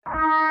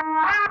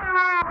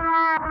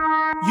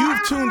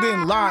tuned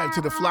in live to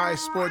the Fly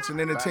Sports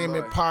and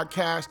Entertainment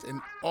Podcast in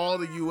all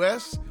the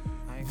U.S.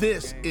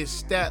 This is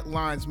Stat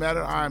Lines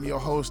Matter. I am your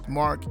host,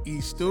 Mark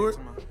E. Stewart.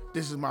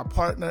 This is my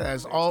partner,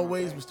 as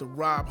always, Mr.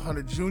 Rob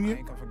Hunter Jr.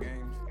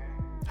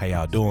 How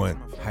y'all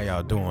doing? How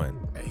y'all doing?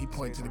 Hey, he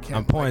pointed to the camera.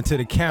 I'm pointing to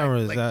the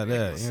cameras out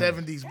there.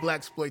 70s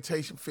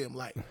blaxploitation film,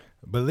 like.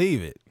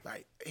 Believe it.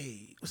 Like,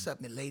 hey, what's up,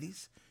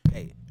 ladies?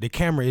 Hey, the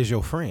camera is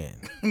your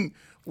friend.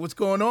 What's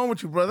going on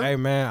with you, brother? Hey,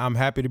 man, I'm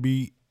happy to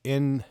be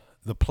in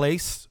the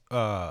place.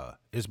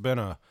 It's been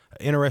an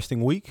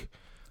interesting week.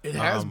 It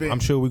has been. I'm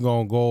sure we're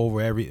gonna go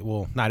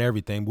over not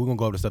everything, but we're gonna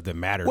go over the stuff that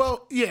matters.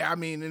 Well, yeah, I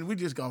mean, and we're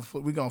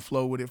gonna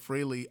flow with it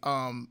freely.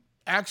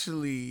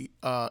 Actually,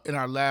 in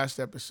our last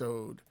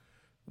episode,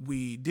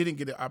 we didn't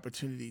get an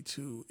opportunity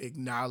to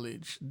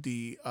acknowledge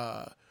the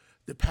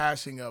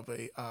passing of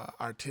a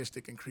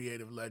artistic and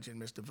creative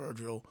legend, Mr.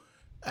 Virgil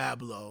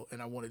Abloh,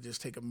 and I want to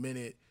just take a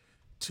minute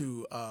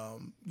to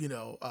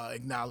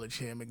acknowledge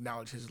him,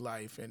 acknowledge his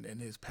life and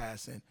his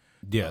passing.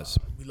 Yes,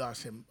 we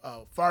lost him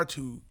far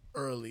too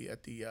early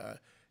at the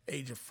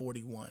age of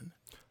 41.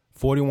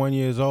 41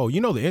 years old. You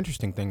know, the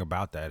interesting thing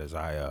about that is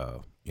I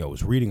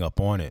was reading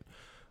up on it.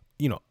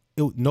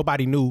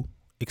 Nobody knew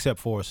except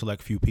for a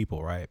select few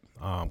people, right?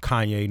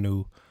 Kanye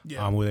knew.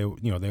 Yeah. Where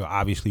they were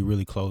obviously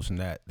really close,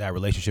 and that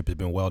relationship has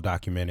been well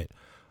documented.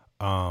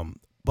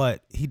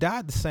 But he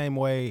died the same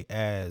way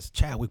as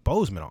Chadwick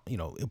Boseman,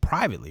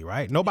 privately,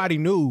 right? Nobody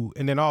knew,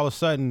 and then all of a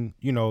sudden,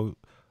 you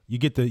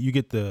get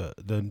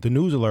the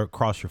news alert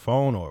across your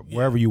phone or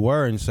wherever you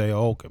were, and say,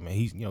 "Oh, okay, man,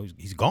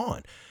 he's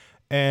gone,"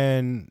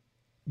 and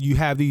you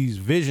have these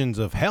visions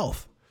of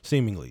health,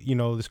 seemingly.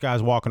 This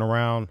guy's walking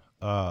around.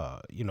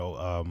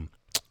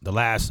 The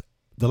last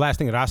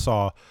thing that I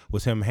saw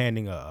was him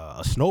handing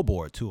a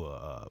snowboard to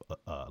a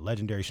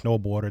legendary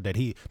snowboarder that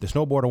the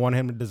snowboarder wanted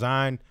him to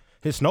design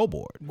his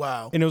snowboard.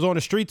 Wow. And it was on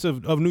the streets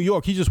of New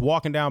York. He's just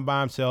walking down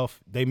by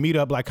himself. They meet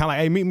up kind of like,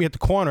 hey, meet me at the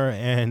corner,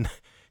 and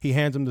he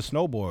hands him the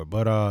snowboard.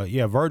 But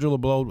Virgil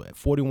Abloh, at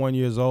 41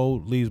 years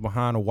old, leaves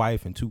behind a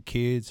wife and 2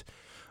 kids.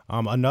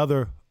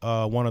 Another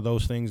one of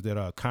those things that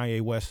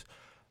Kanye West,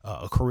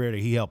 a career that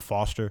he helped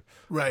foster.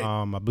 Right.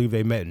 I believe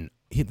they met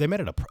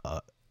at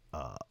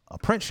a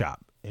print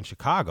shop in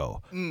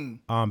Chicago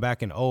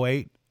back in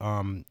 2008.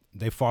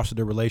 They fostered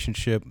a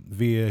relationship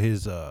via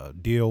his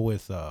deal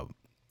with a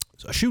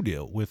shoe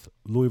deal with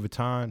Louis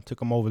Vuitton.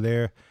 Took him over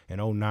there in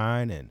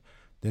 2009, and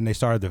then they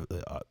started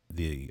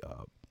the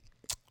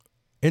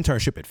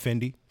internship at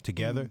Fendi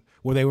together,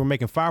 where they were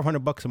making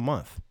 $500 a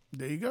month.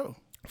 There you go.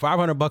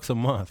 $500 a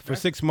month for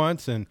 6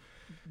 months, and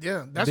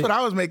that's what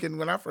I was making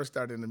when I first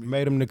started in the music.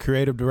 Made him the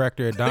creative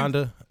director at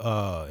Donda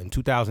in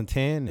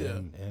 2010,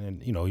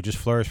 and he just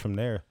flourished from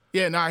there.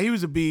 Yeah, he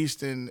was a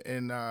beast, and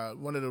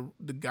one of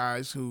the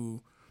guys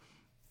who,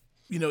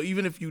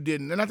 even if you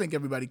didn't, and I think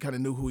everybody kind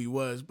of knew who he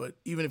was, but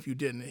even if you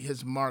didn't,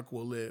 his mark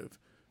will live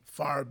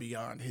far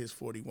beyond his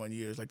 41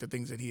 years, like the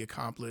things that he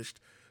accomplished.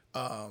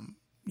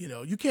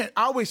 You can't,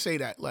 I always say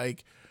that,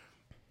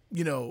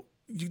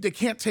 they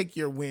can't take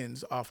your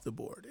wins off the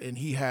board, and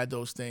he had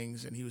those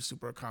things, and he was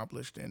super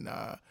accomplished, and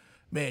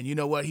man, you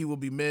know what, he will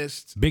be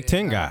missed. Big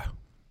Ten guy.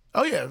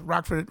 Oh yeah,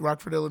 Rockford,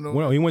 Illinois.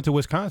 Well, he went to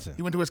Wisconsin.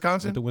 He went to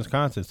Wisconsin?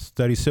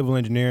 Studied civil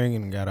engineering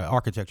and got an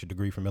architecture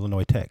degree from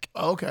Illinois Tech.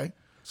 Oh, okay.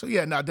 So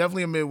yeah,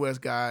 definitely a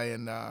Midwest guy,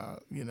 and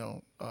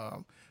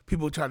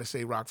people try to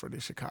say Rockford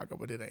is Chicago,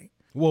 but it ain't.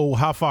 Well,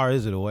 how far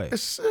is it away?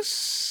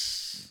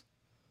 It's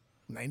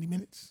 90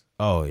 minutes.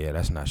 Oh yeah,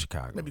 that's not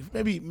Chicago.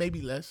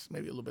 Maybe less,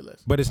 maybe a little bit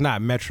less. But it's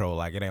not metro,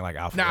 like it ain't like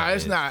Alpha.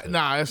 It's not.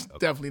 It's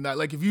definitely not.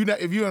 Like if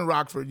you're in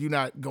Rockford, you're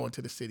not going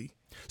to the city.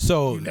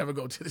 So you never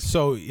go to the city.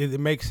 So it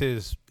makes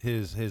his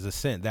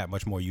ascent that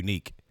much more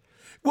unique.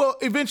 Well,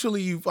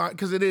 eventually you find,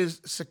 because it is,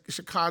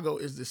 Chicago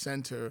is the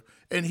center,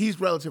 and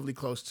he's relatively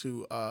close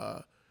to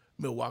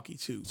Milwaukee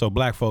too. So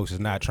black folks is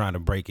not trying to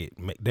break it.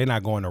 They're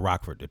not going to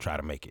Rockford to try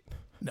to make it.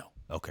 No.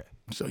 Okay.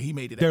 So he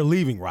made it They're out.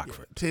 leaving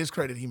Rockford. Yeah, to his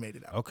credit, he made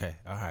it out. Okay.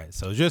 All right.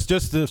 So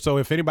so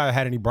if anybody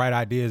had any bright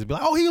ideas, be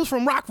like, oh, he was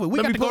from Rockford.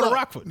 We got to go to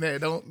Rockford. Nah,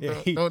 don't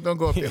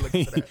go up there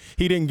looking for that.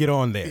 He didn't get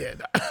on there.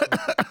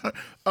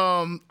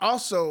 Yeah.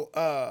 Also,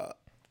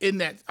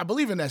 I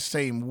believe in that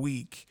same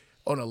week,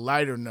 on a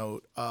lighter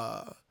note,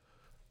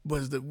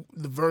 was the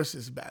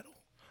versus battle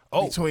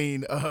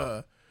between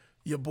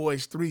your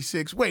boys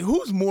 3-6. Wait,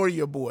 who's more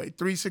your boy,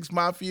 3-6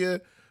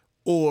 Mafia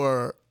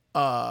or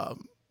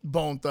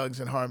Bone Thugs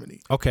and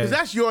Harmony? Okay,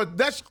 because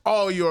that's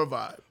all your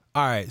vibe.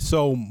 All right,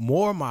 so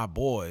more my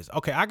boys.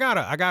 Okay, I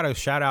gotta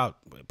shout out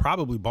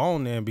probably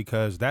Bone then,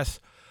 because that's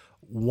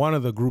one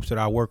of the groups that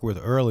I worked with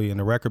early in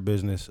the record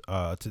business,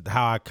 to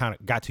how I kind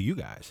of got to you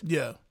guys.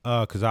 Yeah.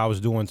 Because I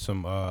was doing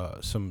some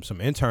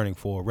interning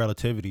for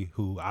Relativity,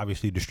 who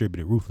obviously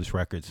distributed Ruthless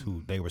Records,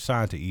 who they were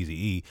signed to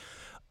Eazy-E,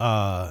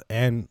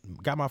 and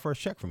got my first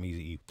check from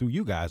Eazy-E through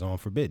you guys on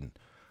Forbidden.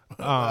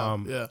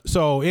 Yeah.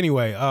 So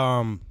anyway,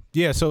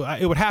 so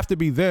it would have to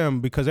be them,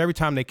 because every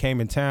time they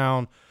came in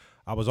town,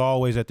 I was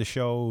always at the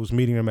shows,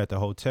 meeting them at the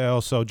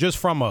hotel. So just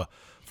from a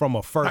from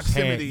a first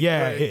hand. Proximity,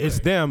 Yeah, right, it's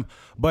right. them.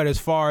 But as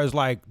far as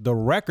like the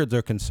records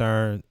are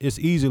concerned, it's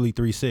easily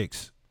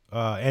 3-6,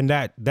 and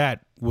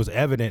that was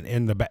evident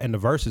in the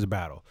versus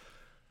battle.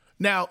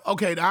 Now,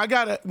 okay, I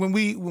gotta when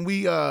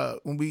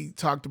we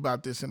talked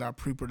about this in our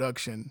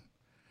pre-production,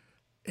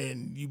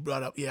 and you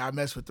brought up, I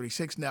mess with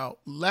 3-6. Now,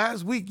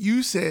 last week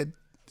you said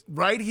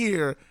right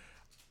here,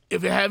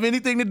 if it have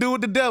anything to do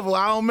with the devil,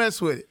 I don't mess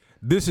with it.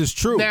 This is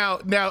true. Now,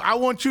 I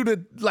want you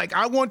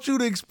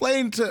to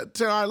explain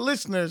to our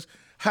listeners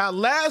how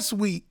last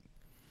week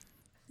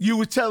you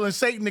were telling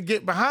Satan to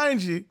get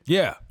behind you,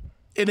 Yeah,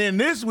 and then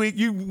this week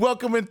you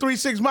welcoming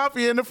 3-6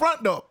 Mafia in the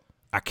front door.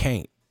 I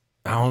can't.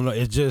 I don't know.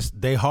 It's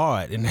just they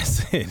hard, and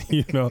that's it.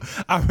 You know.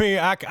 I mean,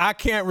 I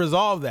can't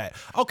resolve that.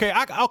 Okay,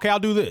 I'll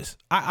do this.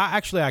 I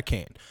actually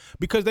can't,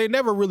 because they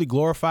never really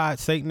glorified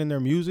Satan in their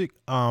music.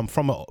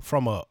 From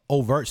a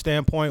overt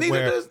standpoint,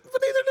 Neither does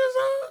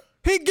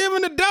he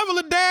giving the devil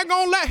a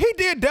daggone laugh. He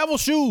did devil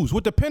shoes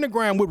with the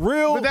pentagram with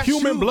real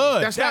human shoes.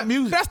 blood. That's not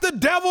music. That's the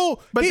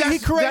devil. But he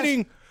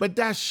creating. But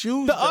that's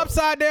shoes. The though.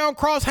 upside down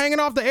cross hanging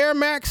off the Air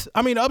Max.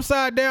 I mean, the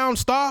upside down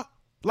star.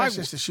 That's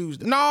just the shoes.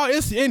 Though. No,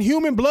 it's in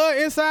human blood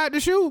inside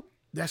the shoe.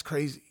 That's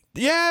crazy.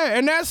 Yeah,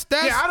 and that's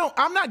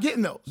I'm not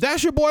getting those.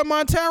 that's your boy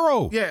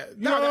Montero. Yeah,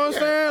 you know what I'm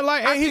saying?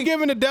 Like, and he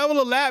giving the devil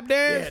a lap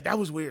dance. Yeah, that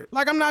was weird.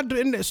 Like, I'm not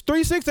doing this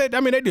 3-6. I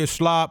mean, they did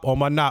slop on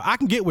my knob. I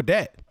can get with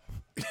that.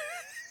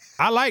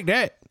 I like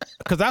that,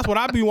 because that's what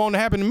I be wanting to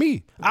happen to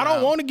me. I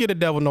don't want to get a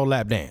devil no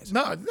lap dance.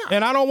 No.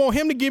 And I don't want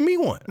him to give me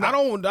one. I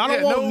don't want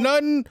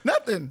nothing.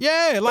 Nothing.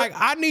 Yeah, like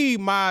I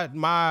need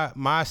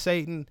my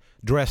Satan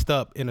dressed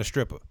up in a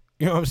stripper.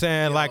 You know what I'm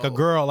saying? Like a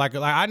girl, like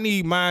I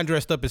need mine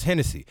dressed up as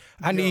Hennessy.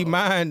 I need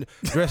mine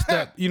dressed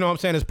up, you know what I'm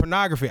saying, as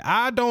pornography.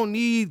 I don't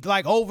need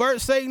like overt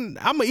Satan.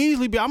 I'm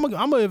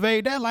gonna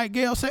evade that, like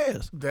Gail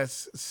says.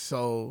 That's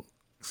so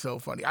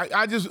funny.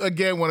 I just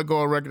again want to go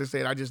on record and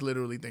say it. I just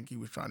literally think he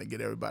was trying to get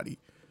everybody's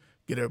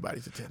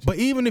attention. But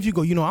even if you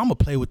go, I'm gonna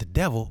play with the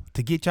devil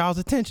to get y'all's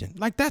attention.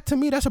 Like that, to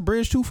me, that's a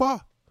bridge too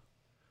far.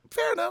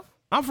 Fair enough.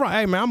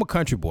 I'm a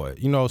country boy,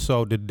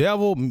 so the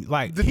devil,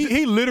 like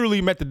he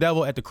literally met the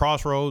devil at the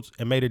crossroads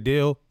and made a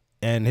deal,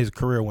 and his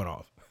career went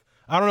off.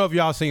 I don't know if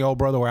y'all seen Old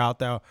Brother, We're Out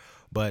There,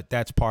 but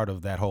that's part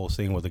of that whole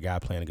scene with the guy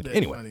playing a guitar.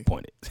 Anyway, funny.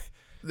 point it.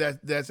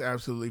 That's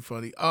absolutely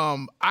funny.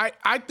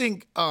 I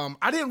think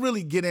I didn't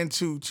really get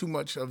into too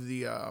much of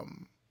the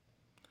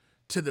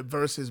to the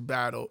versus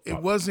battle.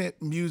 It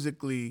wasn't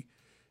musically.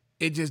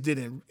 It just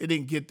didn't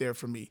get there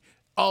for me.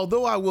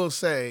 Although I will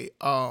say,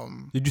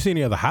 Did you see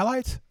any other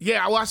highlights?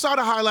 yeah, well, I saw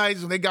the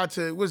highlights when they got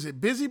to, was it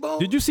Busy Bone?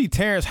 Did you see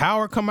Terrence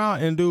Howard come out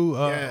and do?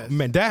 Yes.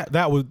 Man,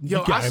 that was.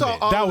 Yo, I saw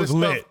all that of was the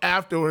lit. stuff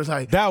afterwards.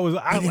 Like That was.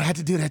 you I didn't was have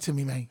to do that to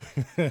me, man.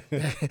 I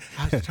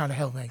was just trying to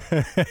help, man.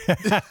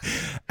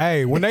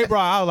 Hey, when they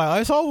brought, I was like,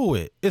 oh, it's over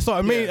with. It's.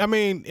 I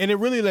mean, and it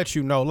really lets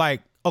you know,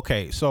 like,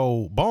 okay,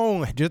 so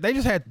Bone,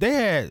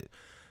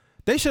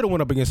 they should have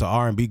went up against an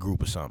R&B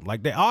group or something.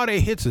 Like all their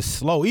hits is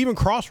slow. Even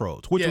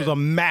Crossroads, which was a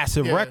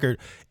massive record,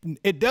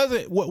 it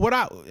doesn't.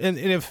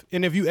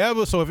 If you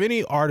ever, so if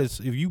any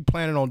artist, if you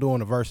planning on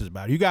doing a versus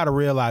battle, you got to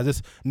realize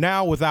this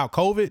now without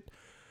COVID.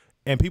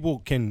 And people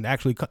can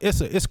actually,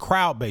 it's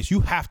crowd based. You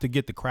have to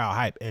get the crowd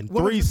hype, and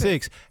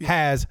 3-6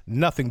 has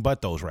nothing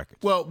but those records.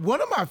 Well, one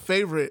of my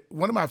favorite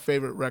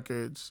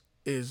records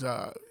is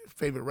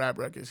favorite rap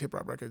records, hip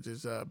hop records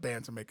is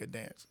Bands to Make a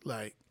Dance.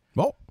 Like,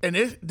 and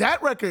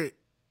that record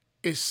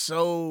is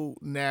so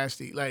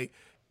nasty. Like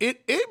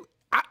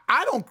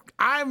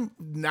I'm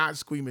not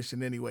squeamish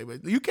in any way,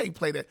 but you can't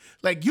play that.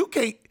 Like you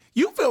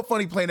feel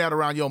funny playing that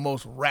around your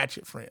most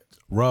ratchet friends.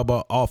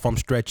 Rubber off, I'm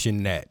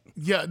stretching that.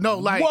 Yeah, no,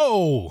 like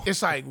whoa.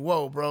 It's like,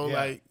 whoa, bro.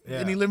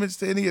 Any limits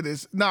to any of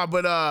this? Nah,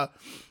 but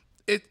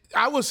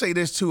I will say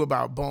this too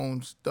about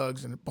Bone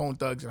Thugs and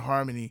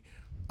Harmony.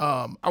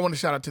 I want to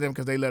shout out to them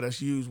because they let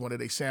us use one of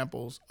their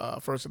samples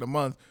first of the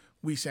month.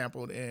 We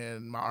sampled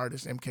in my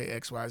artist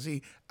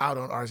MKXYZ out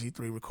on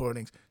RZ3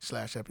 Recordings /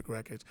 Epic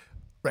Records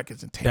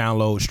and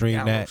tape.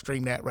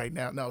 Stream that right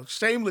now. No,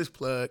 shameless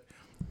plug.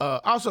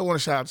 Also want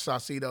to shout out to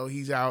Saucedo.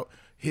 He's out.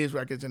 His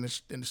records in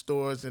the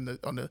stores on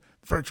the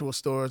virtual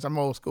stores. I'm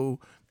old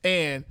school,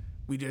 and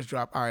we just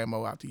dropped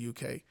IMO out to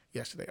UK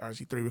yesterday.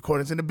 RZ3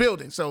 Recordings in the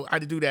building, so I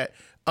had to do that.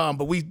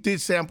 But we did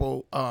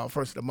sample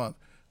first of the month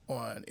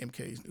on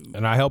MK's new.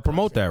 And I helped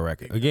promote that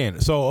record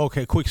again. So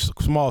okay, quick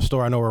small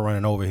story. I know we're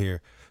running over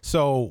here.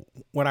 So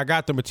when I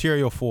got the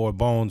material for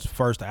Bone's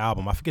first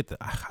album, I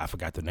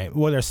forgot the name.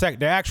 Well,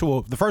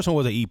 the first one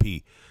was an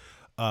EP,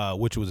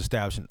 which was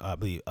established in I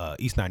believe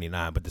East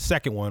 99, but the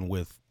second one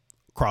with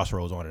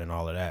Crossroads on it and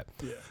all of that.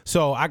 Yeah.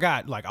 So I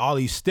got like all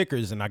these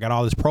stickers and I got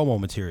all this promo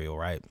material,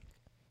 right?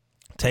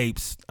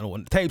 Tapes and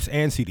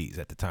CDs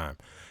at the time.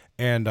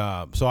 And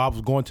so I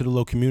was going to the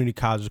little community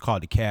college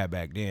called the CAB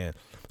back then.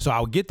 So I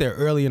would get there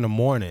early in the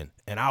morning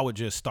and I would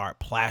just start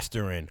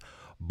plastering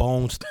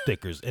Bone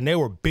stickers, and they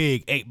were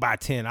big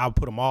 8x10. I would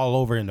put them all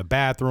over in the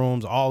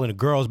bathrooms, all in the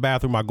girls'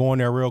 bathroom. I go in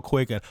there real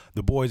quick, and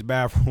the boys'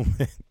 bathroom,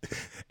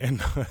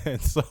 and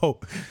so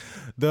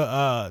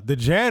the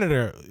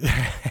janitor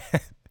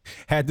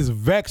had this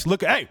vexed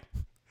look. Hey,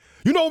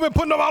 you know, we've been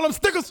putting up all them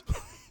stickers.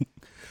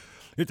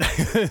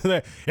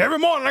 Like, every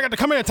morning I got to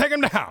come in and take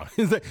them down.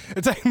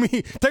 It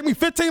take me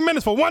 15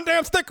 minutes for one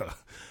damn sticker.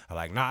 I'm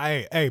like, nah,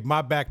 hey,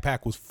 my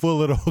backpack was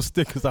full of those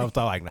stickers. I was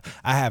like, nah,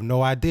 I have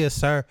no idea,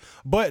 sir.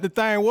 But the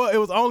thing was, it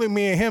was only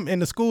me and him in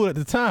the school at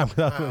the time.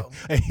 Wow.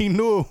 And he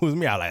knew it was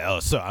me. I was like, oh,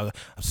 sir,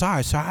 I'm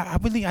sorry, sir.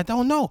 I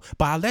don't know,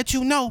 but I'll let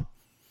you know.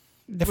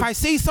 If I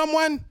see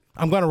someone,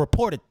 I'm going to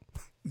report it.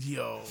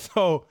 Yo.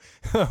 So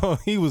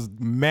he was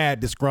mad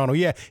disgruntled.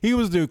 Yeah, he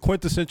was the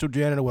quintessential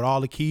janitor with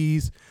all the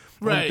keys.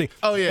 Right.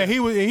 Oh, yeah. And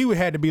he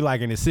had to be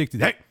like in his 60s.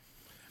 Hey,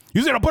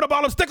 you said I put up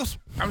all the stickers.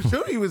 I'm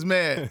sure he was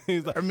mad.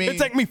 He's like, it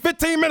take me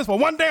 15 minutes for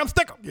one damn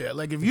sticker. Yeah,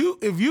 like if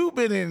you've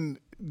been in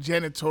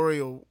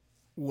janitorial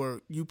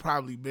work, you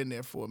probably been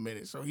there for a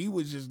minute. So he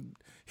was just,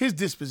 his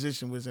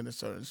disposition was in a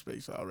certain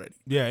space already.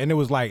 Yeah, and it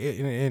was like,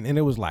 and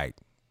it was like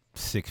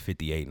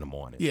 6:58 in the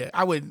morning. Yeah,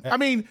 I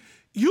mean,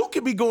 you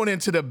could be going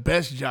into the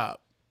best job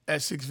at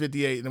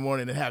 6:58 in the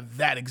morning and have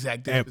that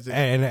exact disposition.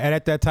 And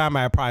at that time,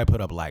 I probably put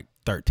up like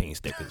 13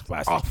 stickers.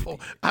 By awful.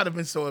 I'd have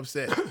been so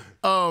upset.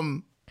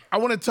 I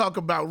want to talk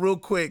about real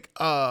quick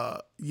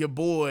your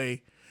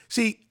boy.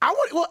 See,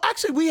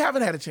 actually, we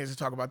haven't had a chance to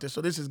talk about this,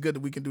 so this is good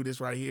that we can do this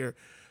right here.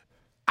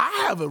 I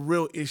have a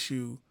real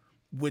issue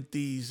with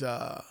these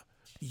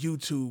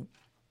YouTube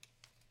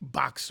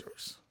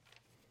boxers,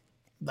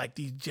 like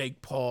these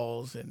Jake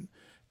Pauls, and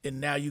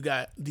now you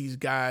got these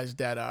guys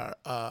that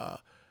are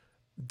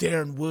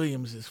Darren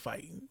Williams is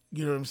fighting.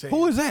 You know what I'm saying?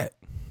 Who is that?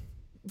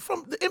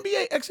 From the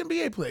NBA,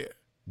 ex-NBA player.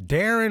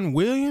 Darren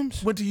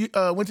Williams? Went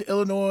to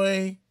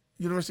Illinois,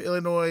 University of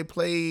Illinois,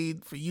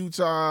 played for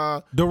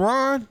Utah.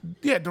 Deron?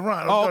 Yeah,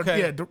 Deron. Oh, okay.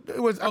 Yeah,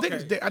 it was. I think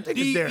it's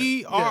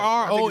Darren.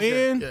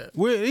 Derron. Yeah,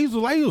 he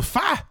was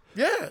 5.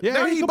 Yeah. Yeah,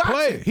 now he could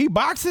play. He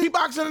boxing? He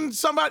boxing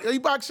somebody. He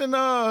boxing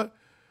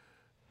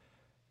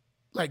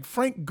like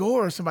Frank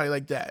Gore or somebody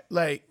like that.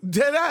 Like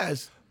dead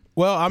ass.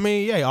 Well, I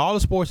mean, yeah, all the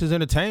sports is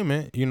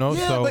entertainment, you know.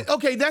 Yeah, so. but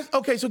okay, that's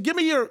okay. So give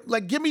me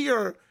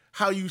your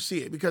how you see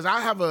it, because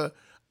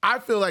I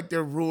feel like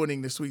they're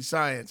ruining the sweet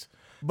science,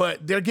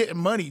 but they're getting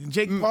money.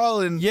 Jake Paul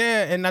and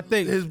and I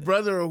think his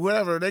brother or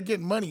whatever, they're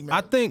getting money, man.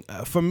 I think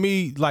for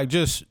me, like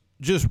just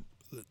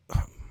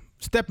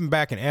stepping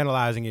back and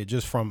analyzing it,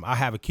 just from I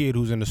have a kid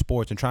who's into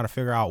sports and trying to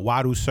figure out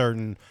why do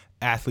certain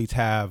athletes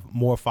have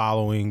more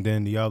following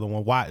than the other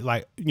one. Why,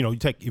 like, you know, you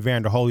take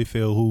Evander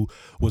Holyfield, who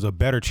was a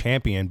better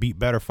champion, beat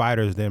better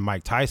fighters than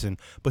Mike Tyson,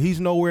 but he's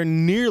nowhere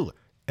near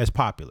as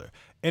popular.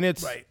 And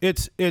it's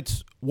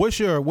what is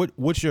your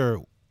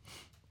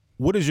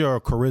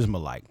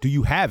charisma like? Do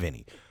you have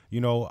any? You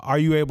know, are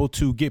you able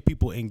to get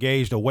people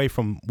engaged away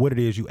from what it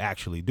is you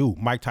actually do?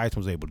 Mike Tyson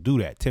was able to do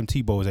that. Tim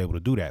Tebow was able to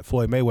do that.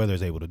 Floyd Mayweather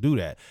is able to do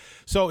that.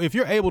 So if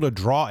you're able to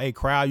draw a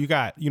crowd, you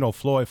got, you know,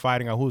 Floyd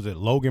fighting, who's it,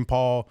 Logan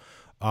Paul.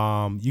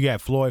 You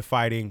got Floyd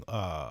fighting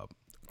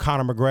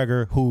Conor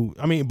McGregor, who,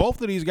 I mean, both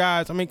of these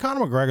guys, I mean,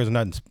 Conor McGregor's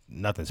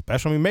nothing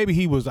special. I mean, maybe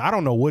he was, I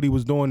don't know what he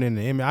was doing in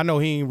the MMA. I know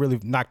he ain't really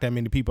knocked that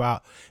many people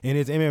out in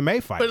his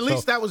MMA fight. But at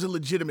least that was a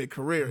legitimate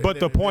career. But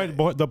the point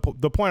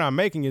I'm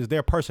making is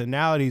their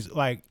personalities,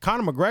 like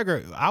Conor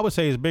McGregor, I would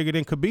say is bigger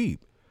than Khabib.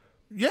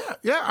 Yeah.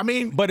 I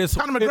mean, but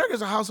Conor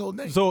McGregor's a household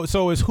name.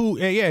 So it's who?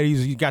 Yeah,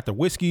 he's got the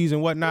whiskeys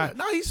and whatnot.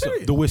 Yeah, no, he's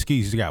serious. The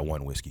whiskeys, he's got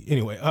one whiskey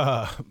anyway.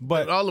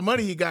 But all the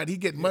money he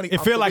get money.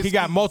 It feel like he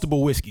got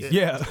multiple whiskeys.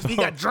 Yeah. He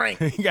got drank.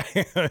 You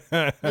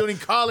don't even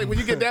call it when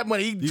you get that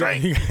money. He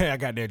drank. I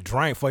got that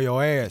drink for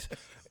your ass.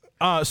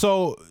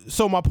 So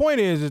my point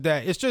is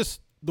that it's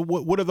just.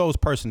 What are those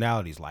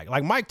personalities like?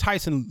 Like Mike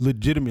Tyson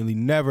legitimately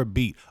never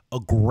beat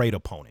a great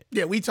opponent.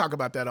 Yeah, we talk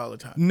about that all the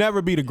time.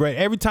 Never beat a great.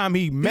 Every time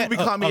he met me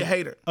a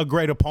hater. A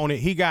great opponent,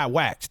 he got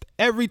waxed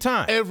every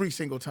time. Every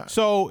single time.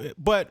 So,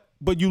 but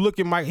you look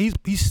at Mike. He's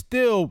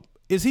still.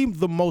 Is he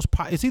the most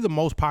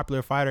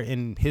popular fighter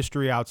in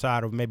history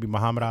outside of maybe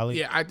Muhammad Ali?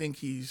 Yeah, I think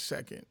he's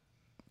second.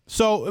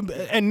 So,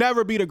 and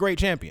never beat a great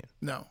champion.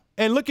 No.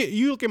 And look at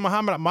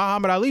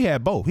Muhammad Ali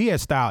had both. He had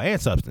style and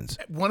substance.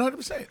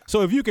 100%.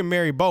 So if you can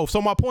marry both.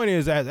 So my point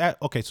is,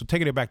 okay, so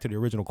taking it back to the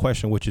original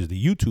question, which is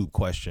the YouTube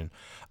question,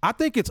 I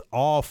think it's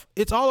all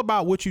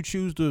about what you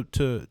choose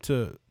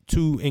to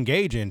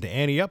engage in, to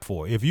ante up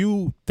for. If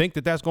you think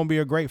that that's going to be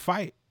a great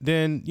fight,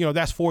 then, you know,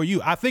 that's for you.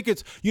 I think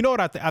it's, you know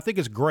what, I think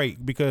it's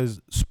great because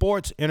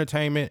sports,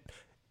 entertainment,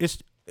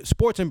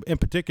 sports in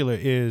particular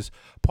is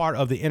part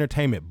of the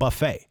entertainment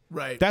buffet.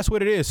 Right. That's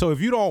what it is. So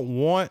if you don't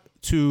want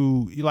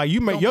to, like,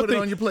 your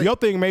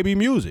thing may be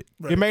music.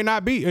 Right. It may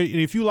not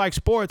be. If you like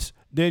sports,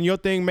 then your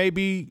thing may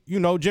be, you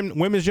know,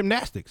 women's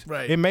gymnastics.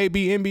 Right. It may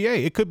be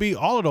NBA. It could be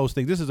all of those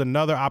things. This is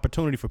another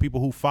opportunity for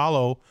people who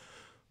follow.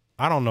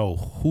 I don't know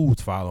who's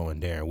following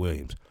Darren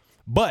Williams.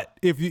 But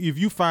if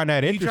you find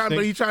that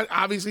interesting, he's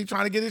obviously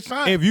trying to get his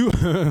shine. If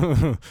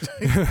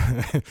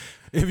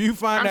you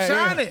find I'm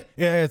shining.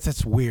 Yeah,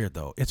 it's weird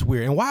though. It's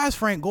weird. And why is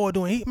Frank Gore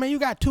doing? Man, you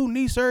got 2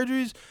 knee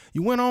surgeries.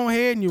 You went on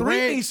ahead and you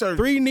ran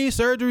 3 knee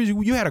surgeries.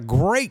 You had a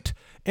great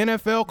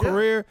NFL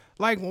career.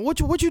 Like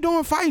what you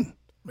doing fighting?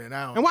 Man,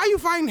 I don't. And why are you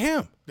fighting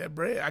him? That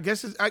bread. I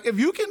guess if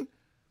you can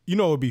You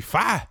know, it'd be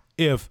fire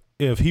if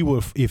he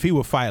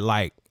would fight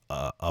like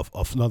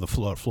another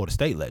Florida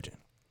State legend.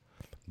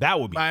 That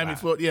would be Miami, fire.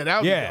 Florida. Yeah, that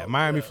would be dope.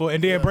 Miami, Florida,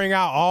 and then bring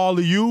out all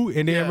of you,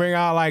 and then bring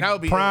out like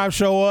Prime dope.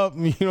 show up,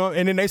 you know,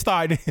 and then they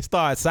start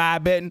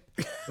side betting,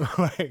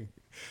 like,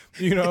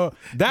 you know,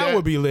 that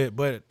would be lit.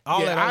 But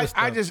all that other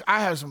stuff,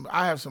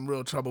 I have some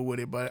real trouble with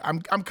it, but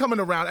I'm coming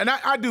around, and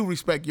I do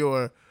respect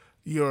your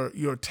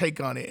take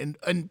on it,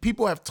 and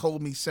people have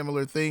told me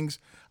similar things.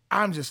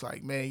 I'm just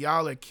like, man,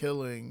 y'all are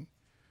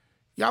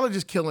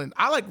just killing.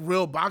 I like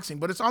real boxing,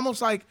 but it's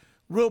almost like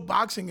real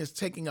boxing is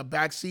taking a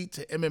backseat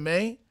to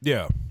MMA.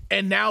 yeah.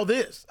 And now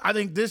this. I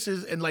think this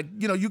is, and like,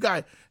 you know, you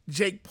got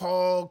Jake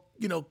Paul,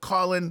 you know,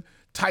 calling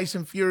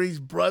Tyson Fury's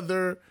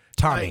brother.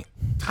 Tommy.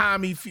 Like,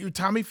 Tommy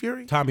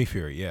Fury? Tommy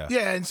Fury, yeah.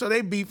 Yeah, and so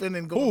they beefing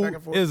and going back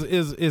and forth.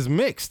 Is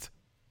mixed.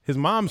 His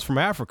mom's from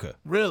Africa.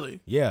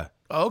 Really? Yeah.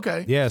 Oh,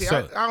 okay. Yeah, See,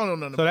 so I don't know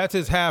nothing So that's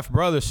his half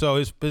brother. So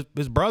his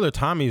brother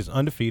Tommy is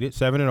undefeated,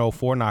 7-0,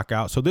 4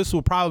 knockouts. So this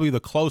will probably be the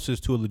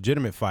closest to a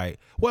legitimate fight.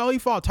 Well, he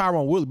fought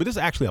Tyrone Woodley, but this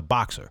is actually a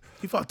boxer.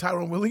 He fought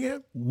Tyrone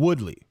Willingham?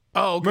 Woodley.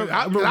 Oh, okay.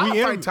 I'll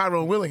fight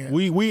Tyrone Willingham.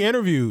 We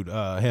interviewed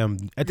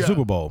him at the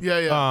Super Bowl.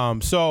 Yeah.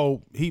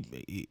 So he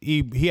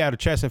had a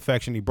chest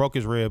infection. He broke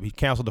his rib. He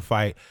canceled the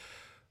fight.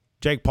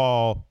 Jake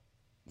Paul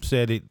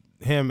said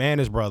him and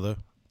his brother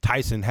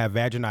Tyson have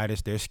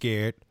vaginitis. They're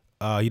scared.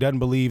 He doesn't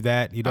believe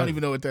that. I don't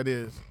even know what that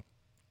is.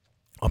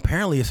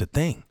 Apparently, it's a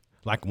thing.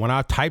 Like when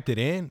I typed it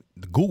in,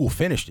 Google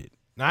finished it.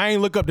 Now, I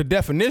ain't look up the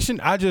definition.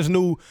 I just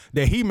knew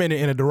that he meant it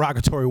in a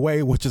derogatory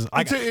way, which is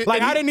like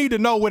I didn't need to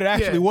know what it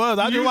actually was.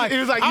 I just like it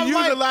was like you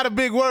used a lot of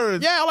big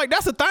words. Yeah, like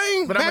that's a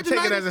thing. But I'm gonna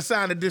take it as a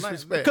sign of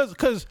disrespect.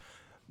 Because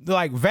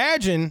like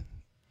vagin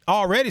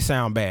already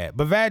sound bad,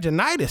 but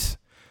vaginitis,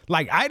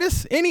 like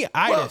itis, any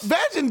itis. Well,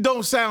 vagin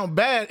don't sound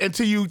bad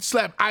until you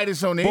slap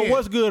itis on the But end.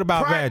 what's good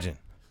about vagin?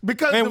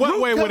 Because in what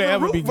way would it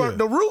ever be good?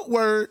 The root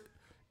word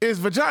is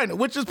vagina,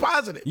 which is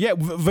positive. Yeah,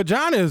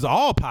 vagina is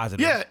all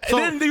positive. Yeah, so,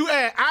 and then you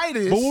add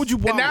itis, but would you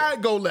and now I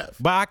go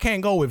left. But I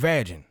can't go with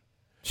vagin.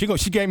 She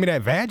gave me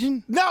that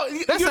vagin? No.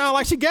 That sounds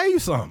like she gave you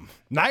something.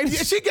 Nice.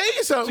 Yeah, she gave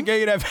you something. She gave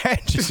you that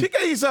vagin. She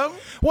gave you something.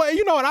 Well,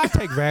 you know what? I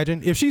take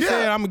vagin. If she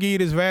said I'm going to give you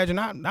this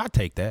vagin, I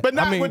take that. But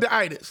not with the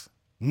itis.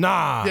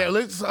 Nah. Yeah,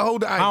 let's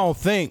hold the itis. I don't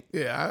think.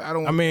 Yeah, I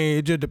don't. I mean,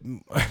 it just...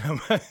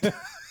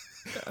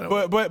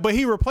 But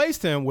he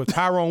replaced him with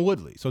Tyrone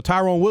Woodley. So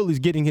Tyrone Woodley's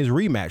getting his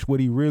rematch, what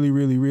he really,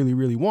 really, really,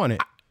 really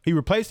wanted. He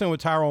replaced him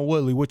with Tyrone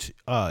Woodley, which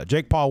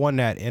Jake Paul won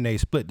that in a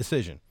split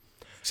decision.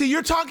 See,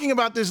 you're talking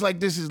about this like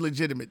this is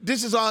legitimate.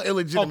 This is all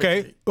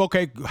illegitimate.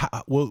 Okay.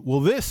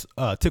 Will this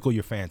tickle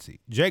your fancy?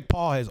 Jake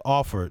Paul has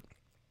offered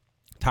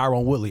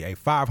Tyrone Woodley a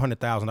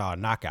 $500,000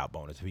 knockout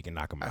bonus if he can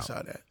knock him out. I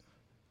saw that.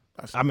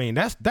 I mean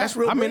that's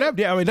real I mean bread.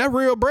 that's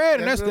real bread,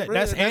 and That's real bread.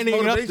 that's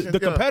ending up the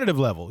competitive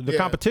level, the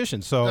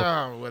competition. So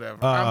whatever.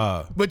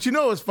 But you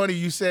know what's funny?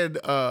 You said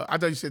I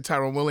thought you said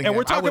Tyrone Willingham. And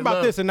we're talking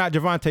about this and not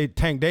Javante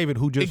Tank David,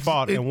 who just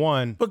fought and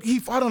won. But he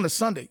fought on a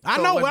Sunday. I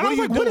know. Like, I was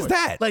like, what is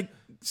that? Like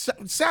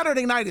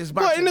Saturday night is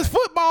boxing. Well, and it's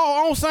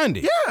football on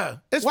Sunday. Yeah,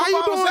 it's Why football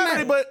you doing on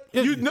Saturday,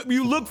 that? but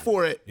you look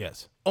for it.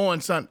 Yes.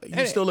 On Sunday,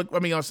 you still look. I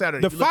mean, on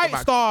Saturday. The fight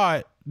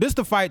started. This is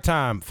the fight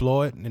time,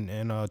 Floyd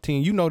and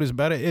team. You know this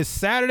better. It's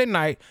Saturday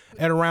night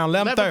at around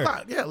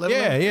 11:30. Yeah,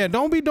 11:30. Yeah.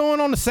 Don't be doing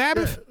on the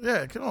Sabbath.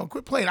 Yeah, come on,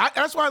 quit playing.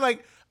 That's why,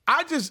 like,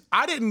 I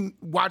didn't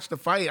watch the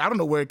fight. I don't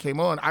know where it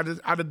came on. I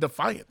just out of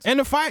defiance. And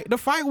the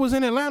fight was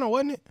in Atlanta,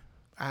 wasn't it?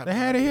 They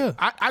had it here.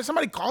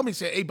 Somebody called me and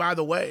said, "Hey, by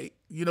the way,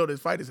 you know this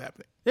fight is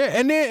happening." Yeah,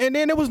 and then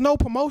there was no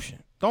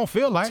promotion. Don't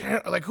feel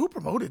like like who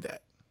promoted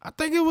that? I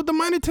think it was the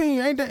money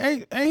team.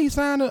 Ain't he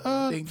signed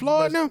to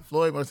Floyd now?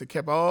 Floyd must have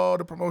kept all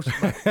the promotion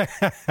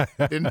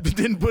money.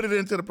 didn't put it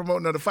into the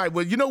promoting of the fight.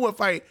 But you know what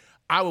fight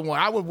I would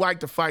want? I would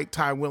like to fight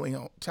Ty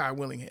Willingham.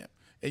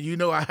 And you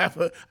know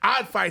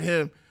I'd fight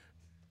him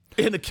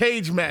in a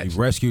cage match.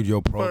 You rescued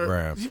your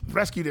program.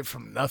 Rescued it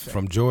from nothing.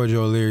 From George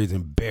O'Leary's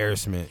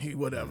embarrassment.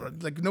 Whatever.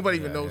 Like nobody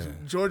even knows. Yeah.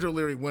 George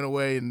O'Leary went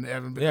away and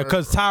haven't been. Yeah,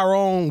 because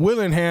Tyrone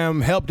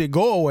Willingham helped it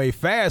go away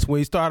fast when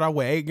he started out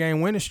with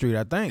 8-game winning streak,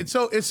 I think.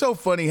 It's so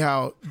funny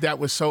how that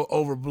was so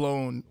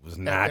overblown it was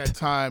not. At that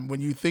time when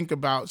you think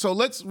about. So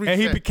let's reset.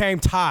 And he became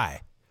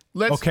Ty.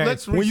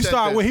 Let's when you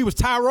start when he was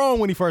Tyrone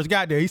when he first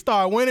got there, he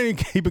started winning.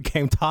 He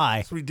became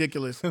Ty. It's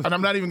ridiculous, and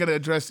I'm not even going to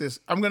address this.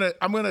 I'm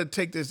gonna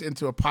take this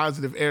into a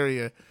positive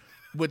area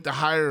with the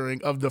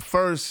hiring of the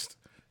first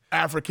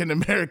African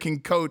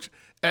American coach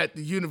at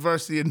the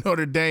University of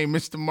Notre Dame,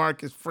 Mr.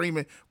 Marcus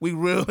Freeman. We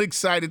real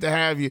excited to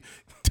have you.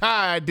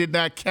 Ty did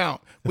not count.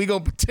 We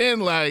gonna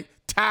pretend like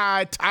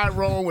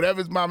Tyrone, whatever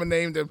his mama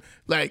named him,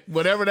 like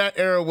whatever that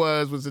era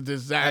was a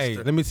disaster. Hey,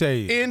 let me tell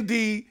you,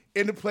 ND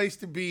in the place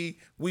to be.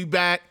 We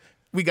back.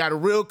 We got a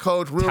real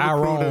coach, real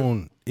Tyrone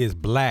recruiter. Is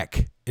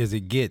black as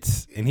it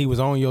gets, and he was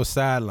on your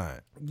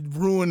sideline.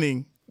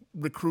 Ruining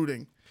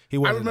recruiting. He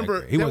wasn't that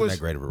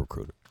great of a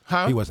recruiter.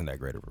 Huh? He wasn't that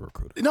great of a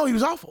recruiter. No, he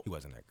was awful. He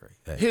wasn't that great.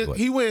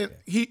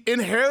 He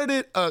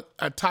inherited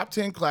a top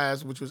 10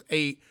 class, which was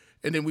 8,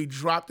 and then we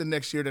dropped the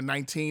next year to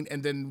 19,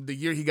 and then the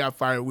year he got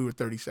fired, we were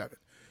 37.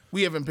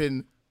 We haven't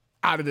been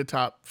out of the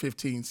top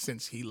 15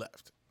 since he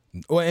left.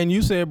 Well, and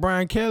you said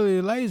Brian Kelly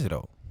is lazy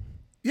though.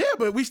 Yeah,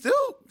 but we still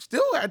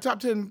had top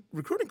 10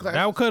 recruiting class.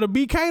 That could have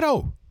BK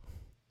though.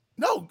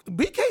 No,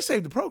 BK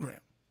saved the program.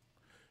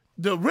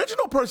 The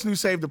original person who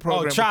saved the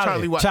program was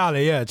Charlie White.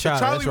 Charlie, yeah, Charlie.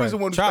 Charlie was the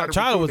one who started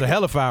Charlie was a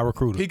hellified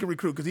recruiter. He could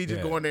recruit because he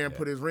just go in there and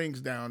put his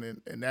rings down,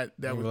 and that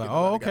was like,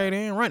 oh, okay,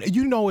 then run it.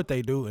 You know what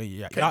they do.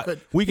 Yeah,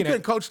 we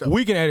can coach them.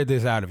 We can edit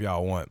this out if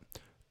y'all want.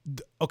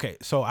 Okay,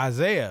 so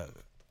Isaiah.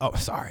 Oh,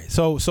 sorry.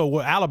 So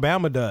what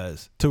Alabama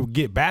does to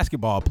get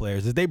basketball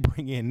players is they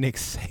bring in Nick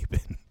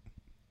Saban.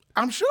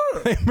 I'm sure.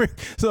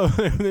 So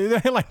they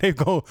ain't like they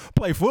go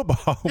play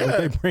football, but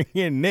they bring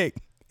in Nick.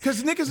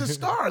 Because Nick is a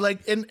star.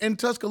 Like in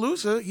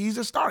Tuscaloosa, he's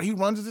a star. He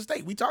runs the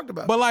state. We talked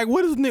about it. But like,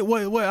 what is Nick?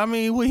 What I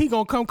mean, he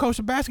gonna come coach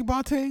a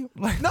basketball team?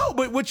 Like, no,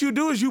 but what you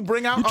do is you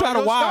bring out you try to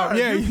wild,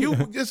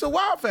 stars. It's a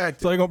wild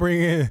factor. So they gonna bring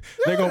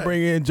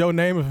in Joe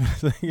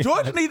Namath.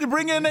 Georgia need to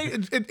bring in.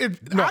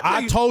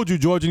 I told you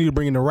Georgia need to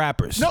bring in the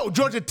rappers. No,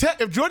 Georgia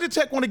Tech. If Georgia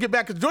Tech want to get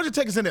back, because Georgia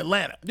Tech is in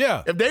Atlanta.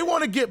 Yeah. If they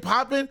want to get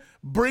popping,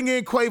 bring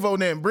in Quavo.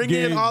 Then bring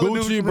in all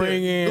Gucci, the dudes.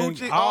 Bring in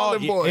Gucci, all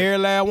the boys. Air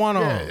Lad 1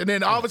 on. And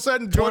then all of a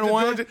sudden,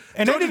 Georgia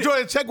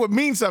Tech would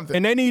mean something.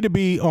 And they need to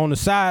be on the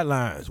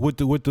sidelines with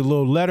the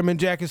little Letterman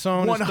jackets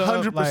on.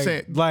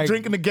 100%. Like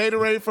drinking the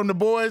Gatorade from the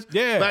boys.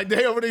 Yeah. Like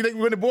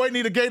when the boy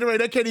need a Gatorade,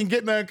 they can't even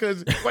get none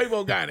because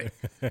Quavo got it.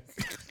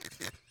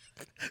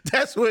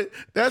 That's what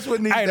needs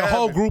to happen. The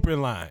whole group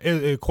in line.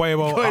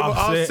 Quavo,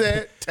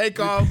 Offset,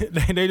 Takeoff.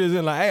 they just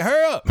in like, hey,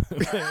 hurry up.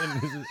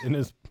 and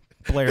this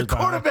players the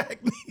quarterback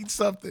needs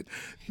something.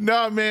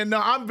 No, man.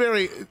 No, I'm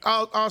very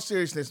all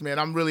seriousness, man.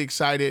 I'm really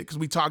excited because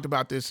we talked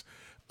about this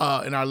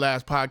in our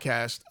last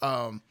podcast.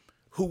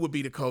 Who would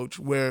be the coach?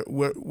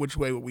 Which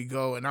way would we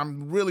go? And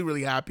I'm really,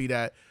 really happy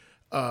that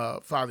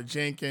Father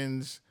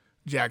Jenkins,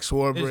 Jack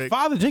Swarbrick. Is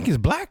Father Jenkins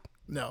black?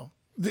 No,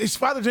 his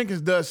Father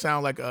Jenkins does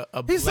sound like a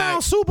He black.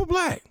 sounds super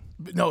black.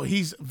 No,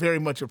 he's very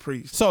much a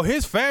priest. So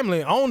his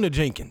family owned the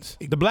Jenkins,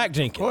 the black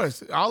Jenkins. Of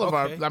course, all of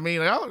our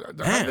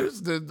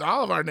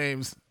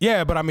names.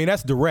 Yeah, but I mean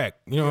that's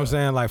direct. You know what I'm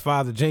saying? Like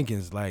Father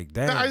Jenkins, like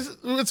damn.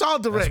 It's all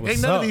direct.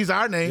 Ain't none of these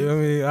our names. You know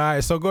what I mean? All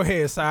right, so go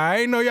ahead. Sorry,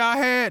 I ain't know y'all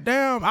had.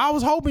 Damn, I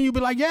was hoping you'd be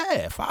like,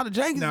 yeah, Father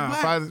Jenkins. No,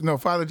 is black.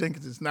 Father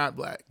Jenkins is not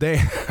black.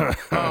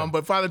 Damn.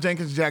 But Father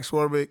Jenkins, Jack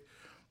Swarbrick,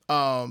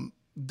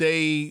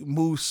 they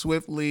moved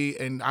swiftly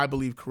and I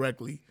believe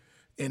correctly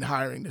in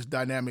hiring this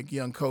dynamic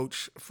young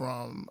coach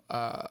from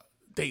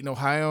Dayton,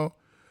 Ohio.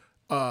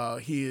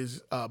 He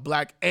is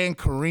black and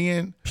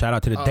Korean. Shout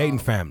out to the Dayton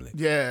family.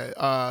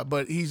 Yeah,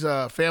 but he's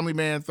a family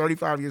man,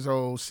 35 years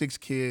old, 6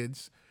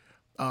 kids.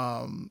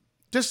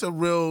 Just a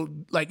real,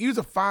 he was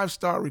a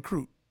 5-star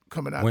recruit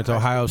coming out. Went to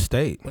Ohio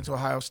State.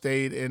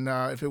 And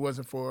if it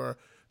wasn't for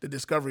the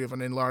discovery of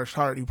an enlarged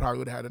heart, he probably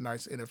would have had a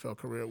nice NFL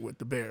career with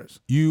the Bears.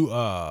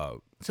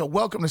 So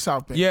welcome to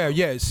South Bend.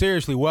 Yeah,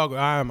 seriously, welcome.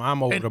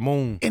 I'm over the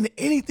moon. And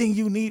anything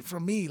you need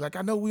from me,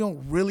 I know we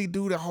don't really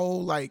do the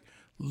whole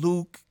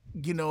Luke,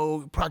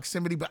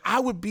 proximity, but I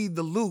would be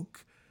the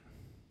Luke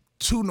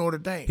to Notre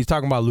Dame. He's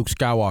talking about Luke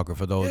Skywalker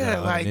for those that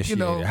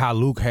uninitiated. How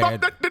Luke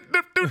had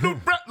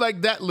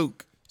like that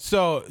Luke.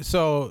 So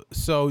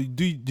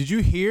did you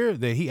hear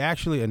that he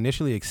actually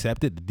initially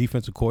accepted the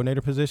defensive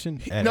coordinator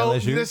position at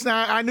LSU? That's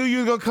not. I knew you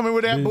were gonna come in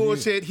with that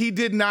bullshit. He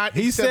did not.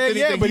 He said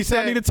anything. But he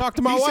said I need to talk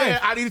to my wife. He said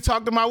I need to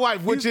talk to my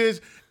wife, which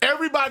is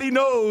everybody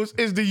knows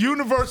is the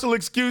universal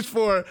excuse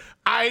for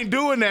I ain't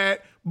doing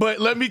that. But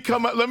let me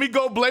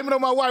go blame it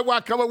on my wife while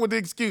I come up with the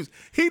excuse.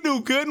 He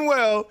knew good and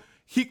well.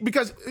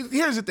 Because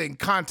here's the thing,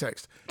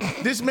 context.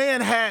 This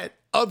man had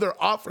other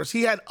offers.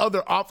 He had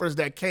other offers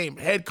that came,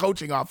 head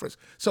coaching offers.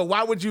 So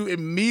why would you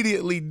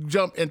immediately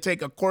jump and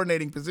take a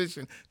coordinating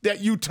position that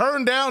you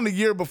turned down the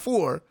year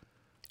before?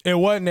 It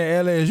wasn't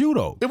at LSU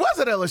though. It was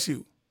at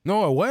LSU.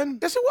 No, it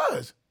wasn't. Yes, it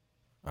was.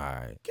 All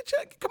right.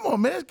 Come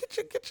on, man. Get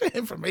your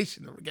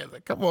information together.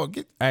 Come on,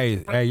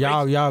 Hey,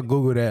 y'all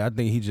Google that. I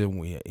think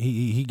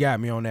he got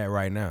me on that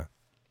right now.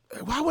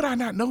 Why would I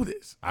not know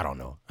this? I don't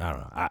know.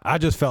 I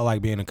just felt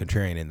like being a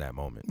contrarian in that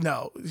moment.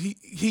 No,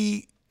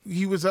 he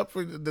was up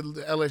for the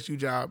LSU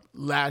job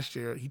last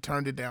year. He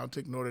turned it down,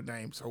 took Notre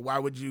Dame. So why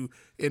would you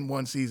in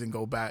one season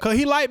go back? Because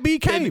he liked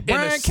BK,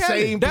 Brian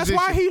Kelly. That's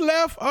why he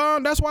left.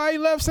 That's why he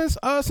left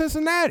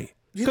Cincinnati.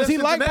 Because he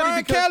liked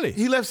Brian Kelly.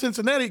 He left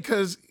Cincinnati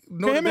because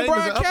Notre Dame and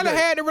Brian Kelly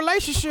had the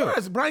relationship.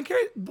 Yes, Brian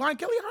Kelly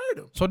hired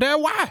him. So that's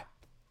why.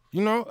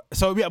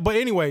 So yeah, but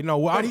anyway,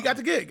 no. But he got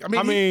the gig.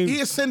 I mean,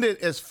 he ascended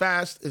as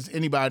fast as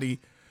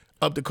anybody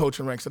up the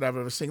coaching ranks that I've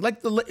ever seen.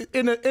 Like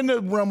in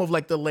the realm of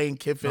the Lane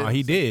Kiffin. No,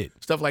 he did.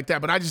 Stuff like that.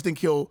 But I just think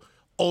he'll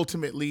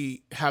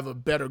ultimately have a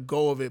better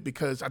go of it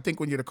because I think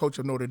when you're the coach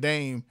of Notre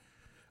Dame,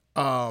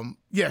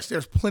 yes,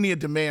 there's plenty of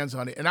demands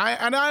on it. And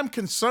I'm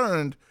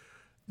concerned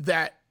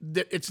that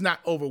it's not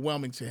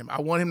overwhelming to him.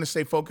 I want him to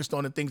stay focused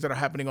on the things that are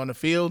happening on the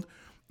field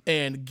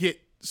and get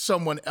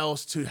someone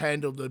else to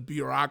handle the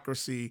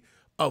bureaucracy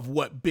of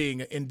what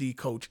being an ND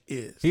coach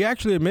is. He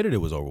actually admitted it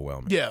was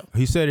overwhelming. Yeah.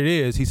 He said it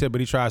is. He said,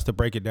 but he tries to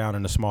break it down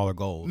into smaller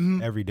goals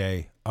every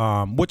day.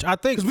 Which I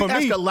think for me, we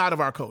ask a lot of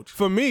our coach.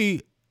 For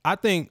me, I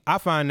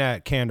find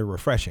that candor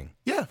refreshing.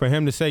 Yeah. For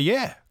him to say,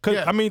 yeah. Because,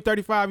 Yeah. I mean,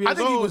 35 years old. I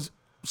think he was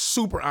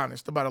super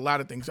honest about a lot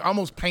of things,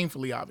 almost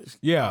painfully obvious.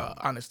 Yeah.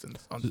 Honest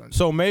on Sunday.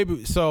 So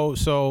maybe,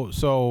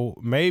 so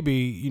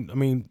maybe, I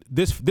mean,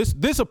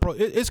 this approach,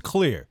 it's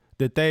clear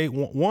that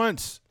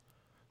once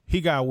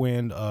he got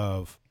wind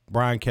of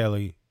Brian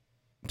Kelly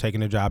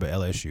taking the job at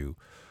LSU,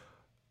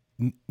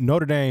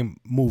 Notre Dame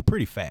moved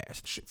pretty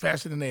fast.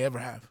 Faster than they ever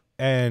have.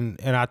 And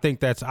I think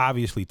that's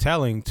obviously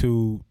telling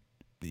to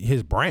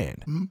his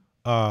brand.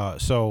 Mm-hmm.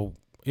 So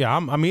yeah, I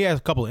mean, he has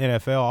a couple of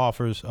NFL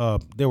offers.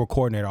 They were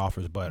coordinator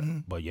offers, but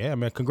yeah,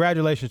 man,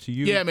 congratulations to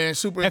you. Yeah, man,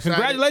 super and excited.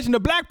 Congratulations to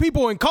black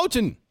people in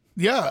coaching.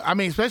 Yeah, I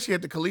mean, especially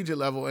at the collegiate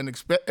level, and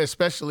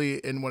especially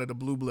in one of the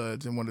blue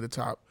bloods in one of the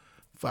top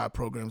 5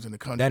 programs in the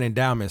country. That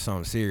endowment's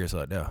something serious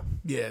up there.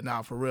 Yeah,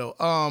 nah, for real.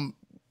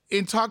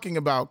 In talking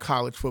about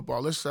college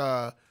football, let's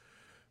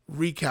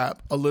recap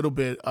a little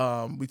bit.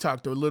 We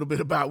talked a little bit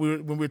about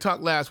when we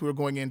talked last. We were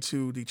going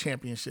into the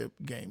championship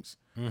games,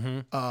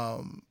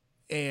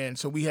 and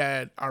so we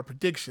had our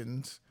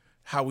predictions,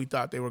 how we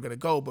thought they were going to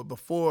go. But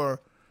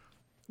before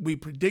we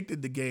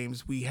predicted the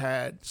games, we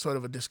had sort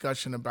of a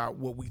discussion about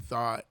what we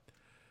thought,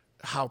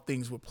 how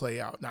things would play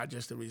out, not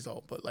just the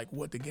result, but like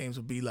what the games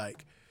would be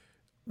like.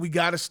 We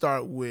got to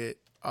start with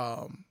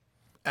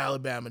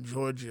Alabama,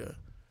 Georgia,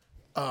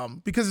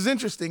 because it's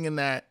interesting in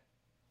that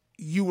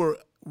you were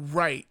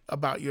right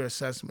about your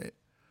assessment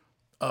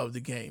of the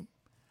game,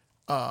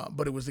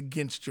 but it was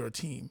against your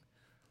team.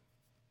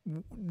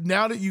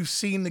 Now that you've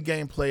seen the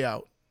game play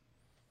out,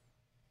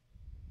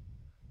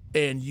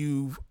 and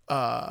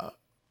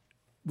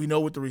we know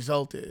what the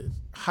result is,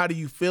 how do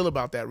you feel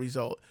about that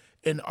result?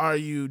 And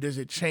does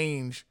it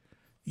change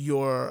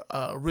your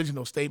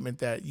original statement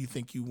that you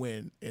think you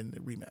win in the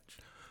rematch?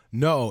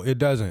 No, it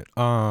doesn't.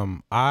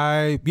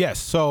 Yes.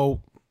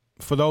 So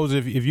for those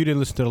if you didn't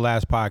listen to the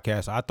last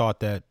podcast, I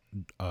thought that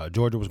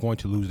Georgia was going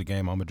to lose the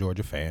game. I'm a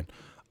Georgia fan.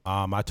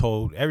 I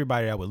told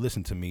everybody that would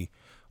listen to me,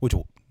 which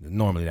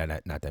normally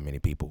not that many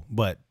people,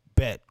 but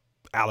bet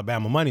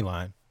Alabama money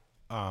line,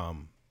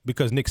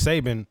 because Nick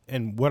Saban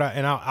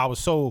I was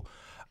so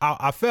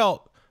I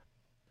felt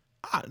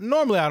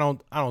normally I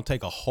don't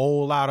take a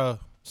whole lot of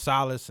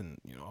solace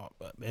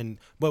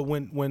but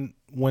when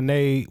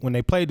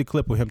they played the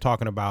clip with him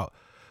talking about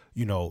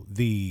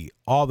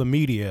all the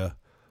media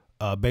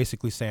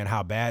basically saying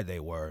how bad they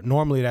were.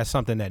 Normally that's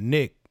something that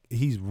Nick,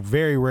 he's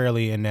very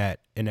rarely in that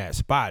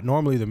spot.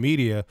 Normally the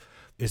media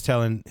is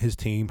telling his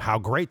team how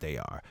great they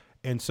are.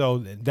 And so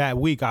that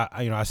week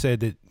I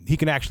said that he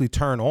can actually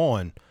turn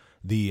on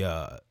you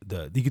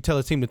could tell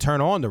his team to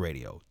turn on the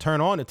radio,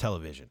 turn on the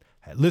television,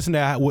 listen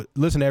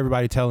to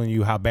everybody telling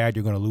you how bad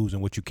you're going to lose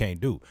and what you can't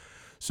do.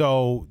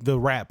 So the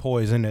rat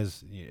poison,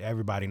 as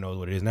everybody knows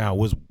what it is now,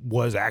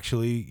 was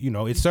actually,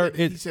 he said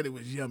it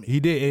was yummy. He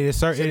did. He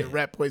said the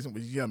rat poison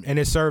was yummy, and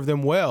it served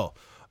them well.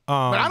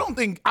 But I don't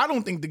think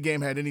the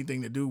game had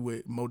anything to do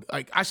with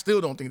I still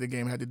don't think the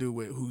game had to do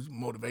with whose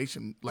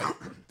motivation. Like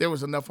there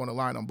was enough on the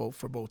line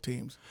for both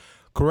teams.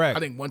 Correct. I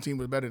think one team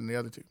was better than the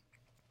other two.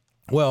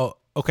 Well,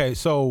 okay,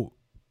 so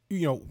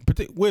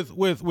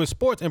with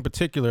sports in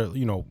particular,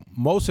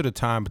 most of the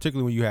time,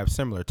 particularly when you have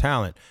similar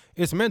talent,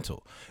 it's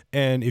mental.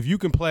 And if you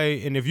can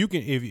play, and if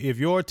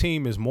your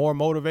team is more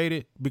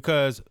motivated,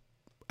 because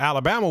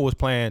Alabama was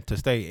playing to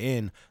stay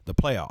in the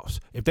playoffs.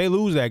 If they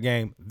lose that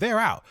game, they're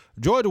out.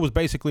 Georgia was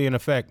basically, in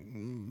effect,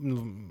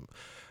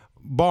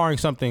 barring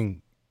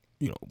something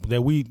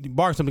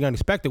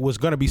unexpected, was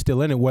going to be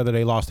still in it, whether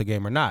they lost the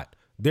game or not.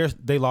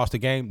 They lost the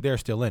game, they're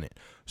still in it.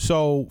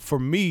 So for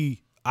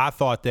me, I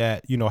thought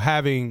that,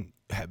 having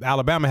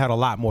Alabama had a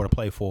lot more to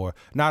play for,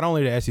 not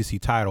only the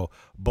SEC title,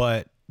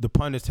 but the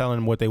pundits telling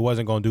them what they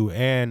wasn't going to do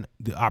and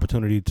the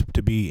opportunity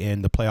to be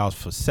in the playoffs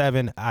for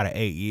 7 out of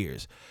 8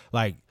 years.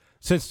 Like,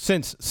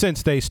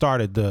 since they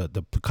started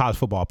the college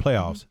football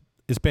playoffs,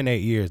 it's been 8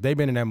 years. They've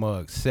been in that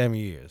mug 7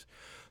 years.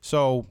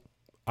 So,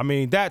 I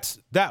mean, that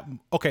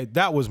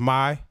was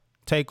my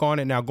take on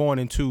it. Now going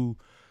into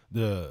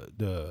the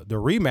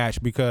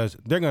rematch, because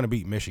they're going to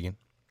beat Michigan.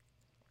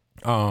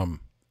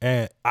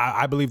 And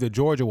I believe that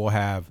Georgia will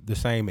have the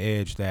same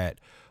edge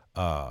that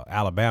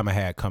Alabama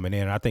had coming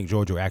in. And I think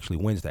Georgia actually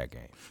wins that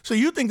game. So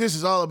you think this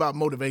is all about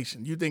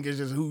motivation? You think it's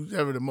just who's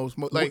ever the most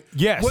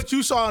yes. What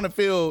you saw on the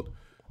field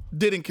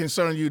didn't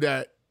concern you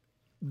that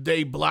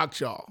they blocked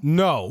y'all?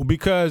 No,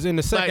 because in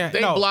the second,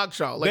 blocked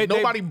y'all.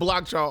 Nobody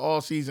blocked y'all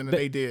all season, and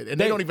they did, and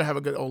they don't even have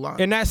a good O-line.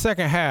 In that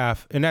second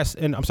half, in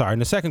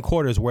the second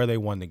quarter is where they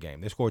won the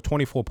game. They scored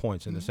 24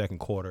 points in the second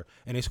quarter,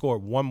 and they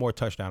scored one more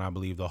touchdown, I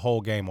believe, the whole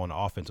game on the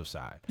offensive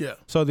side. Yeah.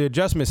 So the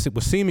adjustments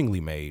was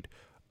seemingly made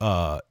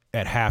at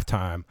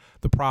halftime.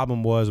 The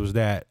problem was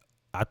that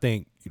I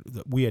think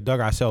we had dug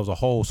ourselves a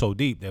hole so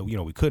deep that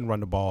we couldn't run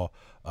the ball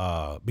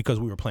because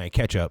we were playing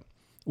catch up.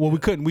 Well, we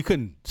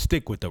couldn't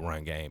stick with the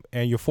run game,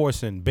 and you're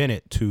forcing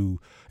Bennett to,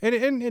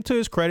 and to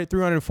his credit,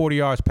 340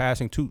 yards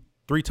passing,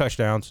 3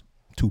 touchdowns,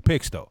 2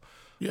 picks though.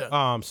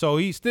 Yeah. So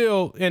he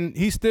still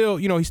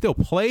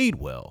played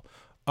well,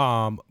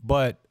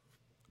 but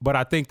But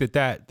I think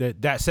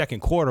that second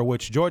quarter,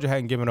 which Georgia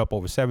hadn't given up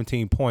over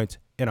 17 points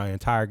in an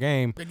entire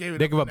game, they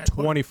gave up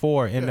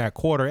 24 in that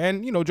quarter.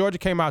 And, Georgia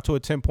came out to a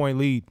 10-point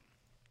lead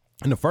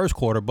in the first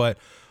quarter. But,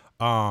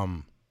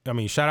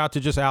 shout out to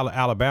just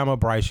Alabama,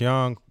 Bryce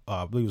Young.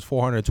 I believe it was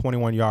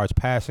 421 yards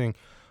passing,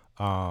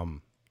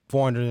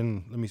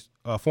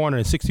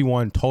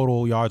 461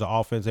 total yards of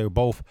offense. They were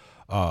both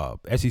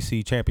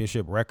SEC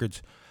championship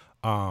records.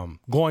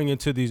 Going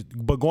into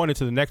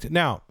the next.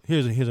 Now,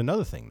 here's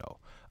another thing though.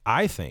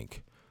 I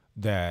think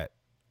that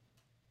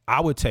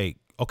I would take.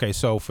 Okay,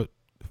 so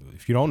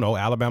if you don't know,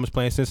 Alabama's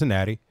playing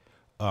Cincinnati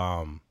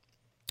in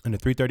the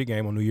 3:30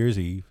 game on New Year's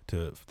Eve.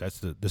 That's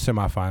the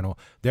semifinal.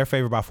 They're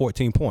favored by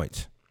 14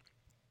 points.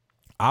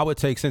 I would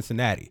take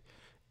Cincinnati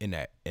in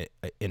that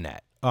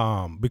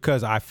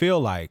because I feel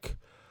like.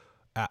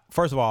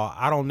 First of all,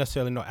 I don't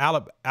necessarily know.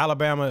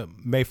 Alabama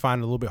may find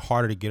it a little bit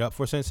harder to get up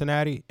for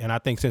Cincinnati, and I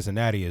think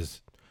Cincinnati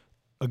is,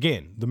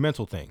 again, the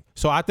mental thing.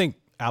 So I think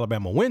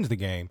Alabama wins the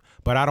game,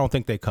 but I don't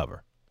think they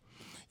cover.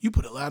 You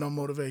put a lot on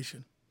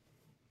motivation.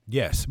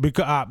 Yes,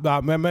 because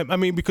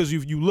because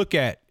you look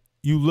at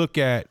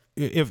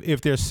if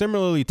they're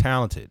similarly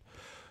talented,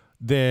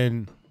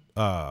 then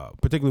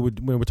particularly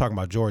when we're talking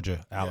about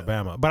Georgia,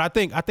 Alabama. But I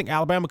think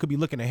Alabama could be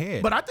looking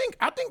ahead. But I think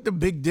the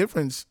big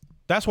difference.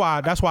 That's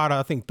why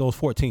I think those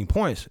 14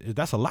 points,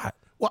 that's a lot.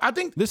 Well, I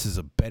think this is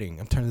a betting.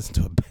 I'm turning this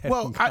into a betting.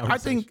 Well, I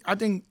think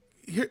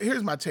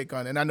here's my take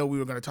on it. And I know we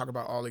were going to talk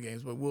about all the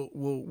games, but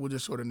we'll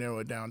just sort of narrow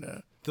it down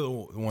to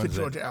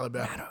Georgia,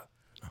 Alabama.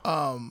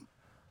 I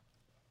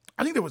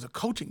think there was a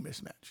coaching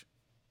mismatch.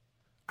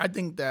 I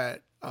think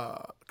that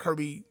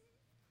Kirby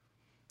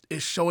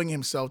is showing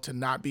himself to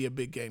not be a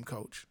big game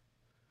coach.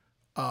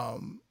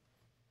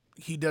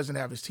 He doesn't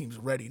have his teams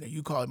ready. Now,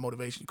 you call it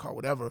motivation, you call it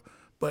whatever,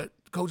 but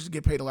coaches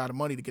get paid a lot of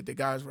money to get their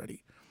guys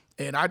ready.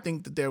 And I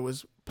think that there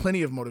was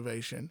plenty of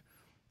motivation.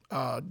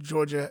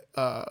 Georgia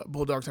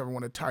Bulldogs haven't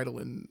won a title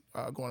in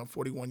going on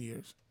 41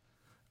 years.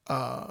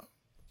 I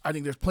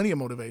think there's plenty of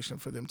motivation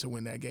for them to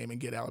win that game and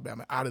get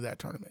Alabama out of that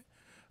tournament.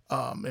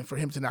 And for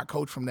him to not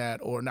coach from that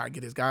or not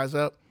get his guys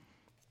up,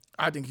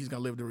 I think he's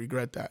going to live to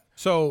regret that.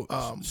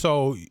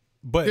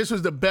 But this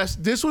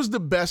was the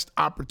best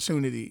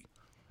opportunity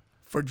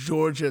for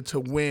Georgia to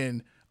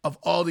win of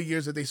all the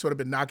years that they sort of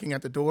been knocking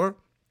at the door.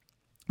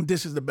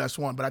 This is the best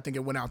one, but I think it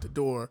went out the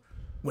door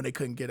when they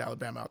couldn't get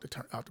Alabama out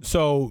the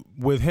So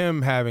with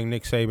him having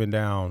Nick Saban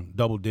down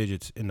double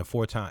digits in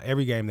the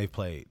every game they've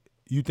played,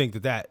 you think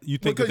that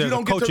there's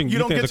a coaching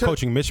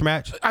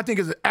mismatch? I think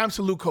it's an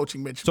absolute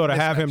coaching mismatch. So to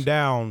have him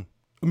down,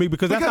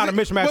 because that's not a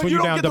mismatch when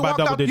you're down by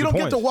double digit points. You don't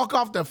get to walk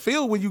off the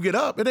field when you get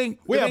up. It ain't.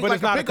 Well, but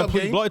it's not a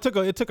complete blow. It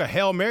took a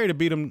Hail Mary to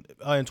beat him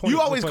in 20.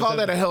 You always call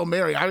that a Hail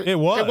Mary. It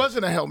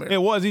wasn't a Hail Mary.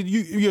 It was.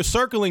 You're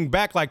circling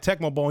back like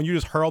Tecmo Bowl and you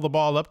just hurl the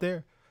ball up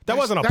there. That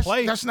wasn't a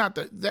play. That's not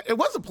it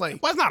was a play.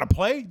 Well, it's not a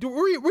play.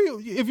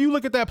 If you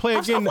look at that play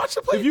again,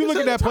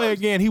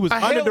 he was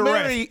under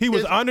duress. He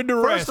was under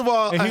duress. First of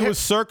all, and he was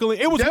circling.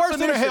 It was worse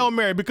than a Hail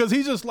Mary because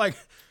he's just like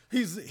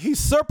he's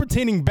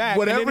serpentining back.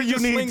 Whatever you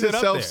need to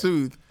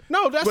self-soothe.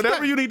 No, that's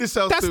whatever you need to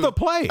self-soothe. That's the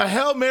play. A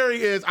Hail Mary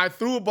is I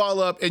threw a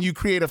ball up and you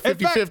create a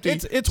 50-50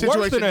 it's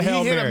situation. Worse than a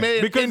Hail Mary. He hit a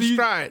man in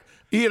stride.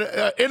 He hit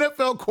an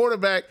NFL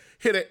quarterback,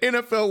 hit an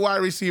NFL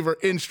wide receiver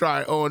in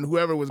stride on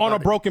whoever was on a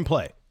broken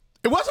play.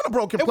 It wasn't a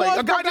broken play.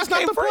 A guy just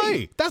came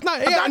free. That's not.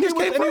 Yeah, and he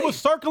was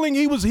circling.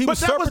 He was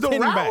serpentining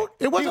back.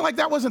 It wasn't like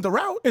that wasn't the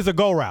route. It's a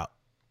go route.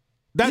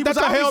 That's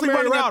a Hail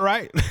Mary route,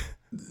 right?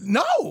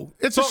 No,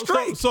 it's a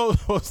streak. So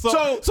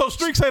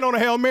streaks ain't on a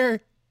Hail Mary.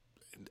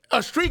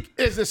 A streak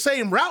is the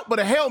same route, but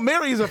a Hail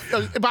Mary is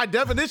by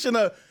definition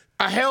a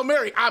Hail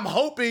Mary. I'm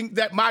hoping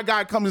that my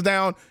guy comes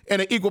down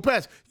in an equal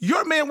pass.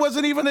 Your man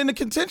wasn't even in the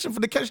contention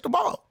to catch the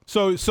ball.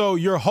 So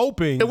you're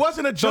hoping it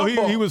wasn't a jump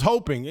ball. He was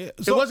hoping it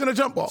wasn't a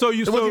jump ball. So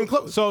it wasn't even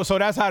close. So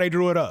that's how they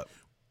drew it up.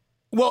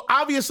 Well,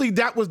 obviously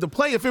that was the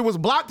play. If it was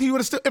blocked, he would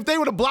have still. If they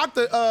would have blocked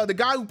the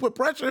guy who put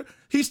pressure,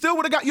 he still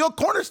would have got your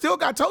corner. Still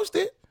got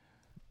toasted.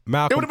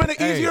 Malcolm, it would have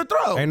been an easier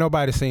throw. Ain't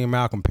nobody seen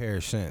Malcolm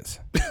Parrish since.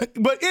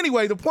 But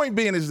anyway, the point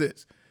being is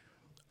this.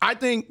 I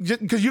think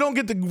because you don't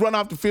get to run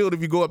off the field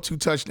if you go up 2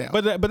 touchdowns.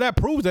 But that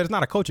proves that it's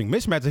not a coaching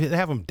mismatch to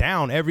have him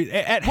down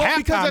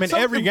halftime in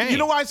every game. You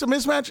know why it's a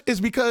mismatch?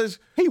 It's because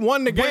he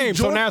won the game,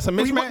 so now it's a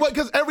mismatch.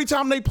 Because every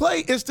time they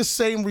play, it's the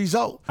same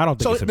result. I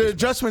don't think so. The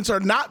adjustments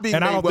are not being made.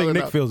 And I don't think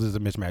Nick feels is a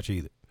mismatch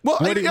either. Well,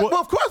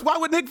 of course. Why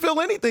would Nick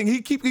feel anything?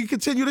 He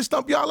continue to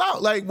stump y'all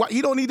out. Like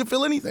he don't need to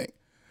feel anything.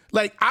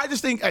 Like I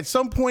just think at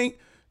some point.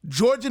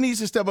 Georgia needs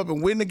to step up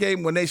and win the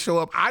game when they show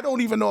up. I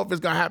don't even know if it's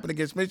going to happen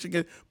against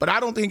Michigan, but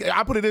I don't think –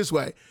 I put it this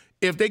way.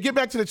 If they get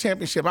back to the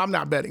championship, I'm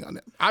not betting on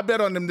them. I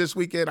bet on them this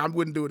weekend. I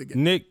wouldn't do it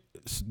again. Nick,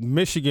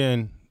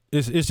 Michigan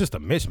is just a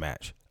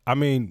mismatch. I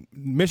mean,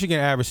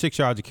 Michigan averaged 6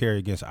 yards a carry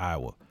against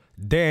Iowa.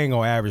 They ain't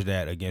going to average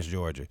that against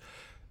Georgia.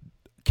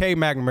 Cade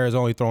McNamara has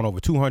only thrown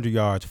over 200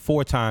 yards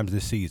 4 times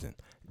this season.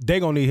 They're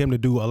going to need him to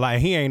do a lot.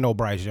 He ain't no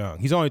Bryce Young.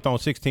 He's only thrown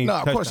 16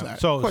 touchdowns. Of course not.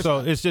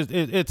 So it's just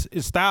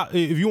it's style.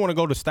 If you want to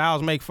go to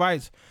styles make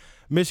fights,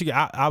 Michigan,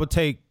 I would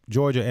take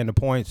Georgia and the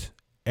points.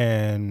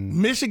 And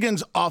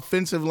Michigan's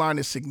offensive line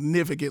is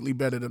significantly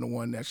better than the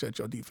one that shut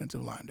your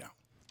defensive line down.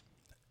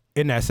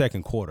 In that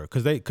second quarter,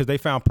 because they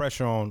found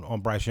pressure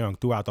on Bryce Young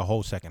throughout the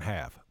whole second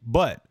half.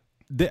 But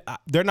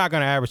they're not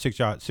going to average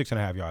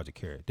 6.5 yards a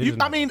carry.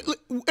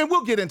 And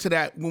we'll get into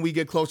that when we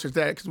get closer to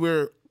that, because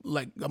we're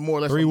like more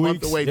or less 3 a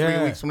month weeks, away, yeah.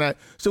 3 weeks from that.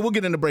 So we'll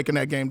get into breaking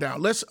that game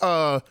down.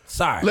 I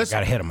got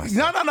ahead of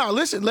myself. No.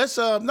 Listen,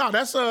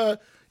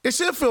 it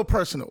should feel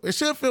personal. It's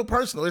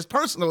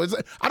personal.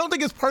 I don't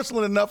think it's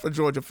personal enough for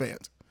Georgia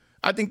fans.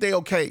 I think they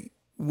okay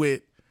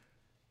with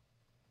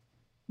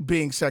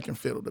being second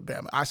fiddle to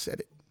Bama. I said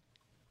it.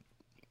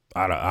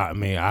 I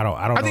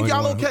think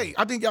y'all okay.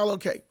 I think y'all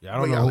okay. I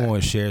don't know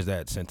who shares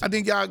that sentiment. I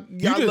think y'all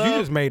you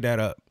just made that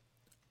up.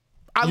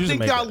 I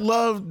think y'all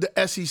love the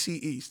SEC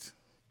East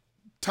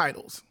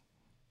titles,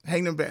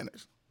 hang them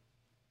banners.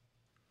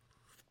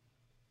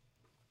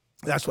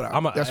 That's what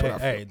I feel.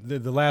 Hey,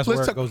 the last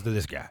word goes to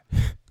this guy.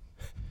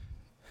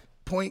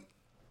 Point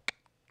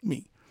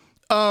me.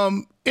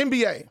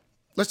 NBA.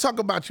 Let's talk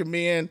about your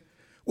man.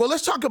 Well,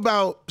 let's talk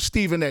about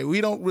Stephen A. We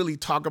don't really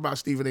talk about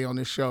Stephen A. on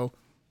this show.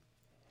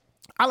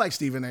 I like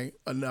Stephen A.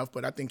 enough,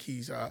 but I think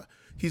he's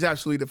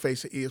absolutely the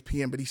face of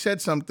ESPN. But he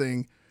said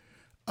something.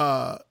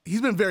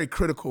 He's been very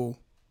critical.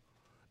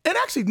 And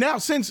actually now,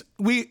 since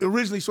we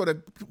originally sort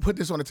of put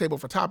this on the table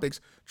for topics,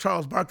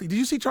 Charles Barkley. Did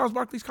you see Charles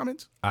Barkley's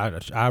comments?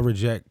 I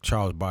reject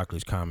Charles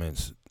Barkley's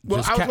comments. Well,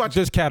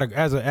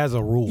 as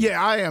a rule.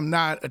 Yeah, I am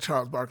not a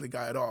Charles Barkley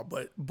guy at all,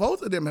 but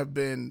both of them have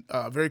been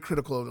very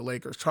critical of the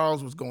Lakers.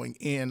 Charles was going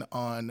in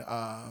on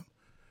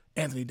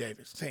Anthony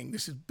Davis, saying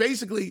this is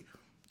basically,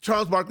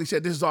 Charles Barkley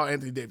said this is all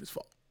Anthony Davis'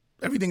 fault.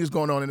 Everything that's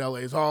going on in LA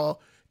is all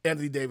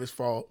Anthony Davis'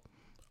 fault.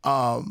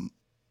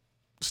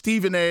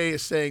 Stephen A.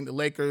 is saying the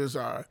Lakers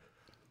are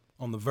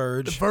on the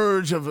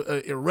verge of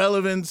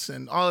irrelevance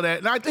and all of that.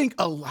 And I think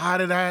a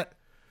lot of that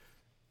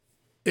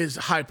is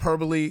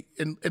hyperbole.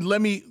 And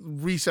let me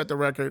reset the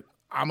record.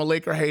 I'm a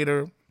Laker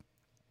hater.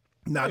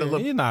 You're not a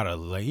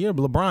you're a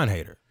LeBron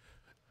hater.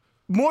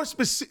 More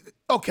specific.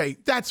 Okay,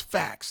 that's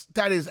facts.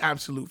 That is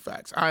absolute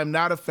facts. I am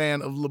not a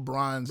fan of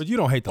LeBron's but you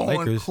don't hate the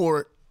Lakers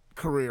on-court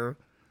career.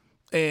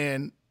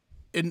 And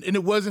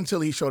it wasn't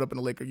until he showed up in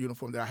a Laker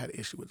uniform that I had an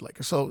issue with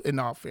Lakers. So in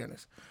all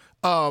fairness.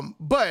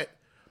 But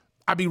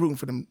I'd be rooting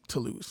for them to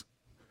lose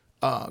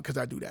because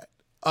I do that.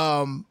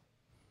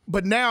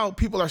 But now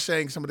people are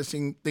saying some of the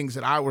same things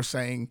that I was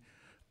saying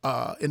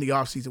in the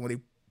offseason when they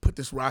put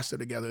this roster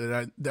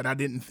together that I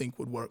didn't think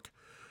would work.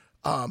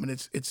 And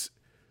it's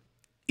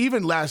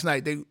even last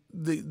night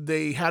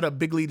they had a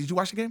big lead. Did you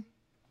watch the game?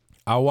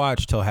 I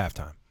watched till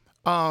halftime.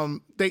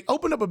 They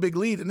opened up a big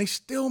lead and they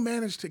still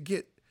managed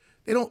to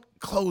they don't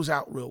close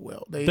out real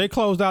well. They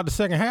closed out the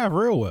second half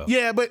real well.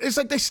 Yeah, but it's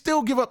like they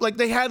still give up. Like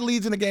they had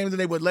leads in the game and then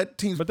they would let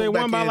teams. But they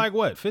won by like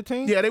what,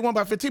 15? Yeah, they won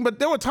by 15. But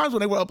there were times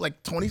when they were up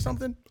like 20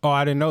 something. Oh,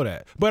 I didn't know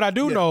that. But I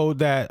do know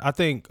that I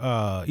think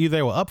either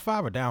they were up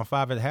 5 or down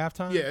 5 at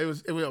halftime. Yeah, it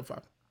was up 5.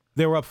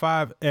 They were up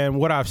 5, and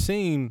what I've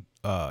seen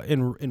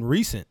in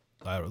recent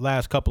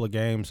last couple of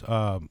games,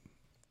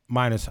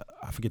 minus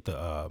I forget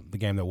the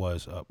game that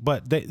was,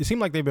 but it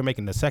seemed like they've been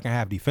making the second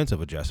half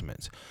defensive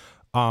adjustments.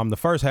 The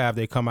first half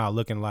they come out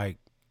looking like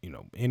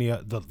any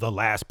the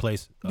last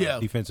place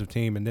defensive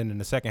team, and then in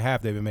the second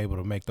half they've been able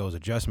to make those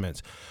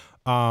adjustments.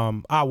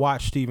 I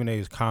watched Stephen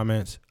A's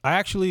comments. I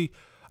actually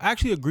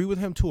agree with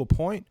him to a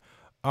point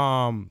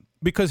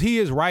because he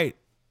is right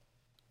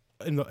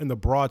in the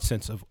broad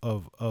sense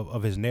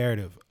of his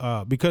narrative.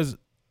 Because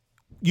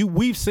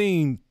we've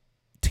seen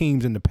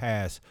teams in the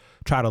past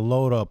try to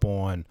load up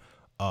on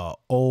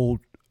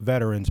old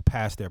veterans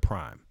past their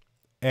prime.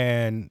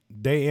 And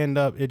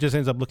it just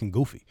ends up looking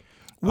goofy.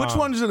 Which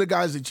ones are the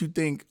guys that you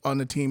think on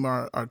the team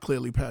are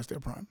clearly past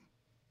their prime?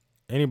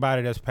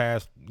 Anybody that's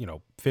past,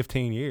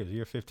 15 years,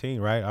 year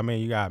 15, right? I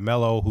mean, you got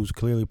Melo, who's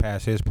clearly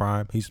past his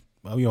prime. He's,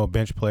 a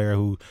bench player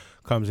who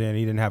comes in.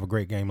 He didn't have a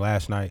great game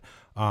last night.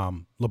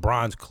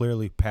 LeBron's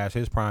clearly past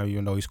his prime,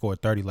 even though he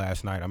scored 30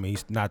 last night. I mean,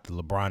 he's not the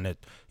LeBron that,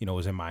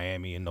 was in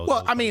Miami and those.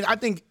 Well, I mean, I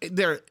think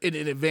they're in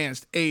an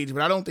advanced age,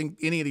 but I don't think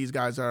any of these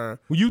guys are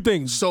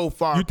so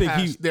far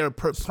past their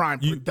prime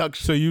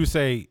production. So are you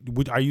saying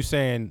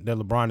that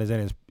LeBron is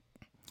in his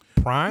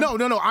prime? No.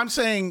 I'm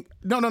saying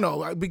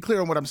no. Be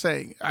clear on what I'm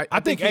saying. I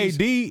think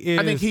AD is.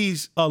 I think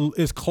he's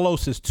is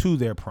closest to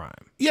their prime.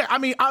 Yeah, I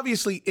mean,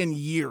 obviously in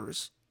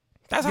years.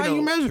 That's how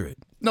you measure it.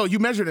 No, you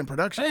measure it in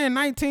production. And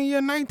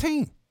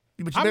 19.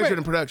 But you measure it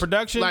in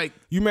production. Like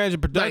you measure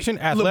production,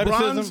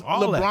 athleticism,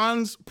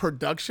 LeBron's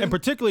production, and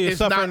particularly it's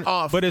suffering.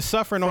 But it's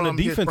suffering on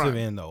the defensive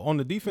end, though. On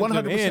the defensive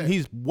 100%. End,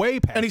 he's way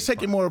past. And he's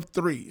taking more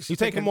threes. He's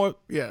taking more.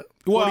 Yeah.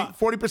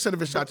 40% of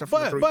his shots are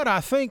from the three. But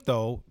I think,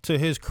 though, to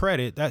his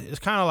credit, that it's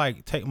kind of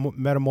like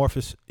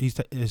metamorphosis.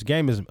 His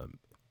game is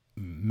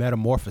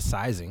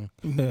metamorphosizing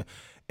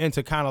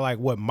into kind of like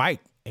what Mike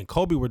and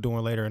Kobe were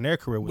doing later in their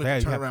career with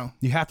that.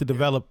 You have to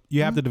develop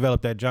to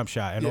develop that jump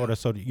shot in order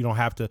so that you don't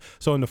have to.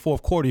 So in the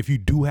fourth quarter, if you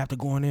do have to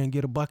go in there and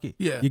get a bucket,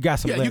 you got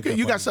some.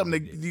 You got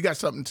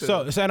something to.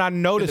 So and I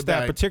noticed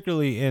that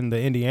particularly in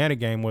the Indiana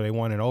game where they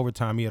won in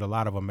overtime, he had a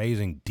lot of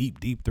amazing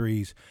deep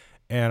threes.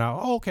 And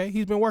okay,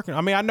 he's been working.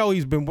 I mean, I know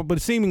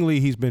but seemingly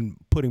he's been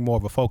putting more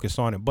of a focus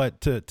on it.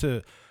 But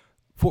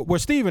where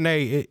Stephen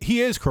A,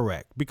 he is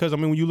correct, because I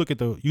mean when you look at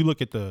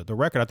the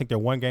record, I think they're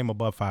one game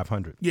above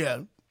 500.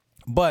 Yeah.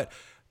 But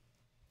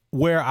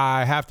where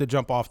I have to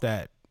jump off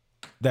that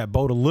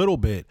boat a little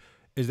bit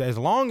is that as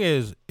long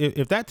as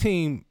if that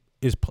team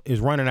is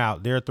running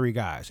out their three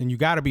guys, and you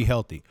got to be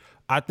healthy,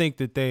 I think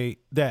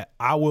that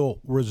I will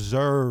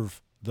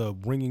reserve the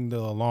ringing the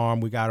alarm.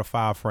 We got to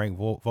fire Frank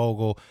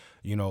Vogel,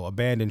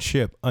 abandon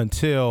ship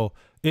until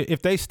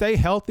if they stay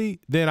healthy,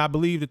 then I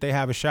believe that they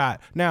have a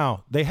shot.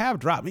 Now they have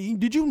dropped.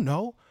 Did you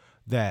know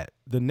that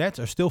the Nets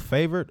are still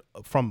favored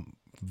from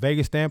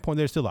Vegas standpoint?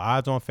 They're still the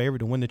odds-on favorite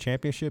to win the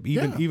championship,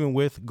 even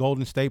with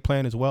Golden State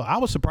playing as well. I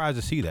was surprised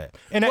to see that,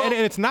 and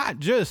it's not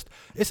just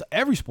it's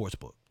every sports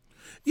book.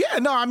 Yeah,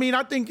 no, I mean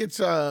I think it's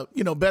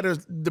better.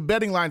 The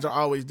betting lines are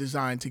always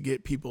designed to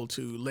get people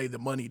to lay the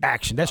money down.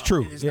 Action, that's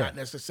true. It's not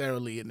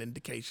necessarily an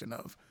indication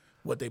of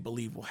what they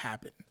believe will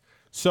happen.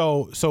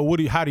 So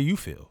how do you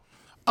feel?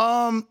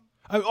 And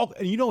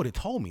you know what it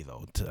told me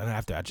though.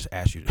 After I just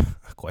asked you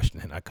a question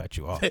and I cut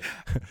you off.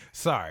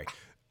 Sorry.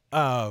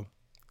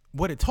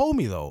 What it told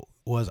me though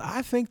was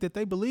I think that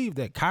they believe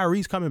that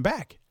Kyrie's coming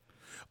back.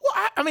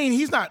 Well, I mean,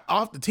 he's not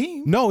off the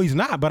team. No, he's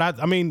not. But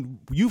I mean,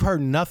 you've heard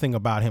nothing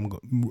about him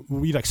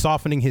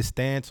softening his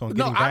stance on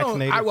getting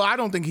vaccinated. I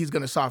don't think he's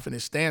going to soften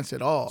his stance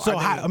at all. So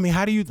how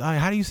do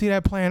you see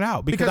that playing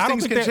out? Because I don't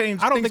think they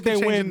change.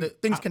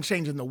 Things can can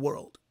change in the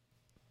world.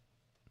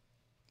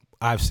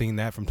 I've seen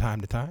that from time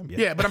to time.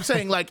 Yeah, but I'm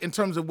saying like in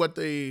terms of what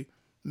the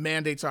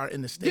mandates are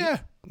in the state.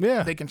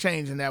 Yeah, they can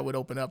change, and that would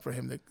open up for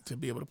him to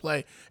be able to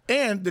play.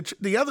 And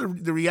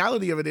the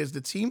reality of it is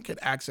the team can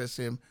access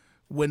him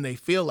when they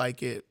feel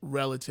like it,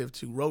 relative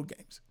to road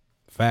games.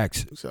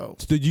 Facts. So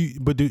they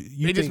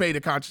just made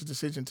a conscious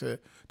decision to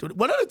do it.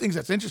 One of the things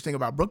that's interesting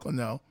about Brooklyn,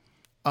 though,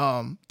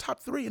 top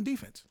 3 in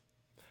defense.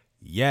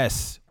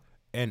 Yes,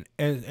 and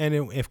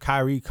if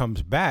Kyrie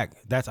comes back,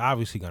 that's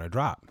obviously going to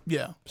drop.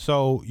 Yeah.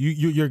 So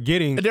you're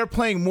getting. And they're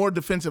playing more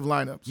defensive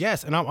lineups.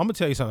 Yes, and I'm going to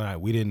tell you something.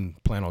 We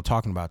didn't plan on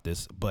talking about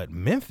this, but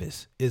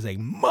Memphis is a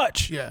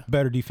much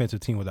better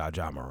defensive team without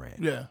Ja Morant.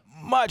 Yeah.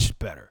 Much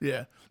better.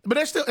 Yeah. But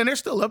they're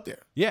still up there.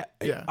 Yeah.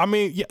 I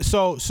mean, yeah.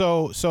 So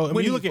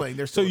when you look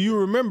at, so you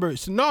remember,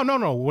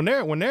 no.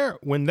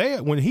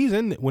 When he's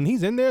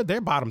in there,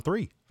 they're bottom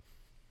 3.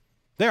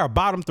 They are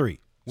bottom 3.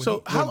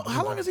 So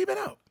how long has he been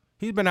out?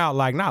 He's been out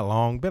not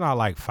long. Been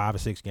out 5 or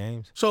 6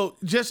 games. So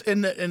just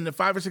in the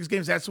 5 or 6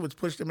 games, that's what's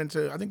pushed him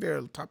into. I think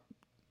they're top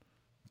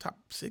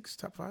 6,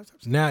 top 5, top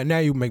 6. Now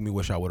you make me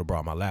wish I would have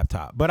brought my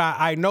laptop. But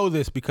I know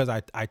this because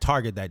I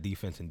target that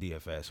defense in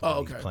DFS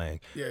when he's playing.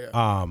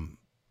 Yeah.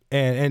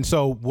 And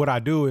so what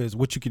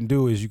you can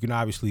do is you can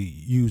obviously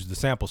use the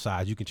sample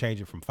size. You can change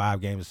it from 5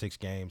 games to 6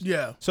 games.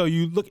 Yeah. So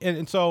you look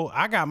and so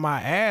I got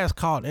my ass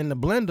caught in the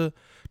blender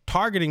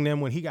targeting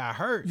them when he got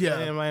hurt. Yeah.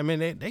 And I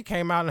mean they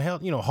came out and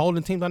held,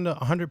 holding teams under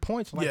 100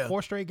 points in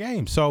 4 straight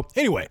games. So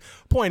anyway,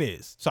 point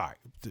is, sorry.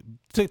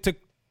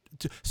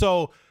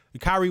 So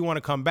Kyrie want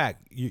to come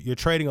back. You're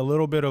trading a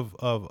little bit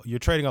you're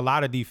trading a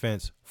lot of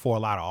defense for a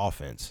lot of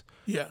offense.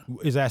 Yeah.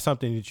 Is that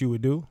something that you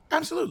would do?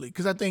 Absolutely,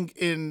 because I think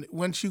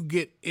once you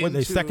get into... What,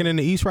 they second in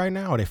the East right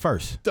now, or they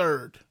first?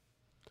 Third.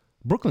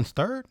 Brooklyn's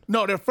third?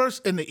 No, they're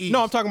first in the East.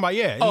 No, I'm talking about,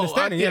 in the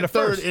standing. They're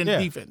third in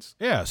defense.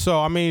 Yeah, so,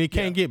 I mean, it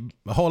can't get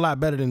a whole lot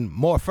better than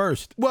more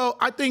first. Well,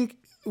 I think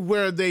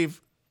where they've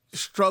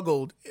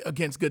struggled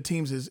against good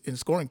teams is in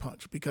scoring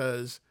punch,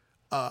 because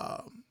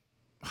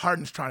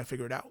Harden's trying to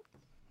figure it out.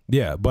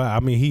 Yeah, but I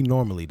mean, he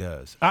normally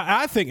does.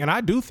 I think that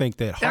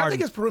Harden. I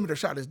think his perimeter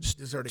shot is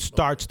deserting.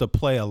 Starts to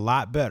play a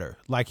lot better,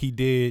 like he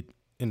did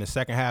in the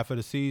second half of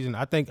the season.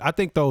 I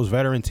think those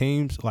veteran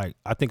teams,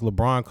 I think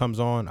LeBron comes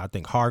on, I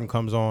think Harden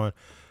comes on,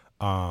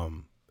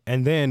 and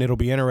then it'll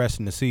be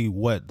interesting to see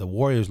what the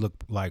Warriors look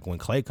like when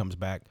Klay comes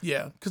back.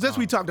 Yeah, because as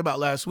we talked about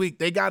last week,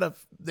 they gotta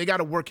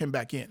work him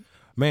back in.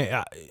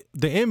 Man,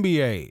 the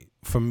NBA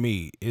for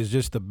me is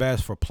just the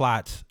best for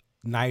plots.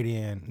 Night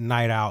in,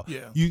 night out.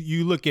 Yeah.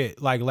 You look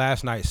at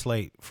last night's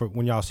slate. For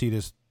when y'all see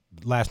this,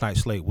 last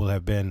night's slate will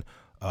have been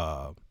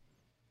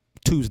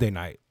Tuesday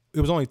night.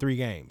 It was only 3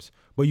 games,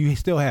 but you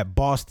still had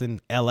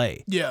Boston,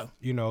 L.A. Yeah.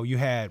 You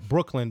had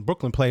Brooklyn.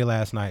 Brooklyn played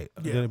last night.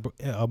 Yeah.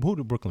 Who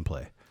did Brooklyn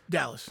play?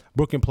 Dallas.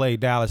 Brooklyn played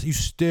Dallas. You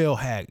still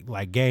had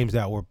games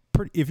that were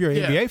pretty. If you're an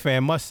NBA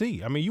fan, must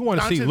see. I mean, you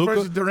want to see Luka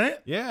versus Durant.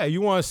 Yeah,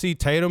 you want to see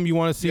Tatum. You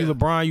want to see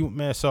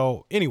LeBron.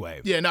 So anyway.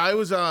 Yeah, no, it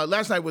was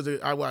last night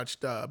I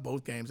watched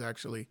both games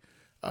actually,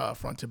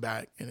 front to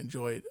back, and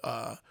enjoyed.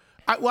 I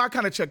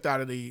kind of checked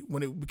out of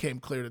when it became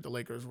clear that the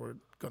Lakers were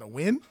gonna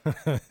win.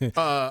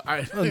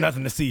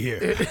 Nothing to see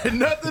here.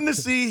 Nothing to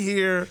see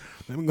here.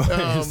 Let me go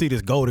ahead and see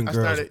this Golden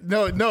Girls.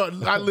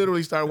 I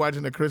literally started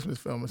watching a Christmas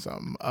film or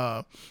something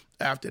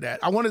after that.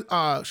 I want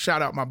to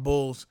shout out my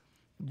Bulls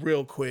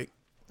real quick.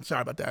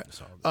 Sorry about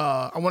that.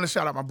 I want to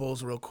shout out my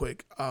Bulls real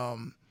quick.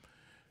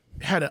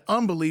 Had an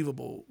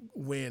unbelievable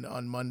win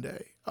on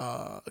Monday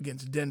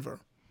against Denver.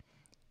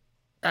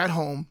 At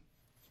home,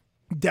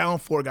 down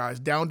 4 guys,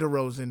 down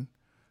DeRozan,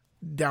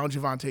 down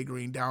Javonte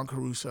Green, down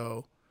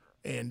Caruso,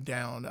 and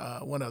down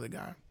one other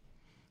guy.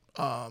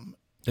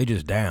 They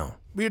just down.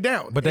 We were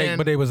down. But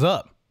they was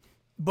up.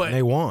 But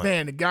they won.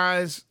 Man, the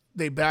guys,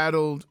 they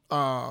battled.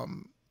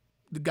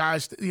 The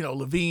guys,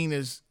 Levine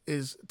is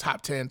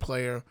top 10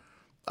 player,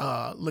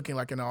 looking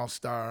like an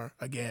all-star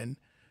again.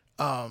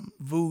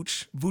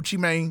 Vucci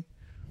Mane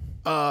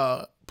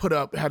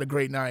had a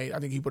great night. I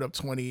think he put up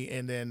 20,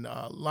 and then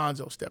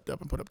Lonzo stepped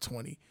up and put up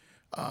 20,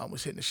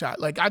 was hitting the shot.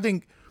 I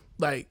think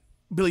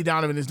Billy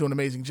Donovan is doing an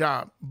amazing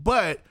job.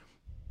 But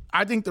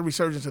I think the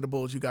resurgence of the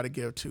Bulls you got to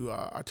give to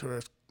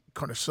Arturas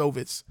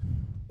Karnisovas,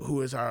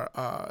 who is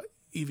our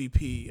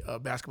EVP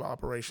of basketball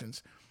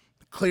operations.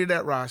 Cleared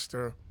that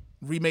roster,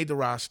 remade the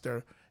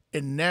roster,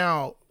 and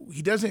now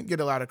he doesn't get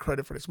a lot of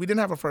credit for this. We didn't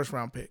have a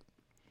first-round pick.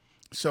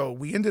 So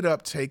we ended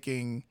up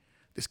taking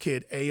this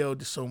kid, Ayo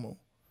Dosunmu,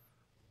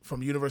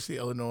 from University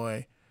of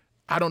Illinois.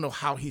 I don't know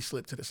how he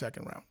slipped to the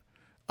second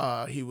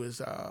round. He was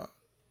a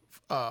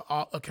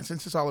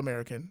consensus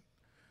All-American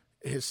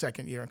his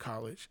second year in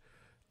college.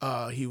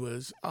 He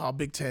was all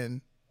Big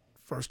Ten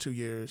first 2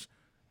 years,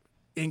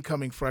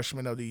 incoming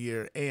freshman of the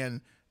year,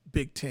 and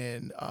Big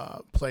Ten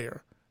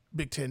player,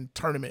 Big Ten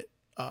tournament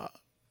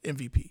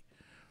MVP.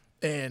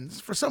 And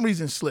for some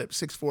reason slipped,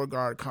 6'4"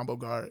 guard, combo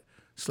guard,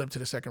 slipped to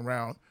the second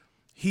round.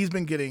 He's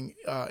been getting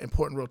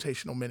important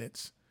rotational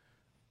minutes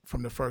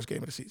from the first game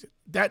of the season.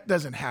 That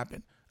doesn't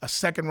happen. A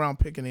second-round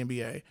pick in the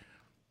NBA,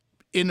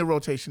 in the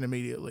rotation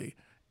immediately,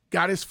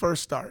 got his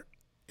first start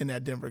in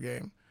that Denver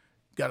game,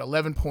 got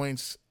 11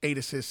 points, 8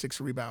 assists,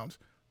 6 rebounds,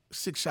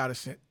 6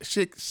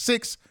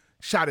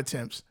 shot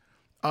attempts,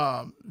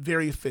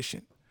 very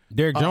efficient.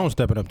 Derrick Jones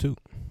stepping up too.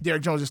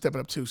 Derrick Jones is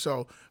stepping up too.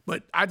 So,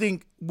 but I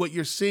think what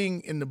you're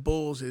seeing in the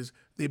Bulls is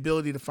the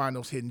ability to find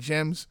those hidden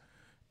gems,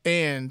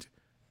 and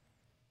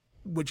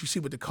what you see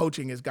with the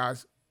coaching is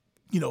guys,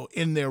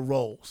 in their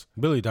roles.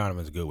 Billy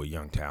Donovan's good with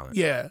young talent.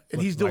 Yeah,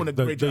 and he's doing a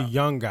great job. The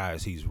young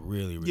guys, he's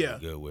really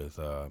good with.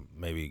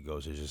 Maybe he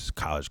goes to just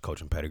college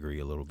coaching pedigree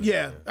a little bit.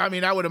 Yeah, I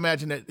mean, I would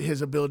imagine that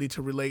his ability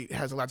to relate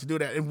has a lot to do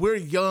with that. And we're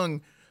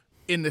young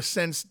in the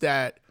sense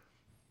that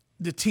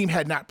the team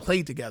had not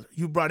played together.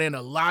 You brought in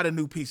a lot of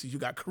new pieces. You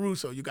got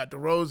Caruso, you got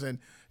DeRozan,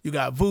 you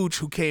got Vooch,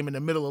 who came in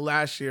the middle of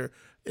last year,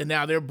 and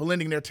now they're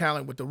blending their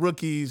talent with the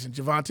rookies and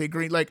Javonte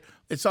Green.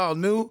 It's all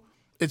new.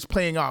 It's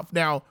playing off.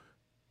 Now,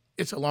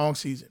 it's a long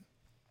season.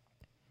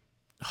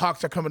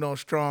 Hawks are coming on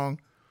strong.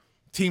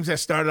 Teams that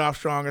started off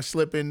strong are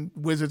slipping.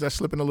 Wizards are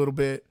slipping a little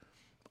bit.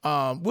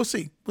 We'll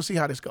see. We'll see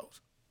how this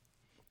goes.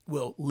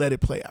 We'll let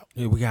it play out.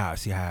 Yeah, we gotta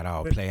see how it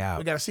all play out.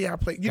 We gotta see how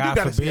it play. God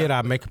forbid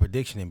I make a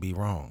prediction and be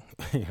wrong.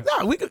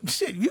 No, we could.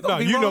 Shit, you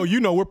gonna be wrong. You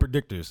know, we're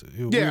predictors.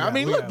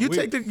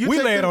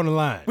 We lay it on the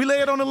line. We lay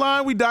it on the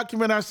line. We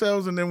document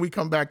ourselves, and then we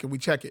come back and we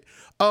check it.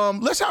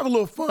 Let's have a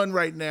little fun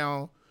right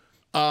now.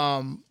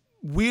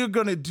 We're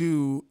gonna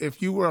do.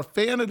 If you were a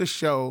fan of the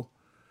show,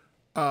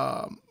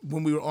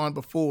 when we were on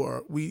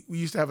before, we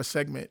used to have a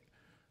segment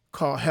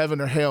called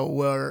Heaven or Hell,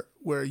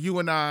 where you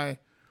and I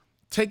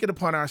take it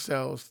upon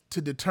ourselves to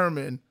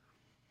determine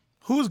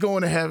who's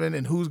going to heaven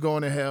and who's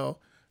going to hell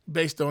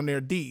based on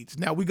their deeds.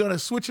 Now, we're going to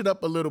switch it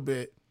up a little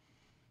bit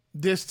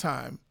this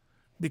time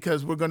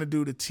because we're going to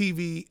do the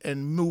TV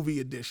and movie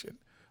edition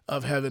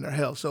of Heaven or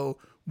Hell. So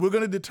we're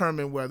going to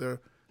determine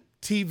whether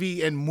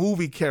TV and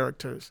movie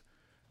characters,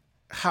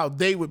 how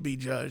they would be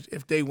judged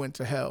if they went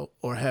to hell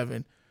or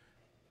heaven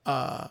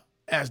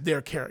as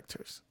their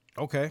characters.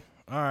 Okay.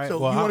 All right. So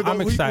well,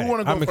 I'm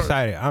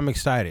excited. I'm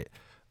excited.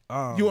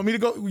 You want me to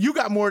go? You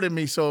got more than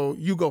me, so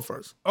you go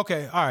first.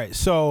 Okay, all right.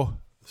 So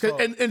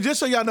and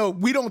just so y'all know,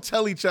 we don't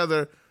tell each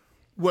other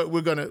what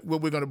we're gonna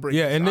bring.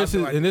 Yeah, and this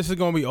is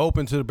gonna be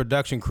open to the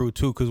production crew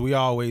too, because we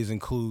always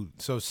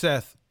include. So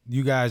Seth,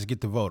 you guys get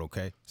the vote,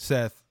 okay?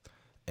 Seth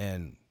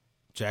and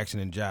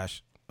Jackson and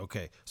Josh.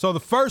 Okay. So the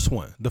first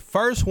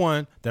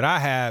one that I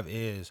have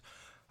is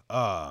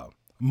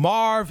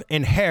Marv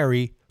and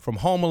Harry from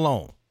Home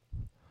Alone.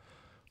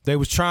 They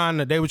was trying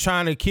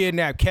to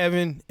kidnap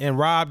Kevin and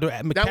rob the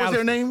McAllister. That was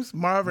their names?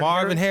 Marv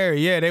and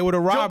Harry? Yeah, they would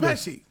have robbed Joe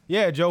Pesci.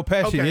 Yeah, Joe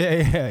Pesci.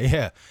 Okay.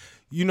 Yeah.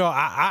 You know,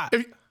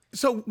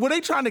 so were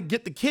they trying to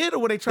get the kid, or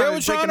were they trying to break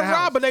in the house? They were trying to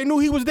rob, but they knew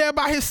he was there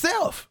by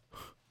himself.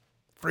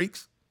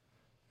 Freaks.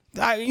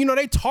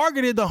 They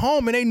targeted the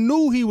home, and they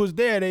knew he was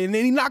there. And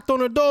then he knocked on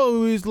the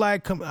door. He was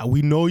like, "Come on,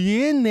 we know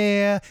you're in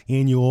there,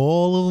 and you're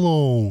all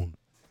alone."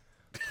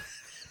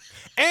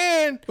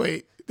 And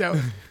wait. That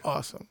was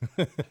awesome.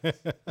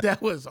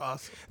 That was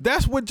awesome.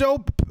 That's what Joe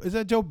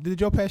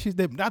Pesci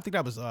did? I think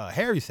that was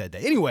Harry said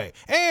that. Anyway,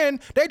 and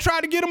they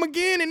tried to get him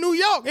again in New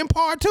York in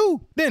part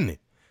 2, didn't they?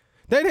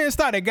 They didn't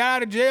stop. They got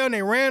out of jail and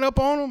they ran up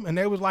on them and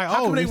they was like,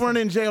 How come they this- weren't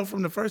in jail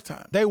from the first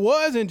time? They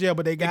was in jail,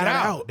 but they got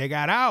out. They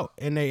got out,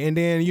 and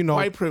then you know,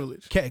 White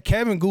privilege.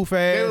 Kevin goof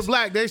ass. They were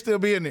black. They still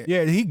be in there.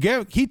 Yeah,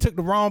 he took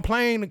the wrong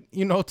plane,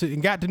 you know,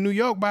 and got to New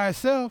York by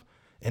himself,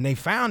 and they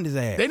found his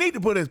ass. They need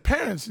to put his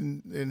parents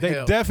in They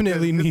hell.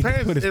 definitely His need to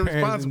parents put his is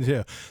parents in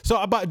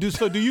irresponsible. jail.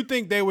 So do you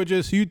think they were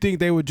just? You think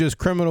they were just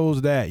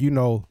criminals that you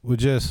know were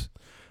just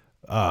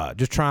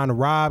trying to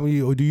rob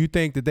you, or do you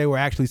think that they were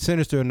actually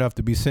sinister enough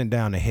to be sent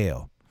down to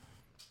hell?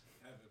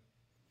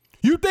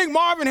 You think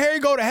Marvin Harry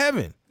go to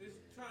heaven?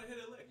 Trying to hit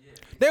a lick. Yeah.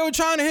 They were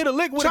trying to hit a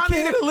lick with Trying a to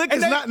kid. hit a lick and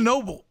is they- not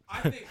noble. I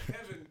think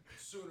Kevin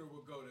sooner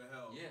will go to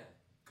hell. Yeah.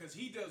 Because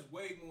he does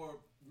way more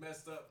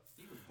messed up.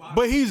 He was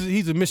But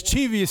he's a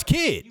mischievous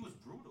kid. He was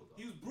brutal though.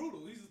 He was brutal.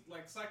 He's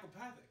like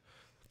psychopathic.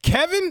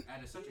 Kevin,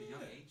 At such a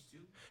young age too.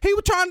 he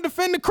was trying to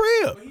defend the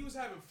crib. But he was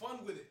having fun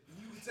with it.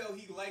 You could tell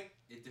he liked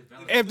It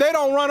developed. If they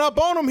don't run up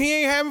on him, he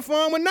ain't having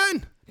fun with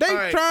nothing. They All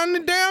right. trying to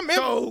damn.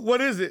 So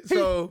what is it?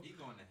 So He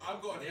going to hell.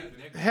 I'm going to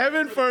heaven.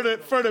 heaven for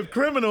the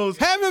criminals.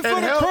 Heaven for and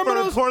the hell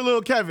criminals? For poor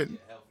little Kevin.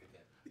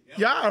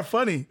 Y'all are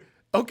funny.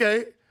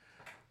 Okay.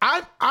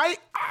 I'm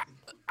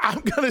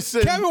gonna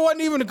say Kevin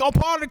wasn't even a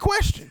part of the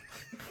question.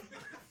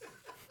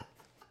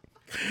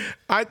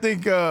 I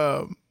think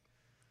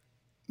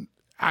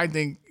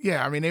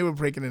yeah, I mean they were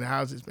breaking into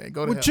houses, man.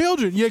 Go to With hell.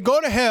 children, yeah,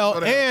 go to hell.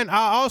 to hell. And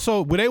I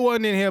also, well, they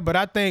wasn't in here, but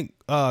I think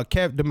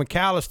the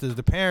McAllisters,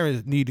 the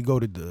parents, need to go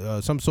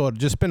to some sort of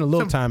just spend a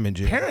little time in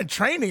jail. Parent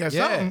training or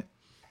Yeah.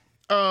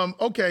 something.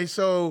 Okay,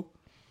 so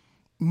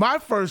my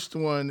first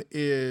one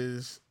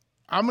is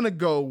I'm gonna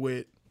go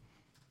with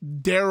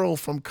Daryl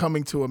from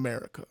Coming to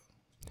America.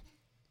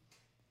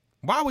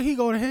 Why would he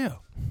go to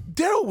hell?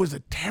 Daryl was a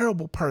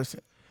terrible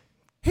person.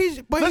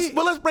 But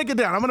Let's break it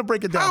down. I'm gonna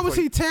break it down. how for was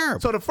you. he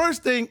terrible? So the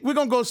first thing, we're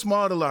gonna go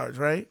small to large,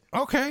 right?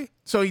 Okay.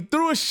 So he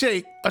threw a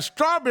shake, a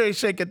strawberry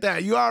shake at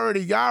that. You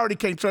already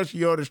can't trust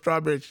you ordered a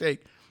strawberry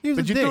shake. He was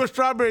But a you dick. threw a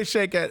strawberry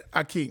shake at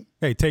Akeem.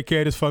 Hey, take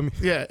care of this for me.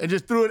 Yeah, and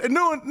just threw it. And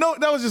no,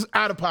 that was just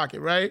out of pocket,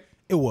 right?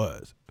 It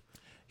was.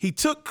 He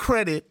took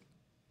credit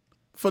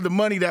for the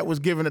money that was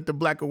given at the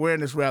Black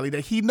Awareness Rally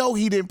that he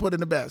didn't put in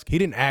the basket. He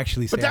didn't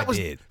actually say But that I was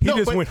did. He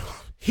just but went.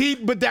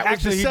 but that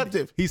Actually, was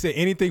deceptive, He said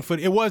anything for.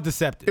 It was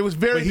deceptive. It was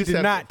very But he deceptive.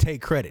 did not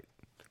take credit.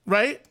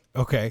 right?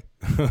 Okay.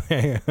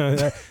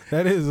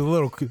 that is a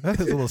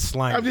little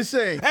slimy. I'm just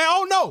saying. Hey,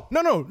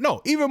 oh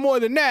no. Even more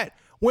than that,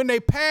 when they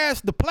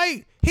passed the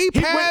plate, he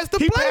passed the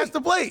He plate. passed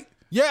the plate,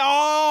 Yeah,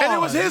 oh, and it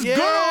was his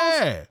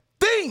girl's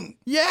thing.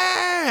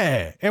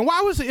 Yeah. And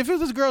why was it, if it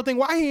was his girl thing,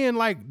 why he ain't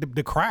like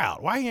the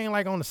crowd? Why he ain't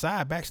like on the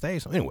side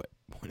backstage? So anyway,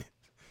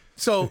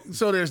 So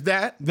there's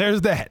that.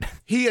 there's that.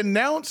 He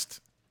announced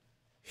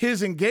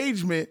his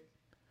engagement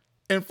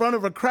in front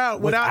of a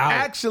crowd without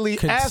actually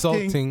asking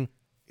consulting.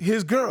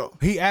 his girl.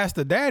 He asked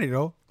the daddy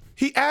though.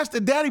 He asked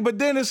the daddy, but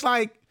then it's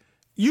like,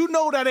 you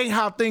know that ain't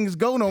how things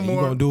go no You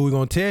more. gonna do what we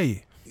gonna tell you.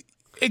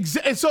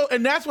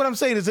 And that's what I'm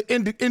saying is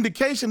an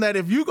indication that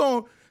if you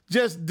gonna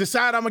just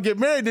decide I'm gonna get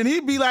married, then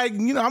he'd be like,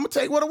 I'm gonna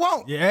take what I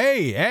want. Yeah,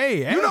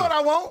 hey. You know what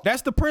I want.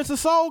 That's the Prince of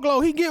Soul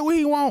Glow. He get what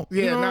he want.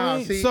 Yeah, you know what nah, I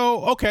mean? see-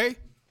 So okay.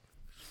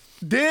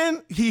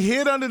 Then he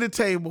hid under the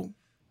table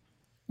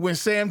when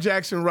Sam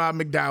Jackson robbed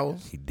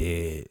McDowell's. He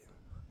did.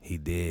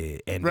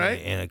 And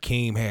Right? and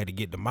Akeem had to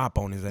get the mop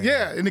on his ass.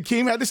 Yeah, and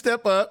Akeem had to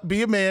step up,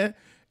 be a man.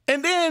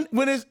 And then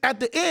when it's at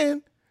the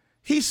end,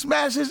 he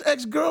smashed his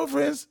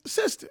ex-girlfriend's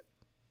sister.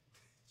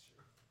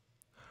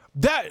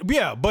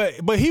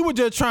 But he was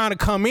just trying to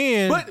come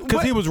in But-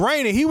 because he was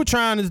raining. He was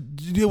trying to.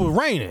 It was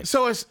raining.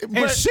 So it's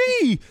And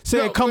she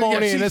said, "Come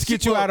on in, let's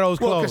get you out of those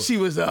Well, clothes." because she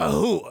was a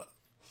hooah.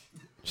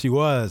 She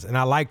was, and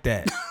I like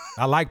that.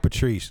 I like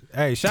Patrice.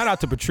 Hey, shout out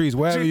to Patrice.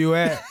 Wherever you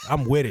at,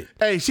 I'm with it.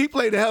 Hey, she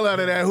played the hell out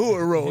of that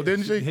hooah role,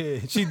 didn't she? Yeah,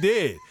 she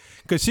did.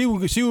 Cause she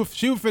was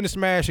finna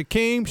smash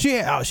Akeem.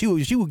 She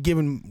was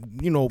giving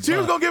She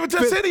was gonna give it to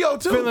Arsenio,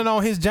 too. Feeling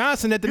on his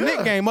Johnson at the Yeah.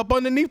 Knick game up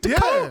underneath the Yeah.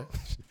 coat.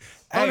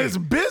 On Hey, his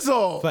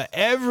bizzle. for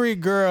every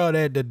girl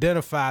that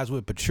identifies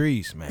with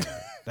Patrice, man,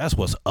 that's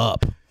what's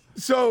up.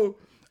 So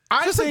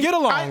I Just think, to get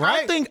along, I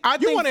right? think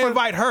you want to for-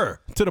 invite her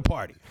to the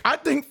party. I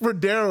think for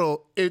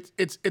Daryl,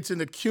 it's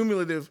an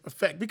accumulative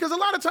effect because a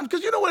lot of times,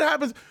 because you know what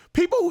happens,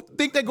 people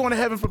think they're going to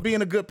heaven for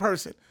being a good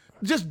person,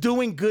 just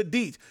doing good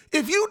deeds.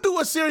 If you do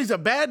a series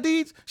of bad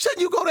deeds,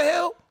 shouldn't you go to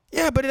hell?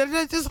 Yeah, but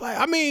that's just like,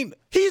 I mean,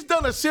 He's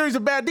done a series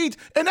of bad deeds,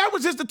 and that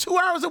was just the 2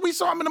 hours that we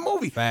saw him in the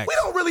movie. Facts. We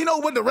don't really know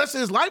what the rest of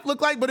his life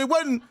looked like, but it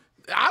wasn't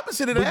the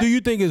opposite of but that. do you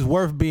think it's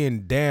worth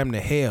being damned to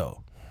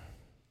hell?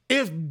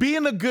 If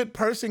being a good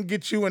person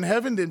gets you in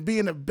heaven, then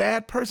being a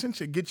bad person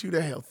should get you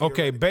to hell.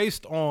 Okay,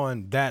 based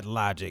on that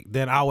logic,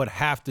 then I would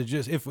have to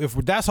just if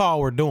that's all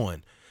we're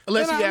doing.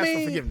 Unless then he I asks for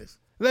mean, forgiveness.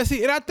 Let's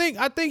see, and I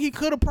think he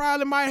could have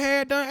probably might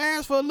have done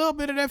asked for a little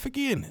bit of that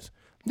forgiveness,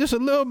 just a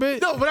little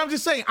bit. No, but I'm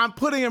just saying, I'm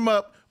putting him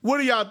up. What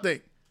do y'all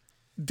think?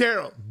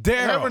 Daryl. Daryl.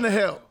 Heaven to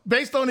hell.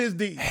 Based on his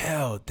deeds.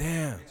 Hell,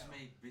 damn.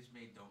 Bitch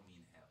made don't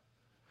mean hell.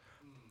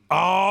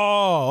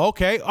 Oh,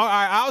 okay. All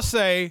right.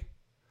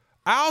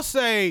 I'll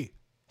say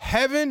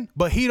heaven,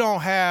 but he don't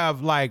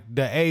have like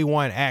the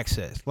A1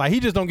 access. Like he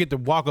just don't get to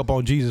walk up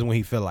on Jesus when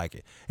he feel like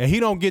it, and he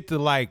don't get to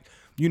like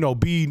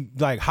be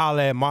like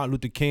holler at Martin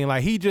Luther King.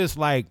 Like he just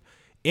like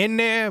in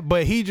there,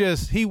 but he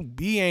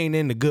ain't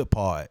in the good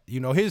part.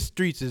 His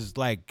streets is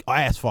like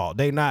asphalt.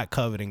 They not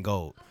covered in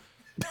gold.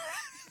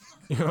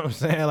 You know what I'm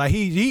saying? Like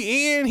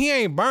he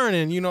ain't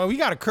burning. He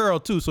got a curl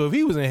too. So if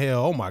he was in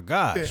hell, oh my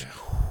gosh. Yeah.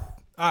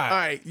 All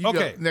right. You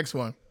okay. Go. Next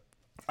one.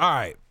 All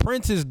right.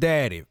 Prince's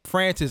daddy,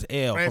 Francis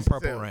L. Francis from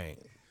Purple L. Rain.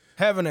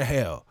 Heaven or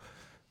hell?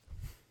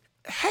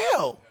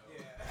 Hell.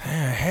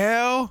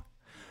 Hell.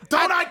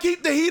 Don't I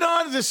keep the heat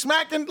on? Just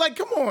smacking? Like,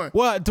 come on.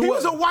 He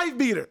was a wife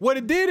beater. What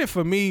it did it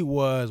for me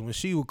was when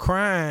she was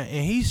crying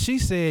and she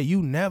said,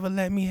 "You never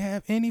let me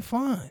have any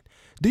fun."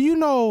 Do you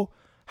know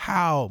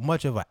how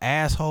much of an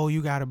asshole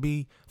you gotta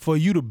be for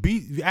you to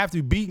beat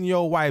after beating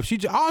your wife?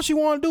 All she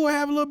want to do is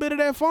have a little bit of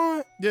that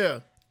fun. Yeah.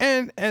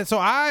 And so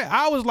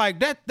I was like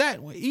that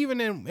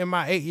even in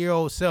my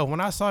 8-year-old self, when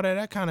I saw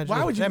that kind of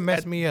that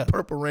messed me up.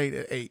 Purple Rain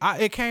at 8.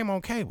 It came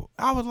on cable.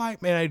 I was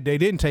like, man, they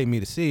didn't take me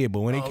to see it,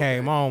 but when it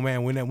came on,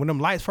 man, when them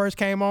lights first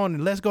came on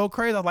and Let's Go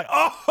Crazy, I was like,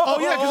 oh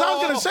yeah, because I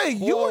was gonna say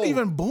you weren't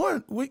even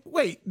born.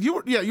 Wait, you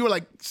were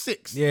like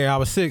 6. Yeah, I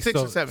was 6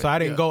 or 7. So I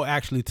didn't go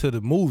actually to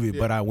the movie,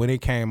 but when it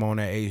came on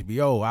at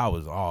HBO, I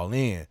was all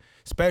in.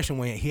 Especially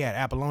when he had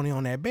Apollonia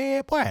on that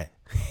bed, boy.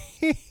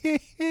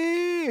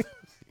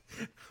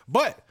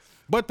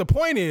 But the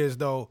point is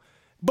though,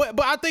 but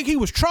I think he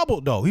was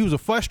troubled though. He was a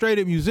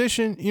frustrated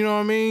musician, you know what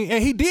I mean?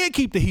 And he did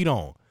keep the heat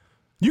on.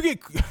 You get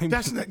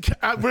That's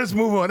not. Let's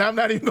move on. I'm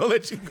not even gonna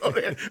let you go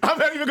there. I'm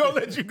not even gonna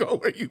let you go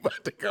where you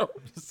about to go.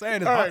 Just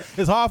saying,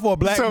 it's hard for a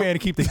black man to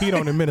keep the heat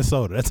on in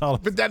Minnesota. That's all.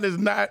 But that is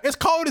not. It's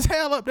cold as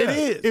hell up there. It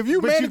is. If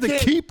you manage to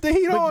keep the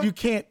heat on, you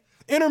can't.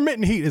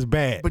 Intermittent heat is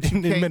bad. But you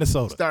in can't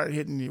Minnesota. Start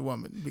hitting your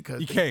woman because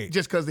you can't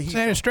just because the heat.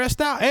 Saying stressed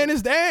out, and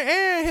his dad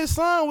and his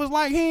son was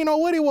like he ain't know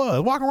what he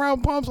was walking around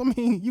with pumps. I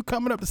mean, you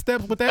coming up the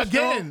steps with that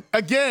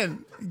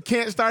again. You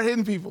can't start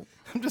hitting people.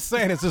 I'm just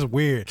saying it's just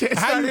weird. Can't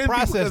How start you hitting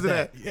process people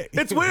that?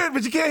 It's weird,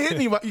 but you can't hit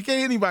anybody. You can't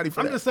hit anybody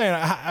for that. I'm just saying.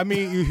 I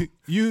mean,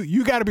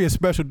 you got to be a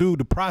special dude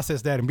to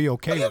process that and be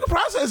okay. You can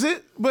process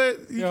it,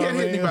 but you can't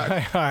hit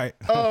anybody. All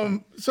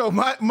right. So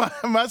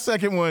my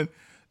second one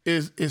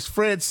is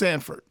Fred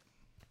Sanford.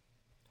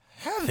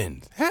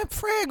 Heavens, have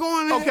Fred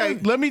going there. Okay,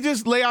 let me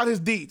just lay out his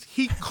deeds.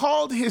 He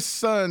called his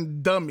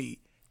son dummy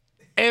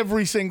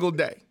every single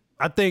day.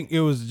 I think it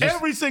was just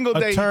every single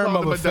day a term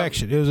of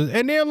affection. It was,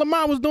 and then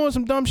Lamont was doing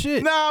some dumb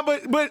shit. Nah,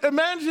 but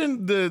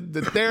imagine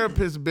the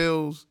therapist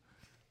bills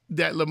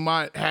that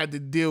Lamont had to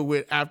deal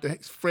with after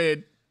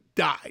Fred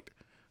died.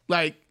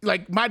 Like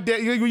my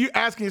dad, you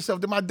asking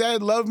yourself, did my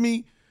dad love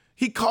me?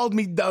 He called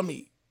me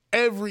dummy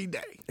every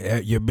day. Yeah,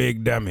 you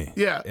big dummy.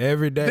 Yeah.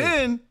 Every day.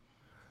 Then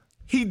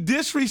he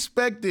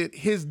disrespected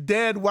his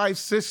dead wife's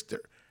sister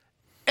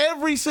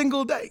every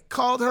single day.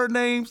 Called her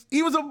names.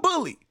 He was a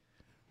bully.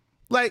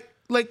 Like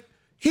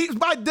he's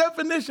by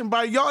definition,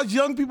 by y'all's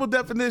young people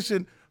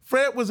definition,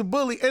 Fred was a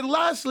bully. And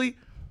lastly,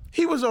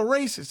 he was a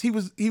racist. He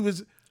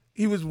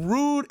was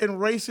rude and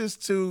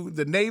racist to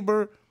the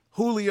neighbor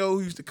Julio,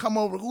 who used to come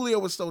over. Julio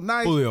was so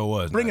nice. Julio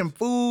was bring nice. him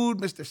food,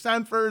 Mr.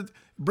 Sanford,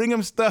 bring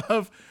him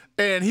stuff,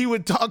 and he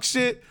would talk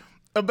shit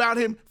about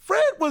him.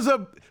 Fred was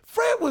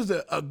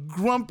a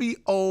grumpy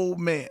old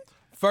man.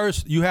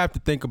 First, you have to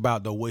think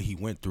about what he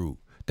went through.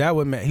 That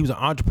was man. He was an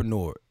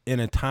entrepreneur in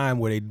a time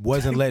where they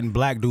wasn't letting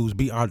black dudes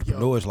be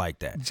entrepreneurs like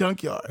that.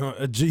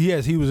 Junkyard.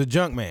 Yes, he was a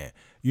junk man.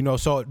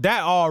 So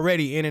that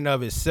already in and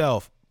of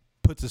itself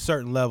puts a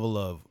certain level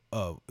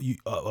of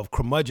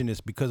curmudgeonness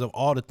because of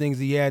all the things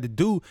he had to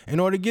do in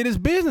order to get his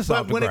business off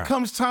the But when ground. it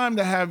comes time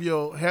to have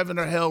your heaven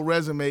or hell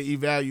resume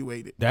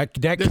evaluated, that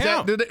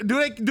count.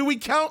 Do we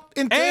count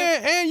in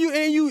and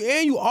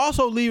you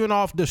also leaving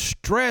off the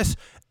stress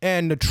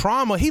and the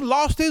trauma. He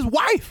lost his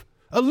wife,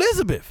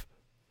 Elizabeth.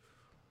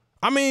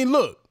 I mean,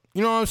 look,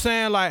 you know what I'm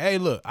saying? Like, hey,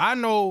 look, I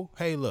know,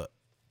 if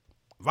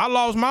I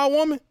lost my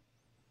woman,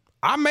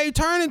 I may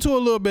turn into a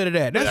little bit of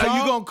that. That's Are all.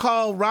 you gonna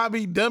call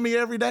Robbie dummy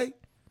every day?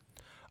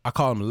 I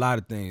call him a lot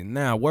of things.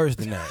 Now, worse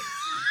than that.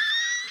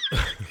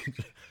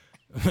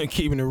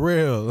 Keeping it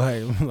real.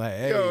 Like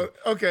hey. Yo,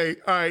 okay,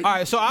 all right. All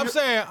right, so I'm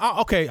saying,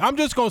 I'm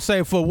just going to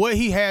say for what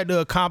he had to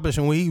accomplish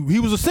and when he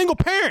was a single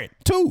parent,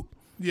 too.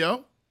 Yeah.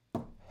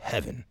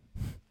 Heaven.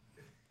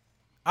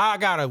 I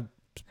got a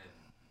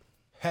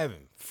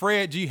heaven.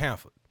 Fred G.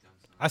 Hanford.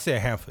 I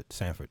said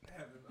Sanford.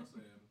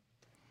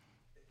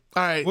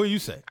 All right. What do you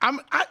say? I'm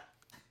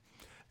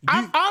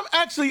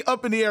actually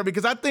up in the air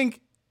because I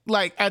think,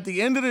 like, at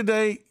the end of the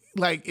day,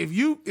 like, if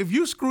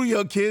you screw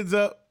your kids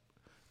up,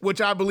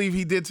 which I believe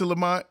he did to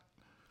Lamont.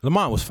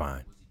 Lamont was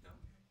fine.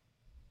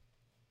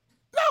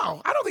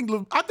 No, I don't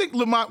think. I think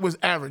Lamont was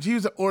average. He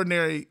was an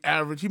ordinary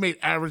average. He made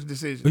average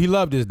decisions. He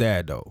loved his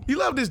dad, though. He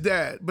loved his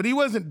dad, but he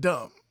wasn't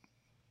dumb.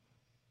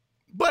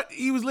 But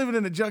he was living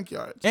in a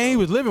junkyard. And he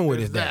was living with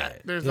his that.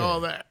 dad. There's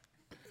all that.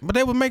 But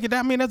they would make it,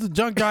 I mean, that's a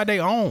junkyard they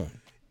own.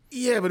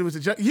 Yeah, but it was a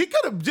junk. He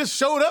could have just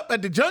showed up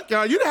at the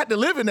junkyard. You'd have had to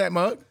live in that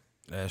mug.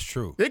 That's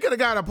true. They could have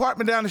got an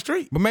apartment down the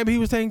street. But maybe he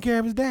was taking care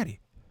of his daddy.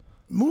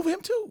 Move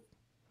him too.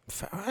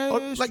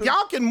 It's Like true.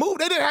 y'all can move.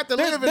 They didn't have to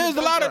live in There's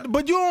a lot of,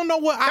 but you don't know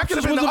what that could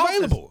options have been was the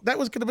available. office. That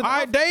was could have been All the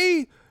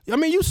right,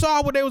 office. you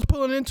saw what they was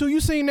pulling into. You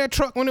seen that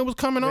truck when it was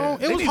coming on.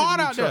 They It was needed a hard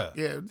new out truck.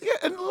 there. Yeah.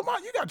 And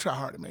Lamont, you gotta try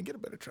harder, man. Get a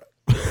better truck.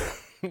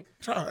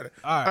 Try harder.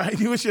 All right.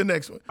 What's your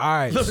next one? All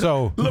right,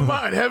 so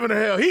Lamont, heaven or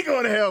hell. He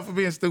going to hell for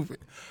being stupid.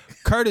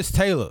 Curtis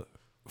Taylor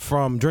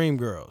from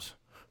Dreamgirls.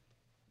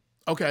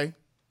 Okay.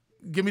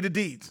 Give me the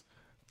deeds.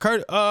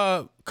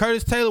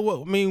 Curtis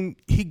Taylor,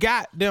 he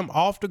got them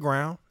off the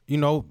ground.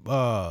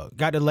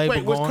 Got the label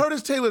Wait, going. was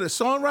Curtis Taylor the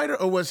songwriter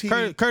or was he?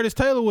 Curtis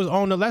Taylor was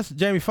on that's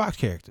Jamie Foxx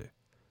character.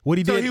 What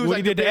he So did, he was what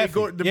like he did the to big Effie.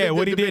 go- the Yeah, big-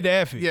 what the he did big- to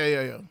Effie.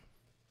 Yeah.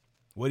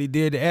 What he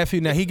did to Effie.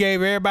 Now, he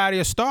gave everybody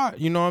a start,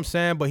 you know what I'm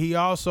saying? But he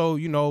also,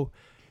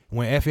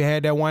 when Effie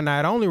had that One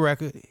Night Only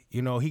record,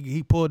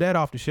 he pulled that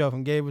off the shelf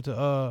and gave it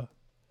to,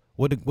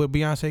 what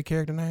Beyonce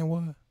character name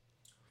was?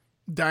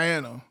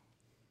 Diana.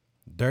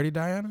 Dirty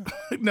Diana?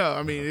 No,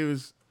 I mean it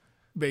was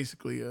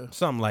basically a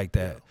Something like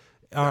that.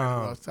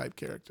 Ross type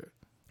character.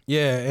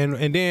 Yeah,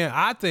 and then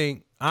I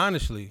think,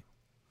 honestly,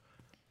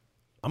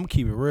 I'm gonna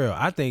keep it real.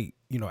 I think,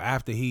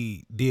 after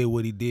he did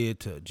what he did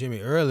to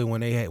Jimmy Early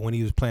when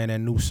he was playing that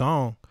new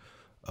song,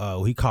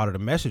 he called it a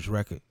message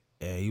record.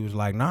 And he was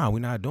like, nah, we're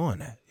not doing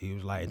that. He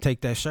was like,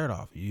 take that shirt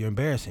off. You're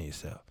embarrassing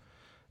yourself.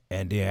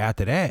 And then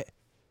after that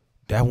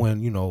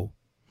when,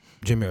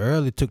 Jimmy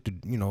Early took the,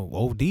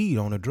 OD'd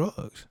on the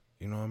drugs.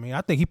 You know what I mean?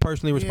 I think he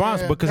personally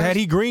responsible because had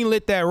he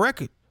greenlit that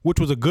record, which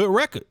was a good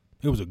record,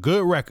 it was a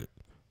good record.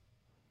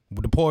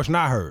 With the portion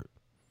I heard.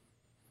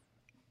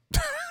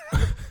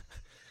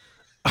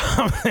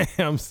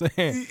 I'm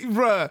saying,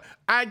 Bruh,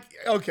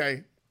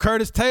 okay.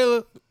 Curtis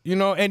Taylor,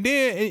 and then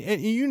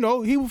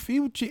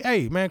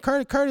hey man,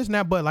 Curtis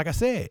now, but like I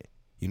said,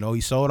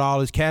 he sold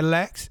all his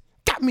Cadillacs.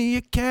 Got me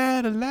a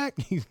Cadillac.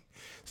 He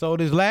sold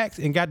his lax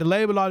and got the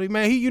label all.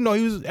 Man, he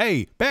was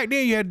back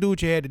then you had to do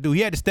what you had to do.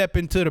 He had to step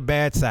into the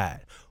bad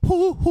side.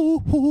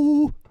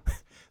 Hoo.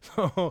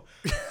 So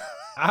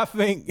I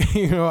think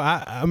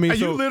I mean. Are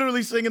you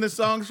literally singing the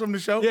songs from the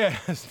show? Yeah.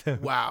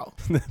 Wow.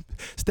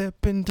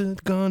 Step into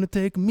gonna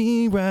take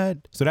me right.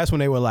 So that's when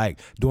they were like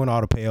doing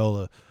all the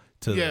payola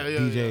to Yeah, the yeah,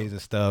 DJs yeah.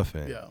 and stuff,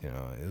 and Yeah.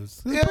 it was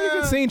a pretty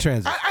good scene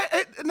transition.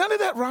 None of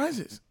that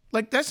rises.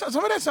 Like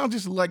some of that sounds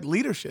just like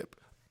leadership.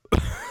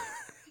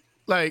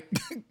 like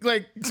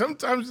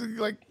sometimes some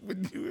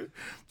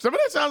of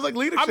that sounds like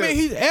leadership. I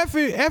mean,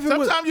 Effie was,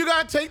 sometimes you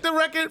gotta take the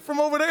record from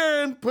over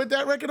there and put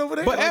that record over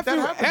there. but Like, that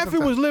happens Effie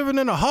sometimes. was living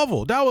in a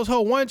hovel. That was her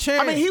one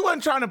chance. I mean, he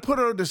wasn't trying to put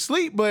her to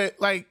sleep, but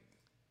like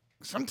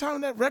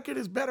sometimes that record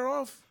is better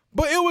off.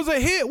 but it was a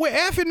hit with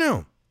Effie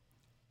now.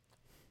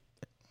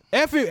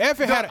 Effie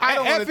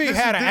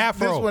had an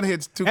afro. This one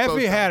hits too close.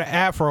 Effie had an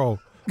afro.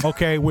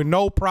 Okay, with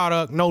no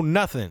product, no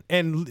nothing,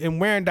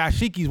 and wearing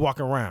dashikis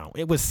walking around.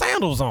 It was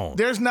sandals on.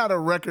 There's not a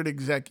record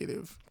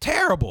executive.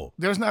 Terrible.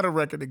 There's not a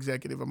record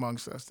executive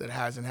amongst us that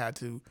hasn't had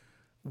to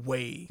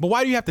weigh. But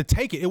why do you have to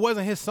take it? It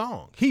wasn't his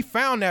song. He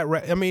found that.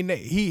 I mean,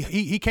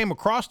 he came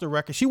across the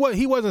record. He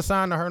wasn't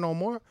signed to her no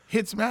more.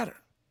 Hits matter.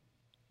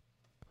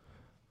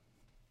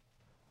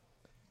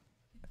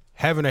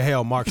 Heaven or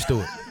Hell, Mark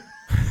Stewart.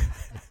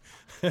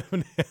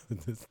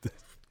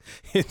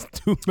 It's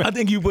too bad. I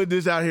think you put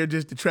this out here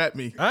just to trap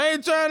me. I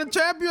ain't trying to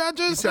trap you. I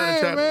just Trying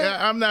to saying, trap me. man.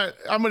 Yeah, I'm not.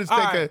 I'm gonna take All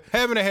right,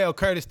 Heaven or Hell,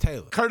 Curtis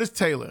Taylor. Curtis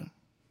Taylor.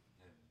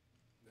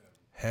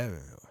 Heaven.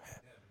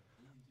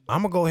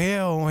 I'm gonna go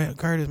hell on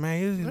Curtis,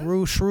 man. He's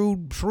rude,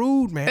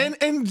 shrewd, man.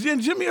 And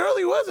Jimmy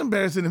Early was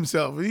embarrassing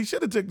himself. He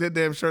should have took that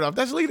damn shirt off.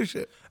 That's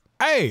leadership.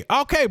 Hey,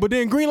 okay, but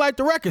then greenlight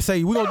the record.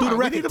 Say we're gonna do the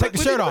we record. need to Take the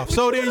we shirt need to- off. we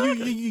So need to then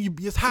do the you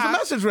it's It's high. a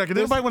message record.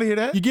 Everybody want to hear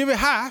that? You give it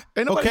high.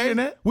 Ain't nobody okay, hearing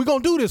that. we're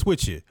gonna do this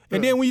with you.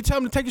 And then when you tell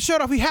him to take the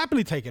shirt off, he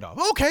happily take it off.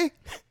 Okay,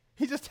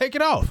 he just take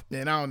it off.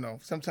 Man, I don't know.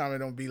 Sometimes it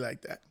don't be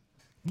like that.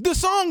 The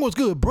song was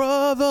good,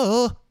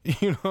 brother.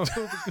 You know.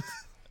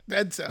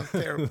 That sounds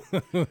terrible.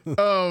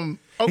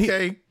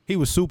 Okay. He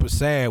was super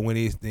sad when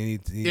he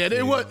Yeah,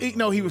 it was.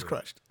 He was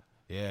crushed.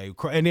 Yeah,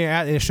 and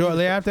then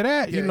shortly after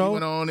that, Yeah, you know, he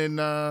went on and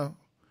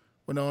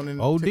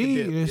OD. took a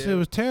dip. This Yeah. shit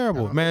was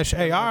terrible, man.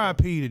 Hey,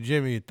 R.I.P. to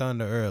Jimmy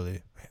Thunder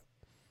Early.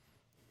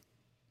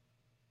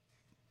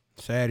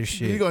 Sad as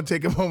shit. You're gonna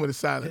take a moment of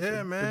silence. Yeah,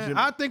 for man. Jimmy.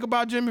 I think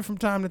about Jimmy from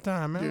time to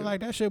time, man. Yeah. Like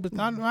that shit was.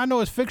 I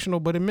know it's fictional,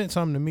 but it meant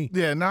something to me.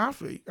 Yeah, I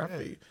feel you. I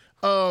feel you.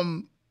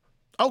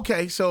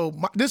 Okay, so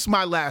this is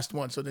my last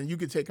one. So then you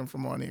can take them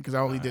from on in because I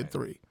only did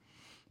 3.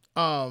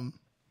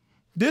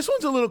 This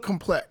one's a little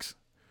complex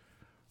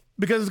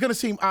because it's gonna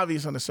seem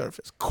obvious on the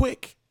surface.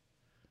 Quick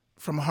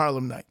from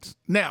Harlem Nights.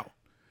 Now,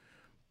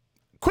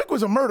 Quick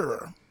was a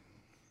murderer.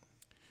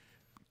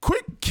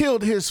 Quick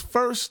killed his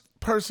first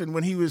person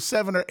when he was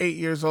 7 or 8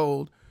 years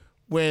old,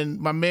 when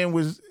my man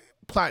was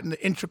plotting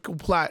the intricate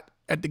plot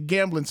at the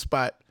gambling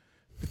spot.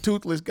 The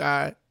toothless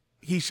guy,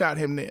 he shot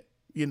him there,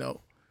 in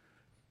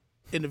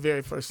the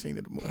very first scene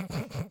of the movie.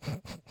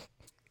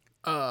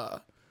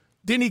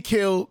 Then he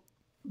killed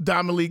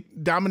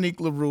Dominique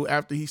LaRue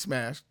after he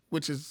smashed,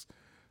 which is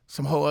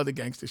some whole other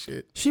gangster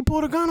shit. She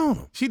pulled a gun on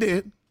him. She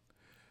did.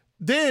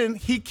 Then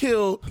he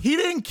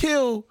didn't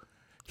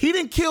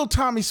kill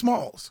Tommy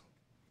Smalls.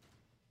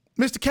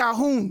 Mr.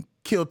 Calhoun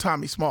killed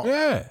Tommy Smalls.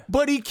 Yeah.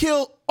 But he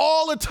killed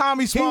all of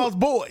Tommy Smalls'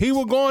 boys. He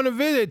was going to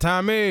visit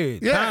Tommy.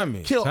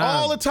 Killed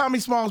all of Tommy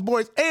Smalls'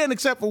 boys, and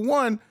except for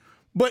one,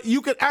 but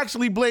you could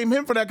actually blame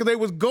him for that because they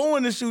was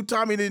going to shoot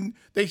Tommy, then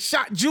they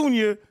shot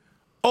Junior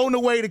on the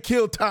way to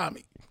kill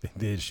Tommy. They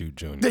did shoot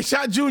Junior. They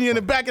shot Junior in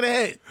the back of the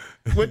head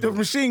with the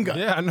machine gun.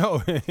 Yeah, I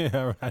know.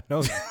 Yeah, I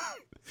know.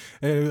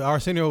 And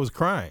Arsenio was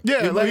crying.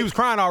 Yeah, he was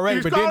crying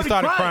already, but then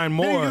started crying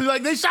more. He was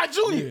like, they shot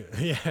Junior.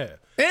 Yeah.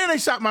 And they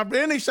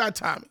shot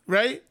Tommy,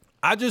 right?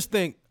 I just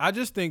think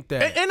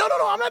that. And no,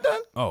 I'm not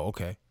done. Oh,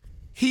 okay.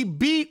 He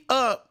beat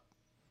up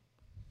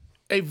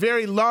a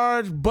very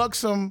large,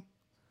 buxom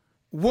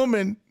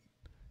woman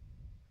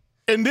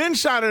and then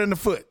shot her in the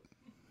foot.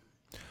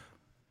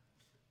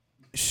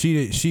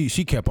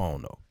 She kept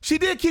on though. She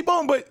did keep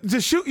on, but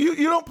to shoot you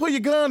don't pull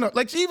your gun up.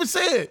 Like she even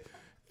said,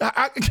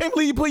 I can't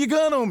believe you pull your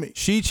gun on me.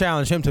 She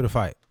challenged him to the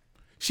fight.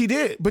 She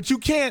did, but you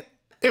can't.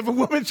 If a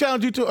woman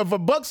challenge you to, if a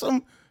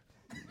buxom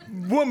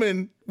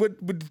woman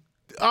would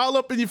all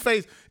up in your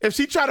face, if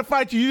she try to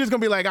fight you, you're just gonna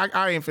be like,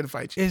 I ain't finna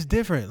fight you. It's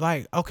different.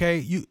 Like,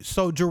 okay,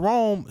 so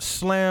Jerome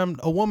slammed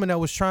a woman that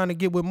was trying to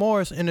get with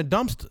Morris in a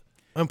dumpster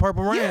in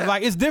Purple Rain. Yeah.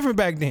 Like, it's different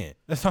back then.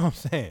 That's all I'm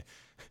saying.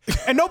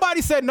 And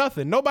nobody said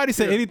nothing. Nobody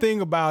said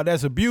anything about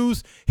that's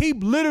abuse. He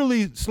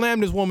literally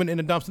slammed this woman in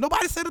the dumpster.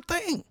 Nobody said a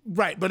thing.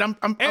 Right, but I'm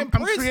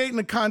Prince creating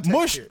the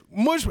context here.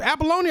 Mush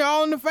Apollonia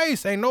all in the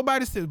face. Ain't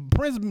nobody said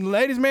Prince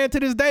ladies man to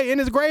this day. In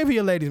his grave, he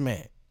a ladies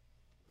man.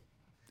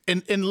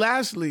 And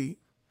lastly,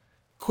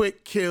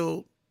 Quick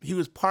killed. He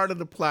was part of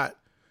the plot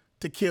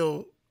to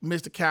kill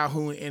Mr.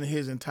 Calhoun and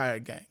his entire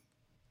gang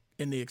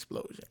in the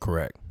explosion.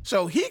 Correct.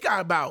 So he got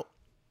about,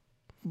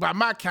 by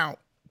my count,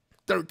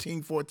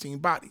 13, 14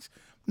 bodies.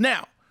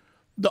 Now,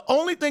 the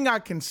only thing I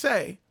can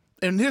say,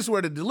 and here's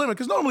where the dilemma,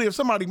 because normally if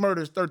somebody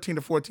murders 13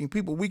 to 14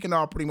 people, we can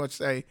all pretty much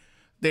say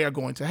they are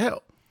going to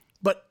hell.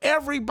 But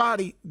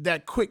everybody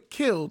that Quick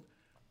killed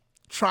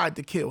tried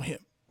to kill him.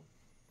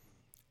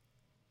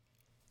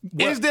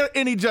 Is there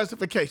any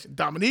justification?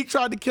 Dominique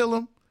tried to kill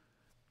him.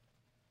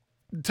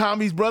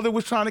 Tommy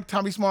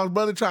Small's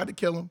brother tried to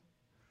kill him.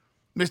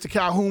 Mr.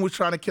 Calhoun was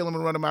trying to kill him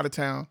and run him out of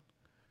town.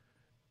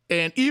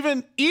 And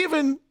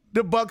even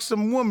the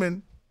buxom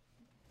woman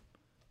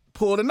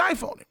pulled a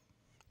knife on him.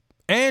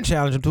 And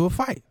challenged him to a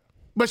fight.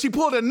 But she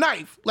pulled a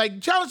knife. Like,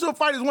 challenge to a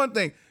fight is one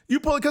thing. You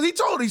pull it, because he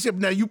told her, he said,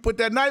 now you put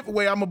that knife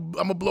away, I'm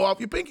gonna blow off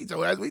your pinky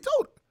toe. That's what he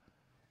told her.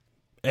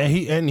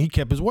 And he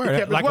kept his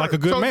word, like a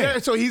good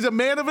man. So he's a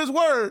man of his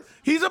word.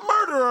 He's a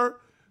murderer,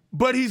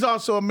 but he's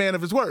also a man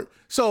of his word.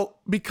 So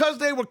because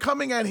they were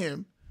coming at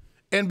him,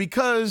 and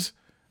because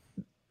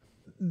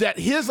that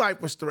his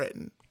life was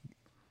threatened,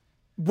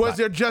 was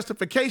there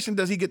justification?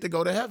 Does he get to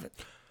go to heaven?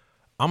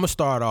 I'm going to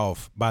start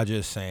off by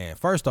just saying,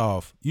 first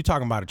off, you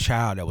talking about a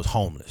child that was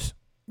homeless.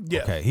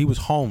 Yeah. Okay, he was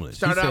homeless.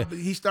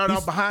 He started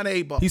out behind the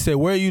 8 ball. He said,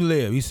 where you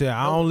live? He said,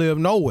 I don't live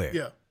nowhere.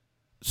 Yeah.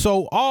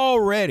 So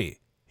already,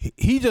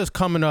 he just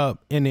coming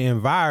up in the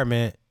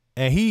environment,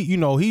 and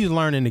he's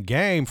learning the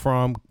game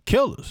from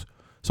killers.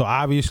 So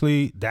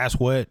obviously, that's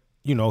what,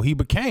 he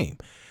became.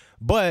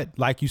 But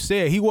like you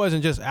said, he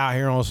wasn't just out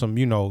here on some,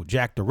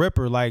 Jack the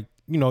Ripper. Like,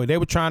 they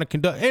were trying to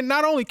conduct, and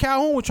not only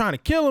Calhoun was trying to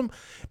kill him,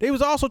 they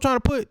was also trying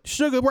to put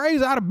Sugar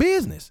Ray's out of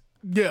business.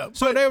 Yeah.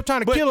 So they were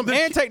trying to kill him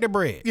and take the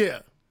bread. Yeah.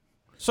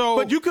 So,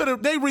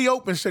 but they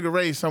reopened Sugar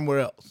Ray's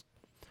somewhere else.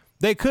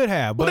 They could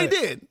have, but Well,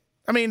 they did.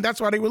 I mean,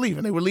 that's why they were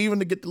leaving. They were leaving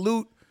to get the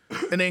loot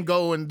and then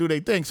go and do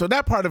their thing. So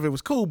that part of it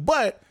was cool,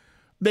 but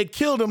they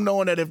killed him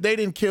knowing that if they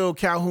didn't kill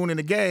Calhoun and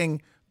the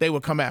gang, they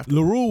would come after him.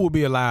 LaRue would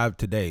be alive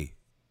today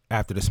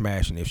after the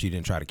smashing if she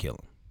didn't try to kill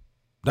him.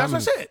 That's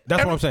what I said.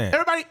 That's what I'm saying.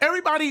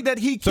 Everybody that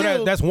he So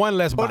killed that's one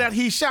less or body. that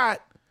he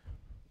shot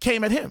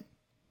came at him.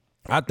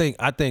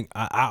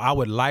 I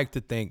would like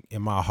to think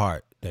in my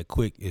heart that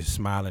Quick is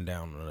smiling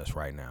down on us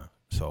right now.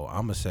 So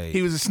I'm gonna say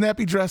He was a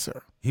snappy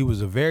dresser. he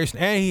was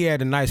and he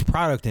had a nice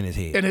product in his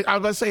head. And I was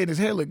about to say, his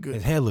hair looked good.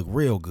 His head looked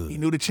real good. He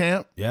knew the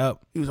champ. Yep.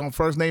 He was on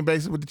first name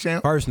basis with the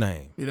champ. First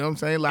name. You know what I'm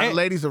saying? A lot of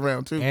ladies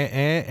around too.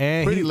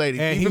 And Pretty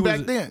ladies, even back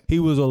then. He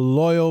was a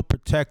loyal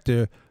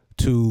protector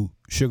to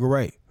Sugar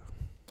Ray.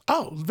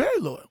 Oh, very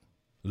loyal.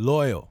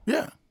 Loyal.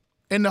 Yeah.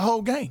 And the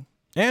whole gang.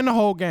 And the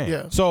whole game.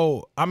 Yeah.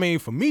 So, I mean,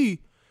 for me,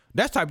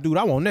 that's the type of dude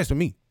I want next to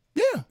me.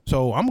 Yeah.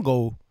 So I'm going to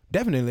go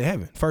definitely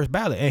heaven, first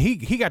ballot. And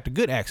he got the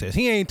good access.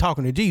 He ain't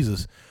talking to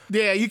Jesus.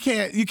 Yeah, you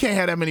can't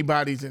have that many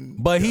bodies in.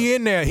 But he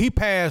in there, he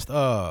passed,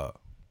 who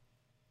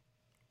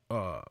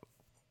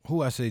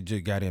I say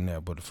just got in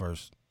there, but the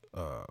first,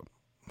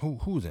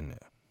 who's in there?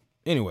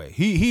 Anyway,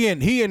 he in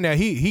there,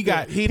 he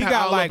got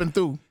all like, up and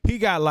through. he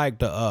got like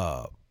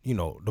the,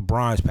 the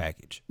bronze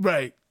package.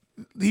 Right.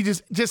 He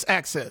just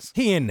access.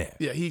 He in there.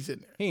 Yeah, he's in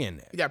there. He in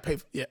there. You got to pay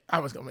for. Yeah, I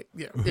was gonna make.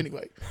 Yeah.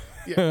 Anyway.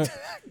 Yeah.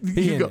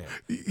 He you in go.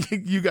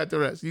 You got the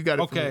rest. You got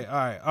it. Okay, all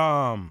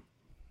right.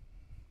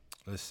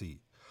 Let's see.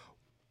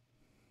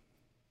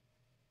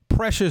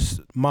 Precious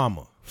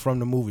Mama from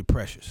the movie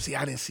Precious. See,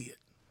 I didn't see it.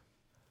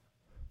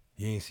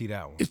 You ain't see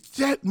that one.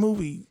 That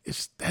movie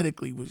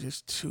aesthetically was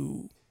just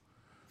too.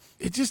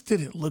 It just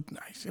didn't look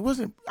nice. It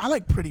wasn't. I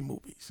like pretty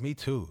movies. Me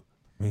too.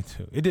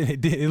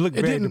 It looked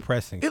very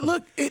depressing. It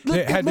looked. Did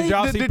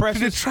y'all see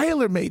Precious? The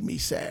trailer made me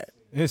sad.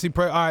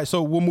 All right,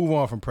 so we'll move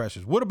on from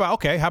Precious. What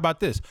about, how about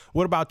this?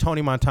 What about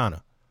Tony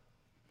Montana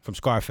from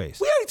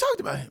Scarface? We already talked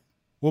about him.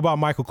 What about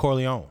Michael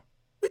Corleone?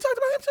 We talked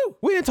about him too.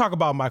 We didn't talk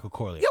about Michael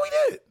Corleone. Yeah, we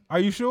did. Are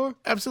you sure?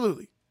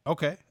 Absolutely.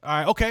 Okay. All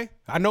right. Okay.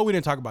 I know we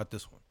didn't talk about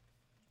this one.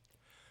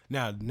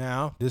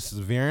 Now this is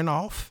veering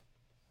off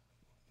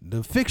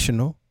the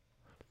fictional,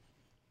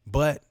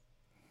 but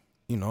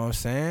you know what I'm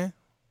saying?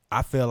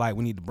 I feel like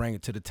we need to bring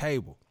it to the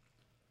table.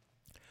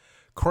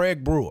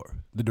 Craig Brewer,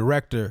 the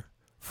director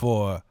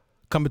for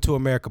Coming to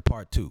America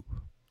Part 2,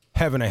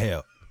 Heaven or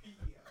Hell.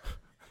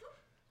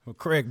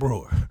 Craig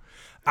Brewer.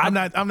 I'm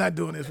not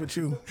doing this with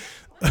you.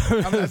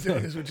 I'm not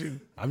doing this with you.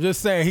 I'm just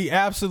saying he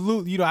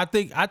absolutely, I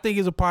think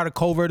it's a part of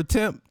covert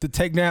attempt to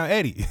take down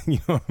Eddie. You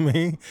know what I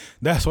mean?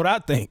 That's what I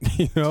think.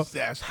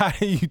 How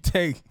do you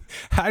take?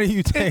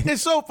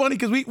 It's so funny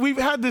because we've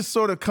had this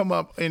sort of come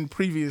up in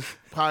previous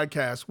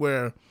podcasts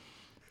where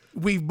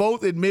we've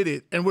both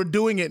admitted, and we're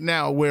doing it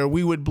now, where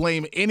we would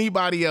blame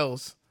anybody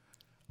else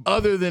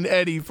other than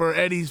Eddie for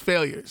Eddie's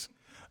failures.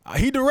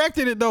 He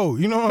directed it though,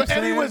 you know what I'm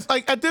saying? Eddie was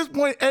like, at this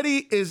point,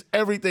 Eddie is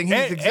everything.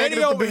 He's executive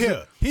Eddie over producer.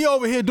 here. He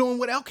over here doing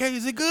what? Okay,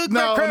 is it good?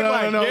 No.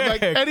 Yeah.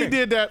 Like Eddie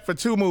did that for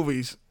 2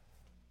 movies,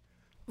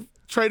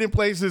 Trading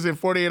Places in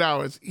 48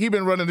 Hours. He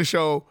been running the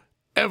show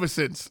ever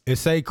since. It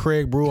say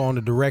Craig Brewer on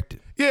the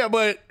directed. Yeah,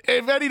 but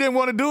if Eddie didn't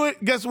want to do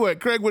it, guess what?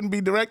 Craig wouldn't be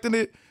directing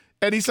it.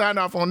 Eddie signed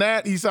off on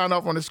that. He signed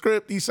off on the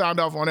script. He signed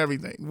off on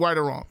everything, right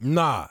or wrong.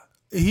 Nah,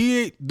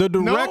 he the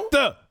director.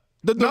 No?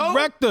 The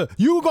director.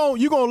 You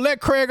gonna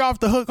let Craig off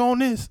the hook on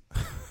this?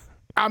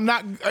 I'm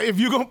not. If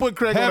you're gonna put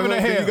Craig on the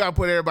hook, then you gotta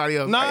put everybody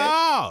else. No,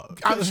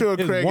 I'm sure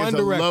Craig is a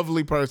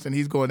lovely person.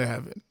 He's going to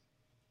heaven.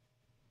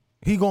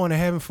 He going to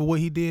heaven for what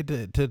he did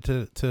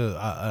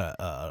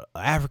to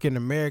African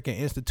American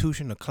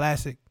institution, a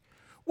classic.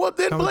 Well,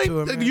 then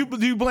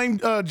do you blame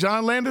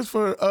John Landis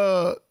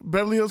for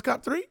Beverly Hills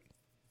Cop 3?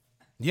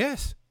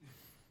 Yes,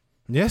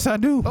 I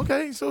do.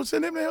 Okay, so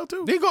send him to hell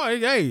too.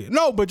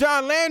 But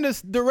John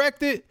Landis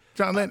directed.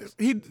 John Landis.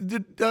 He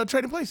did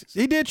Trading Places.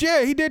 He did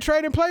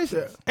Trading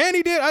Places, and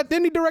he did.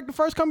 Then he directed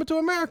First Coming to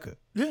America.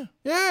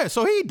 Yeah.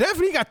 So he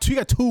definitely got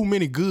too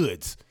many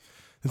goods.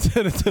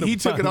 He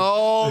took it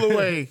all the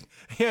way.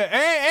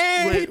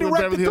 Yeah, and he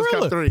directed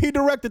Thriller. He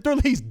directed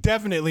Thriller. He's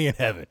definitely in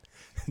heaven.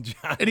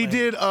 And he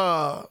did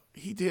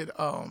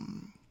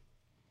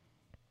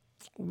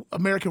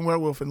American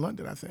Werewolf in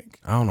London, I think.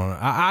 I don't know.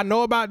 I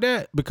know about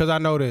that because I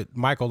know that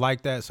Michael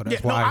liked that, so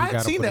that's why he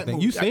got to put that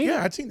thing. You seen?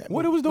 Yeah, I'd seen that.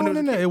 What it was doing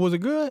in there? Was it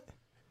good?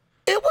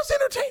 It was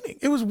entertaining.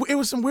 It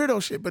was some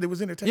weirdo shit, but it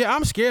was entertaining. Yeah,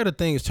 I'm scared of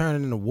things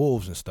turning into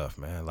wolves and stuff,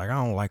 man. Like I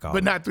don't like all.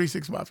 But that. not 3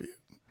 6 Mafia.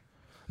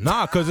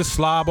 Nah, cause it's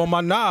slob on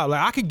my knob.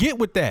 Like I could get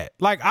with that.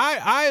 Like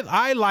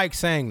I like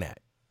saying that.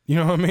 You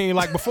know what I mean?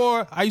 Like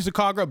before, I used to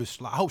call girl,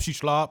 I hope she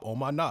slob on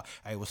my knob.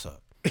 Hey, what's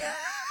up?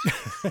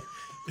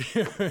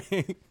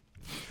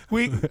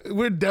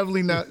 We're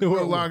definitely no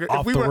longer.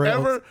 If we were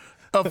ever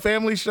a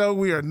family show,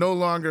 we are no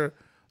longer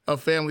a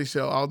family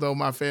show. Although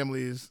my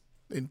family is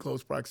in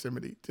close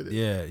proximity to this.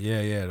 Yeah,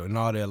 and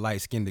all their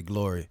light skinned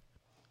glory.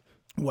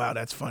 Wow,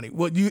 that's funny.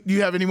 What do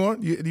you have any more?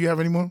 Do you have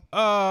any more?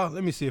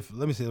 Let me see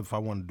if I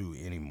want to do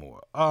any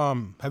more.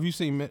 Have you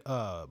seen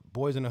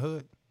Boys in the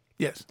Hood?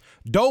 Yes.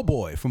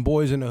 Doughboy from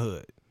Boys in the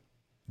Hood.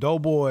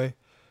 Doughboy,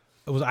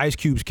 it was Ice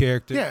Cube's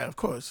character. Yeah, of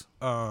course.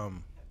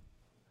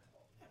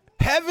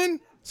 Heaven.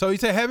 So he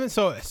said Heaven.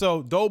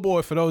 So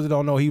Doughboy, for those that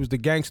don't know, he was the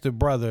gangster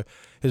brother.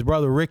 His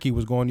brother Ricky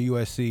was going to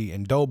USC,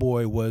 and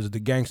Doughboy was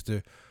the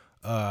gangster.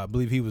 I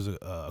believe he was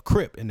a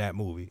Crip in that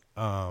movie.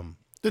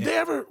 Did they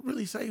ever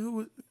really say who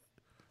was?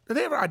 Did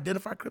they ever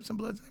identify Crips and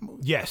Bloods in that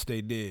movie? Yes,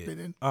 they did. They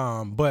did.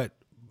 But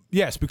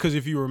yes, because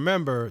if you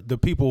remember, the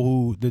people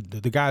who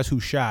the guys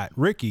who shot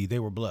Ricky, they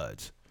were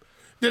Bloods.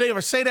 Did they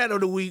ever say that, or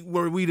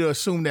were we to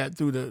assume that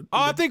through the?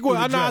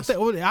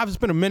 It's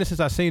been a minute since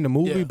I've seen the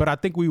movie, but I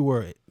think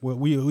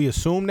we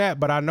assumed that.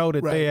 But I know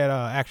that they had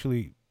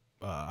actually,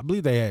 I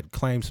believe they had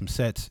claimed some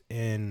sets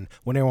when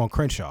they were on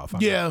Crenshaw.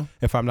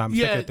 If I'm not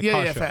mistaken. At the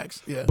car show.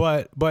 Facts. Yeah.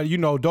 But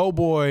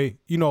Doughboy,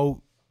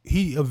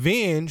 he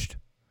avenged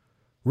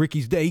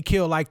Ricky's death. He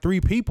killed like 3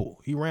 people.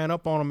 He ran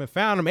up on him and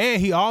found him,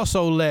 and he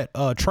also let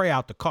Trey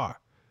out the car.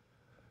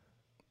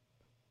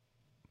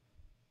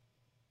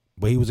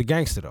 But he was a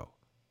gangster though.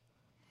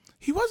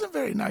 He wasn't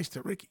very nice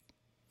to Ricky.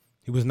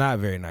 He was not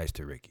very nice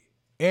to Ricky.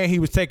 And he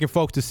was taking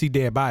folks to see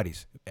dead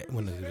bodies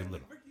when they were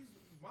little. Ricky's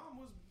mom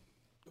was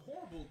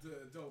horrible to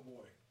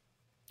Doughboy.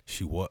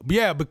 She was.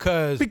 Yeah,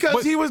 because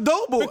he was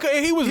Doughboy.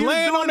 Because he was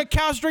laying on the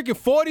couch drinking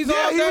 40s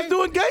all day. He was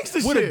doing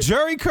gangster shit. With a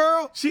jerry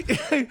curl.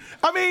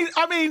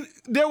 I mean,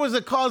 there was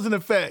a cause and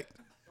effect.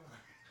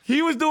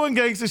 He was doing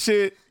gangster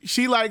shit.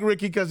 She liked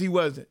Ricky because he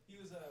wasn't. He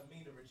was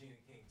mean to Regina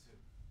King too.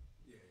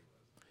 Yeah,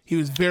 He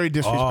was very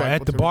disrespectful.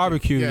 at the to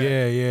barbecue. Ricky.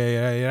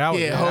 Yeah. That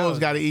was, Yeah, that hoes was-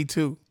 got to eat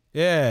too.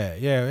 Yeah.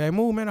 Hey,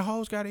 move, man. The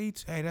hoes got to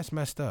eat. Hey, that's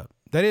messed up.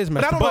 That is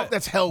messed I up. don't know if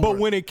that's hell But work.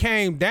 when it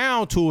came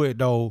down to it,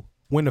 though,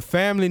 when the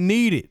family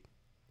needed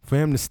for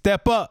him to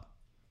step up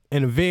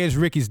and avenge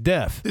Ricky's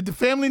death, Did the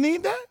family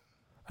need that?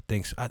 I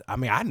think so. I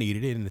mean, I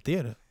needed it in the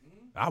theater.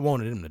 I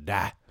wanted him to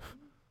die.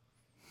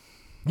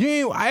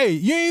 You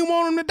ain't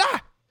want him to die.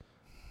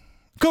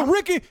 Cause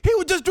Ricky, he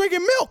was just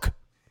drinking milk.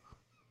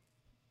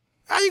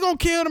 How you gonna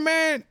kill the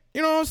man?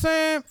 You know what I'm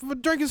saying? For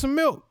drinking some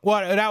milk.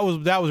 Well,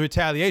 that was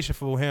retaliation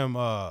for him.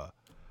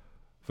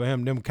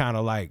 Them kind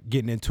of like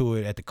getting into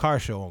it at the car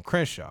show on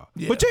Crenshaw.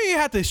 Yeah. But you ain't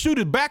have to shoot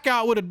his back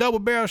out with a double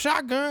barrel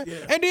shotgun.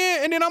 Yeah. And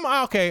then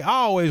I'm okay. I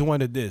always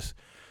wondered this: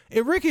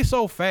 if Ricky's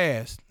so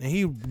fast and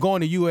he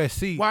going to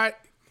USC, Why?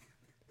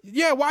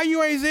 yeah, why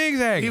you ain't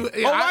zigzagging?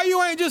 He- yeah, Or why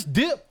you ain't just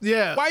dip?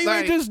 Yeah, Why you like-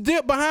 ain't just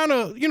dip behind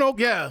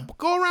Yeah.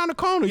 go around the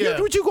corner?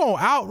 Yeah. What you going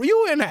out?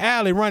 You in the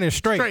alley running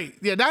straight. Straight.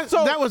 Yeah, that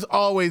was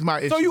always my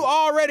issue. So you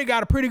already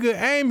got a pretty good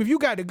aim. If you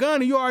got the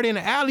gun and you already in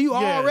the alley, you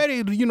Yeah. already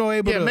able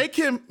yeah,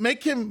 to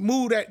make him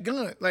move that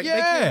gun. Like, make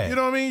Yeah. him, you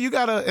know what I mean? You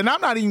gotta, and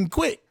I'm not even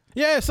quick.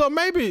 Yeah, so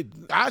maybe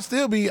I'll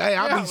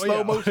be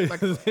slow motion.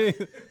 Like,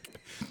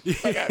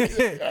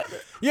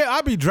 yeah,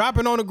 I be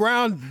dropping on the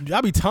ground.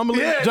 I be tumbling,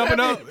 jumping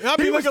up. I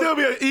be he would looking, still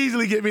be able to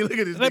easily get me. Look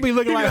at this. They nigga. be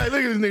looking He like-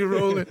 look at this nigga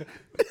rolling.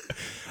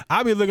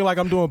 I be looking like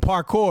I'm doing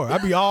parkour. I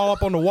be all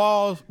up on the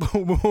walls.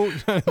 Boom, boom.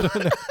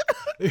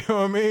 You know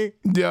what I mean?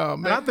 Yeah,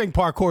 And I man. think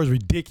parkour is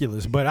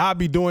ridiculous, but I'll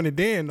be doing it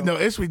then. Though.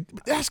 No,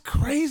 that's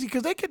crazy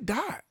because they could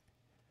die.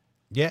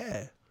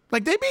 Yeah.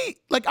 Like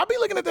I'll be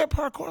looking at that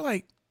parkour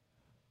like,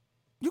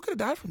 you could have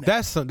died from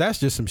that. That's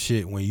just some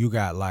shit when you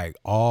got like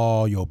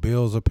all your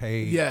bills are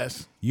paid.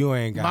 Yes. You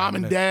ain't got Mom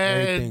and nothing.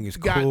 Everything dad is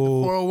got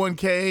cool. the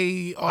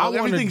 401k. I want to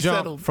Everything's jump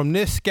settled. from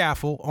this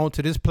scaffold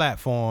onto this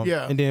platform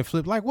Yeah. and then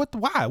flip. Like,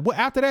 why? What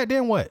after that,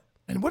 then what?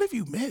 And what if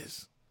you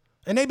miss?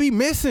 And they be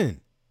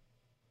missing.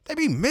 They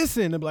be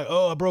missing. They be like,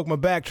 oh, I broke my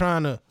back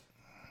trying to.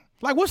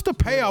 Like, what's the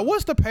payoff?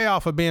 What's the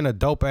payoff for being a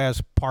dope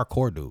ass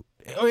parkour dude?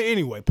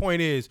 Anyway,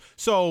 point is,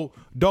 so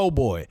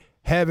Doughboy,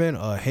 heaven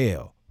or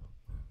hell?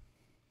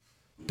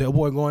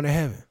 Doughboy going to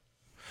heaven.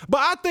 But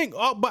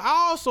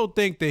I also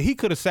think that he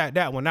could have sat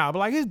that one out. But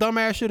like, his dumb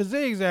ass should have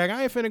zigzag.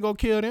 I ain't finna go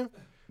kill them.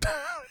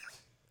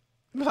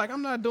 Like,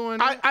 I'm not doing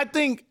that. I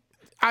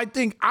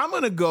think I'm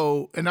gonna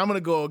go, and I'm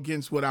gonna go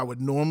against what I would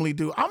normally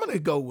do. I'm gonna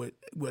go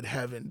with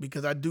heaven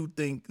because I do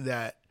think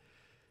that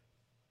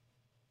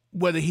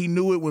whether he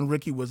knew it when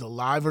Ricky was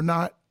alive or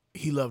not,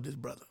 he loved his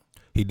brother,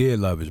 He did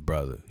love his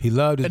brother. He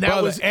loved his and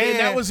brother.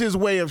 that was his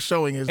way of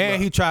showing his And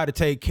love. he tried to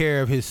take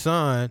care of his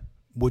son,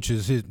 which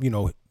is his,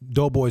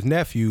 Doughboy's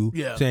nephew,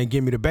 Yeah. saying,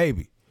 "Give me the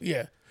baby."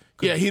 yeah,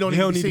 he don't He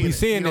don't need to be it.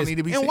 seeing He don't this. need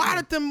to be And seeing why it.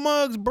 did them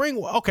mugs bring?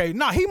 Okay,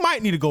 no, he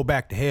might need to go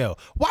back to hell.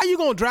 Why you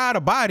gonna drive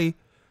the body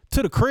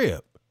to the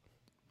crib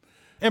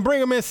and bring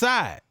him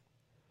inside?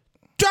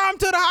 Drive him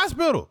to the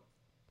hospital.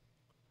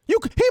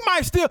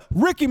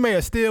 Ricky may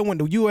have still went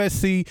to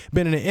USC,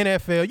 been in the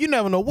NFL. You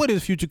never know what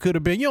his future could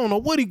have been. You don't know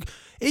what and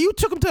you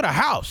took him to the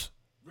house.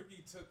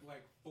 Ricky took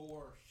like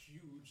 4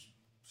 huge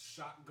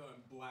shotgun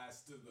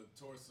blasts to the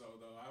torso,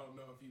 though. I don't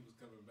know if he was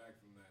coming back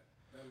from that.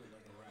 That looked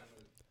like a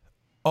rabbit.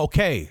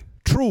 Okay,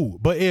 true.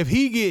 But if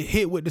he get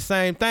hit with the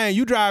same thing,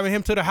 you driving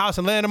him to the house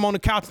and laying him on the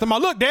couch and tell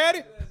him, look,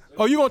 daddy,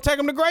 or you gonna take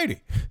him to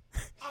Grady?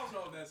 I don't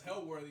know if that's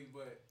hell worthy,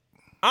 but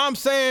I'm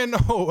saying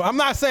no. I'm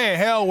not saying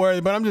hell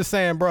worthy, but I'm just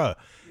saying, bruh.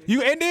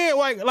 You and then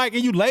like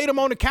and you laid him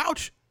on the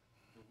couch.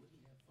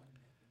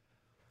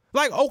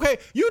 Like, okay,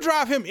 you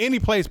drive him any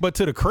place but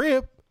to the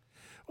crib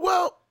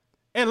Well,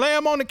 and lay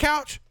him on the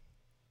couch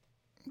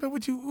but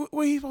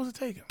where he supposed to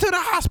take him? to the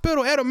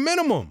hospital at a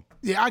minimum.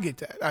 Yeah, I get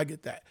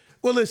that.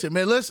 Well, listen,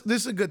 man, this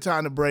is a good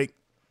time to break.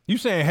 You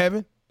saying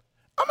heaven?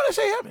 I'm gonna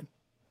say heaven.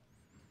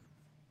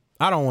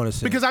 I don't want to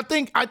say Because I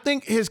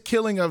think his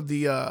killing of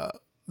the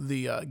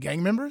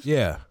gang members,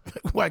 yeah,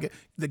 like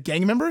the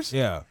gang members,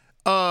 yeah.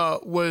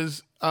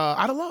 was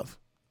out of love.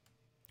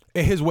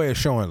 And his way of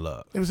showing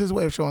love. It was his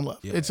way of showing love.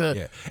 It's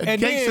a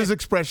And gangster's then-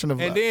 expression of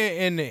love. And then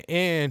in the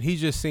end, he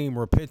just seemed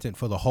repentant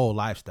for the whole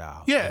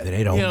lifestyle. yeah, Either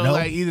they don't know,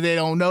 like either they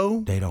don't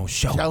know, they don't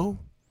show, show.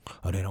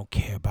 or they don't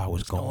care about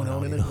what's going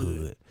on in the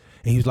hood.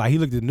 And he was like, he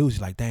looked at the news,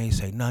 he's like, they ain't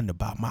say nothing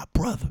about my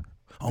brother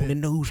on the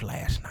news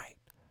last night.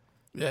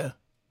 Yeah,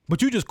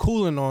 But you just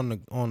cooling on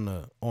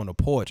the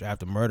porch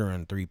after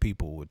murdering 3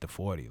 people with the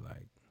 40,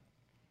 like.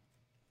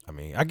 I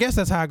mean, I guess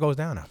that's how it goes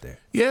down out there.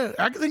 yeah.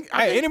 I think.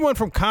 Hey, anyone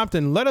from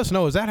Compton, let us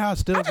know. Is that how it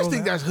still I goes just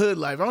think down? that's hood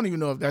life. I don't even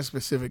know if that's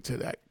specific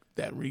to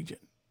that region.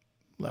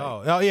 Like,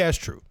 Oh, yeah, that's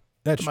true.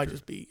 That's it might true.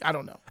 just be. I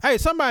don't know. Hey,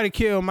 somebody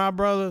killed my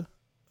brother.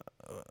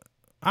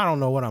 I don't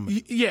know what I'm.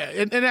 Yeah,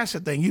 and that's the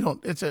thing. You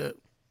don't. It's a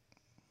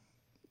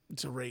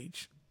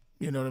rage.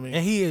 You know what I mean?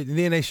 And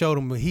then they showed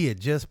him he had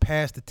just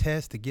passed the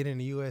test to get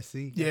into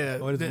USC. Yeah,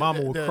 Or his the-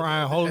 mama the- was the-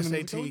 crying, the holding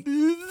SAT.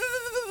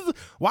 him.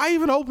 Why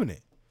even open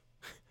it?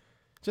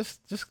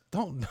 Just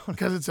don't.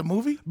 Because it's a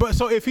movie. But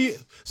if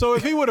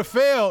he would have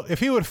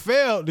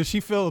failed, did she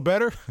feel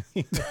better?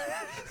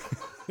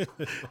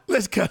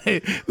 Let's cut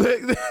it.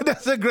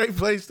 That's a great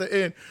place to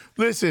end.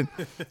 Listen,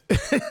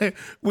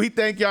 we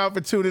thank y'all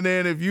for tuning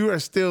in. If you are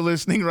still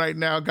listening right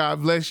now,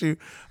 God bless you.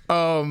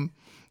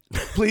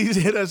 Please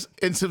hit us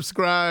and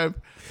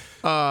subscribe,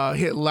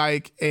 hit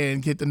like,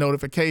 and get the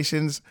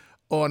notifications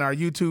on our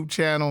YouTube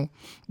channel,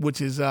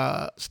 which is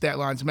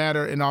Statlines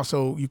Matter. And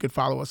also you can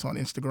follow us on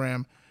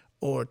Instagram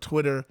or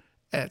Twitter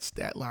at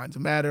Statlines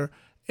Matter.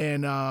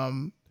 And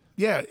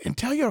and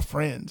tell your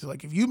friends.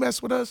 Like, if you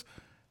mess with us,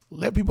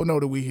 let people know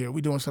that we're here.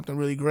 We're doing something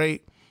really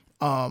great.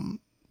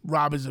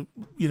 Rob is,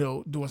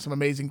 doing some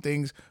amazing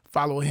things.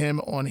 Follow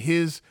him on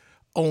his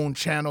own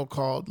channel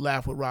called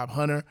Laugh with Rob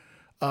Hunter,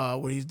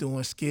 where he's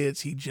doing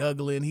skits, he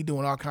juggling, he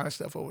doing all kind of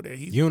stuff over there.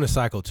 He's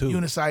Unicycle too.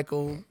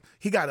 Unicycle.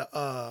 He got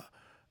a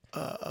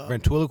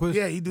ventriloquist.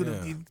 Yeah, he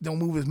don't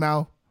move his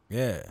mouth.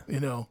 Yeah.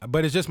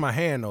 But it's just my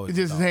hand though. It's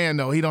just his hand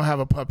though. He don't have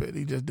a puppet.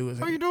 He just do his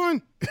hand. What are you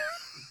doing?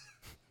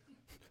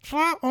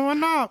 Slap on my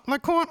knob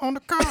like corn on the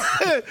cob.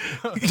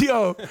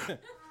 Yo,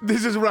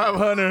 this is Rob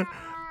Hunter.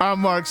 I'm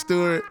Mark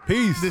Stewart.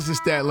 Peace. This is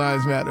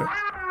Statlines Matter.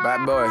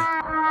 Bad boy.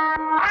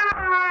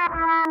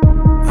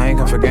 I ain't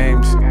come for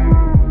games.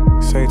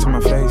 Say it to my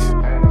face.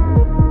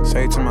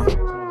 Say it to my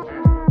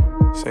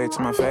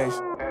face.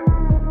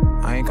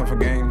 I ain't come for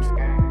games.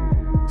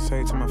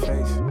 Say it to my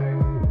face.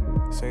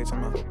 Say it to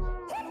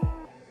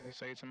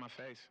my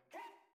face.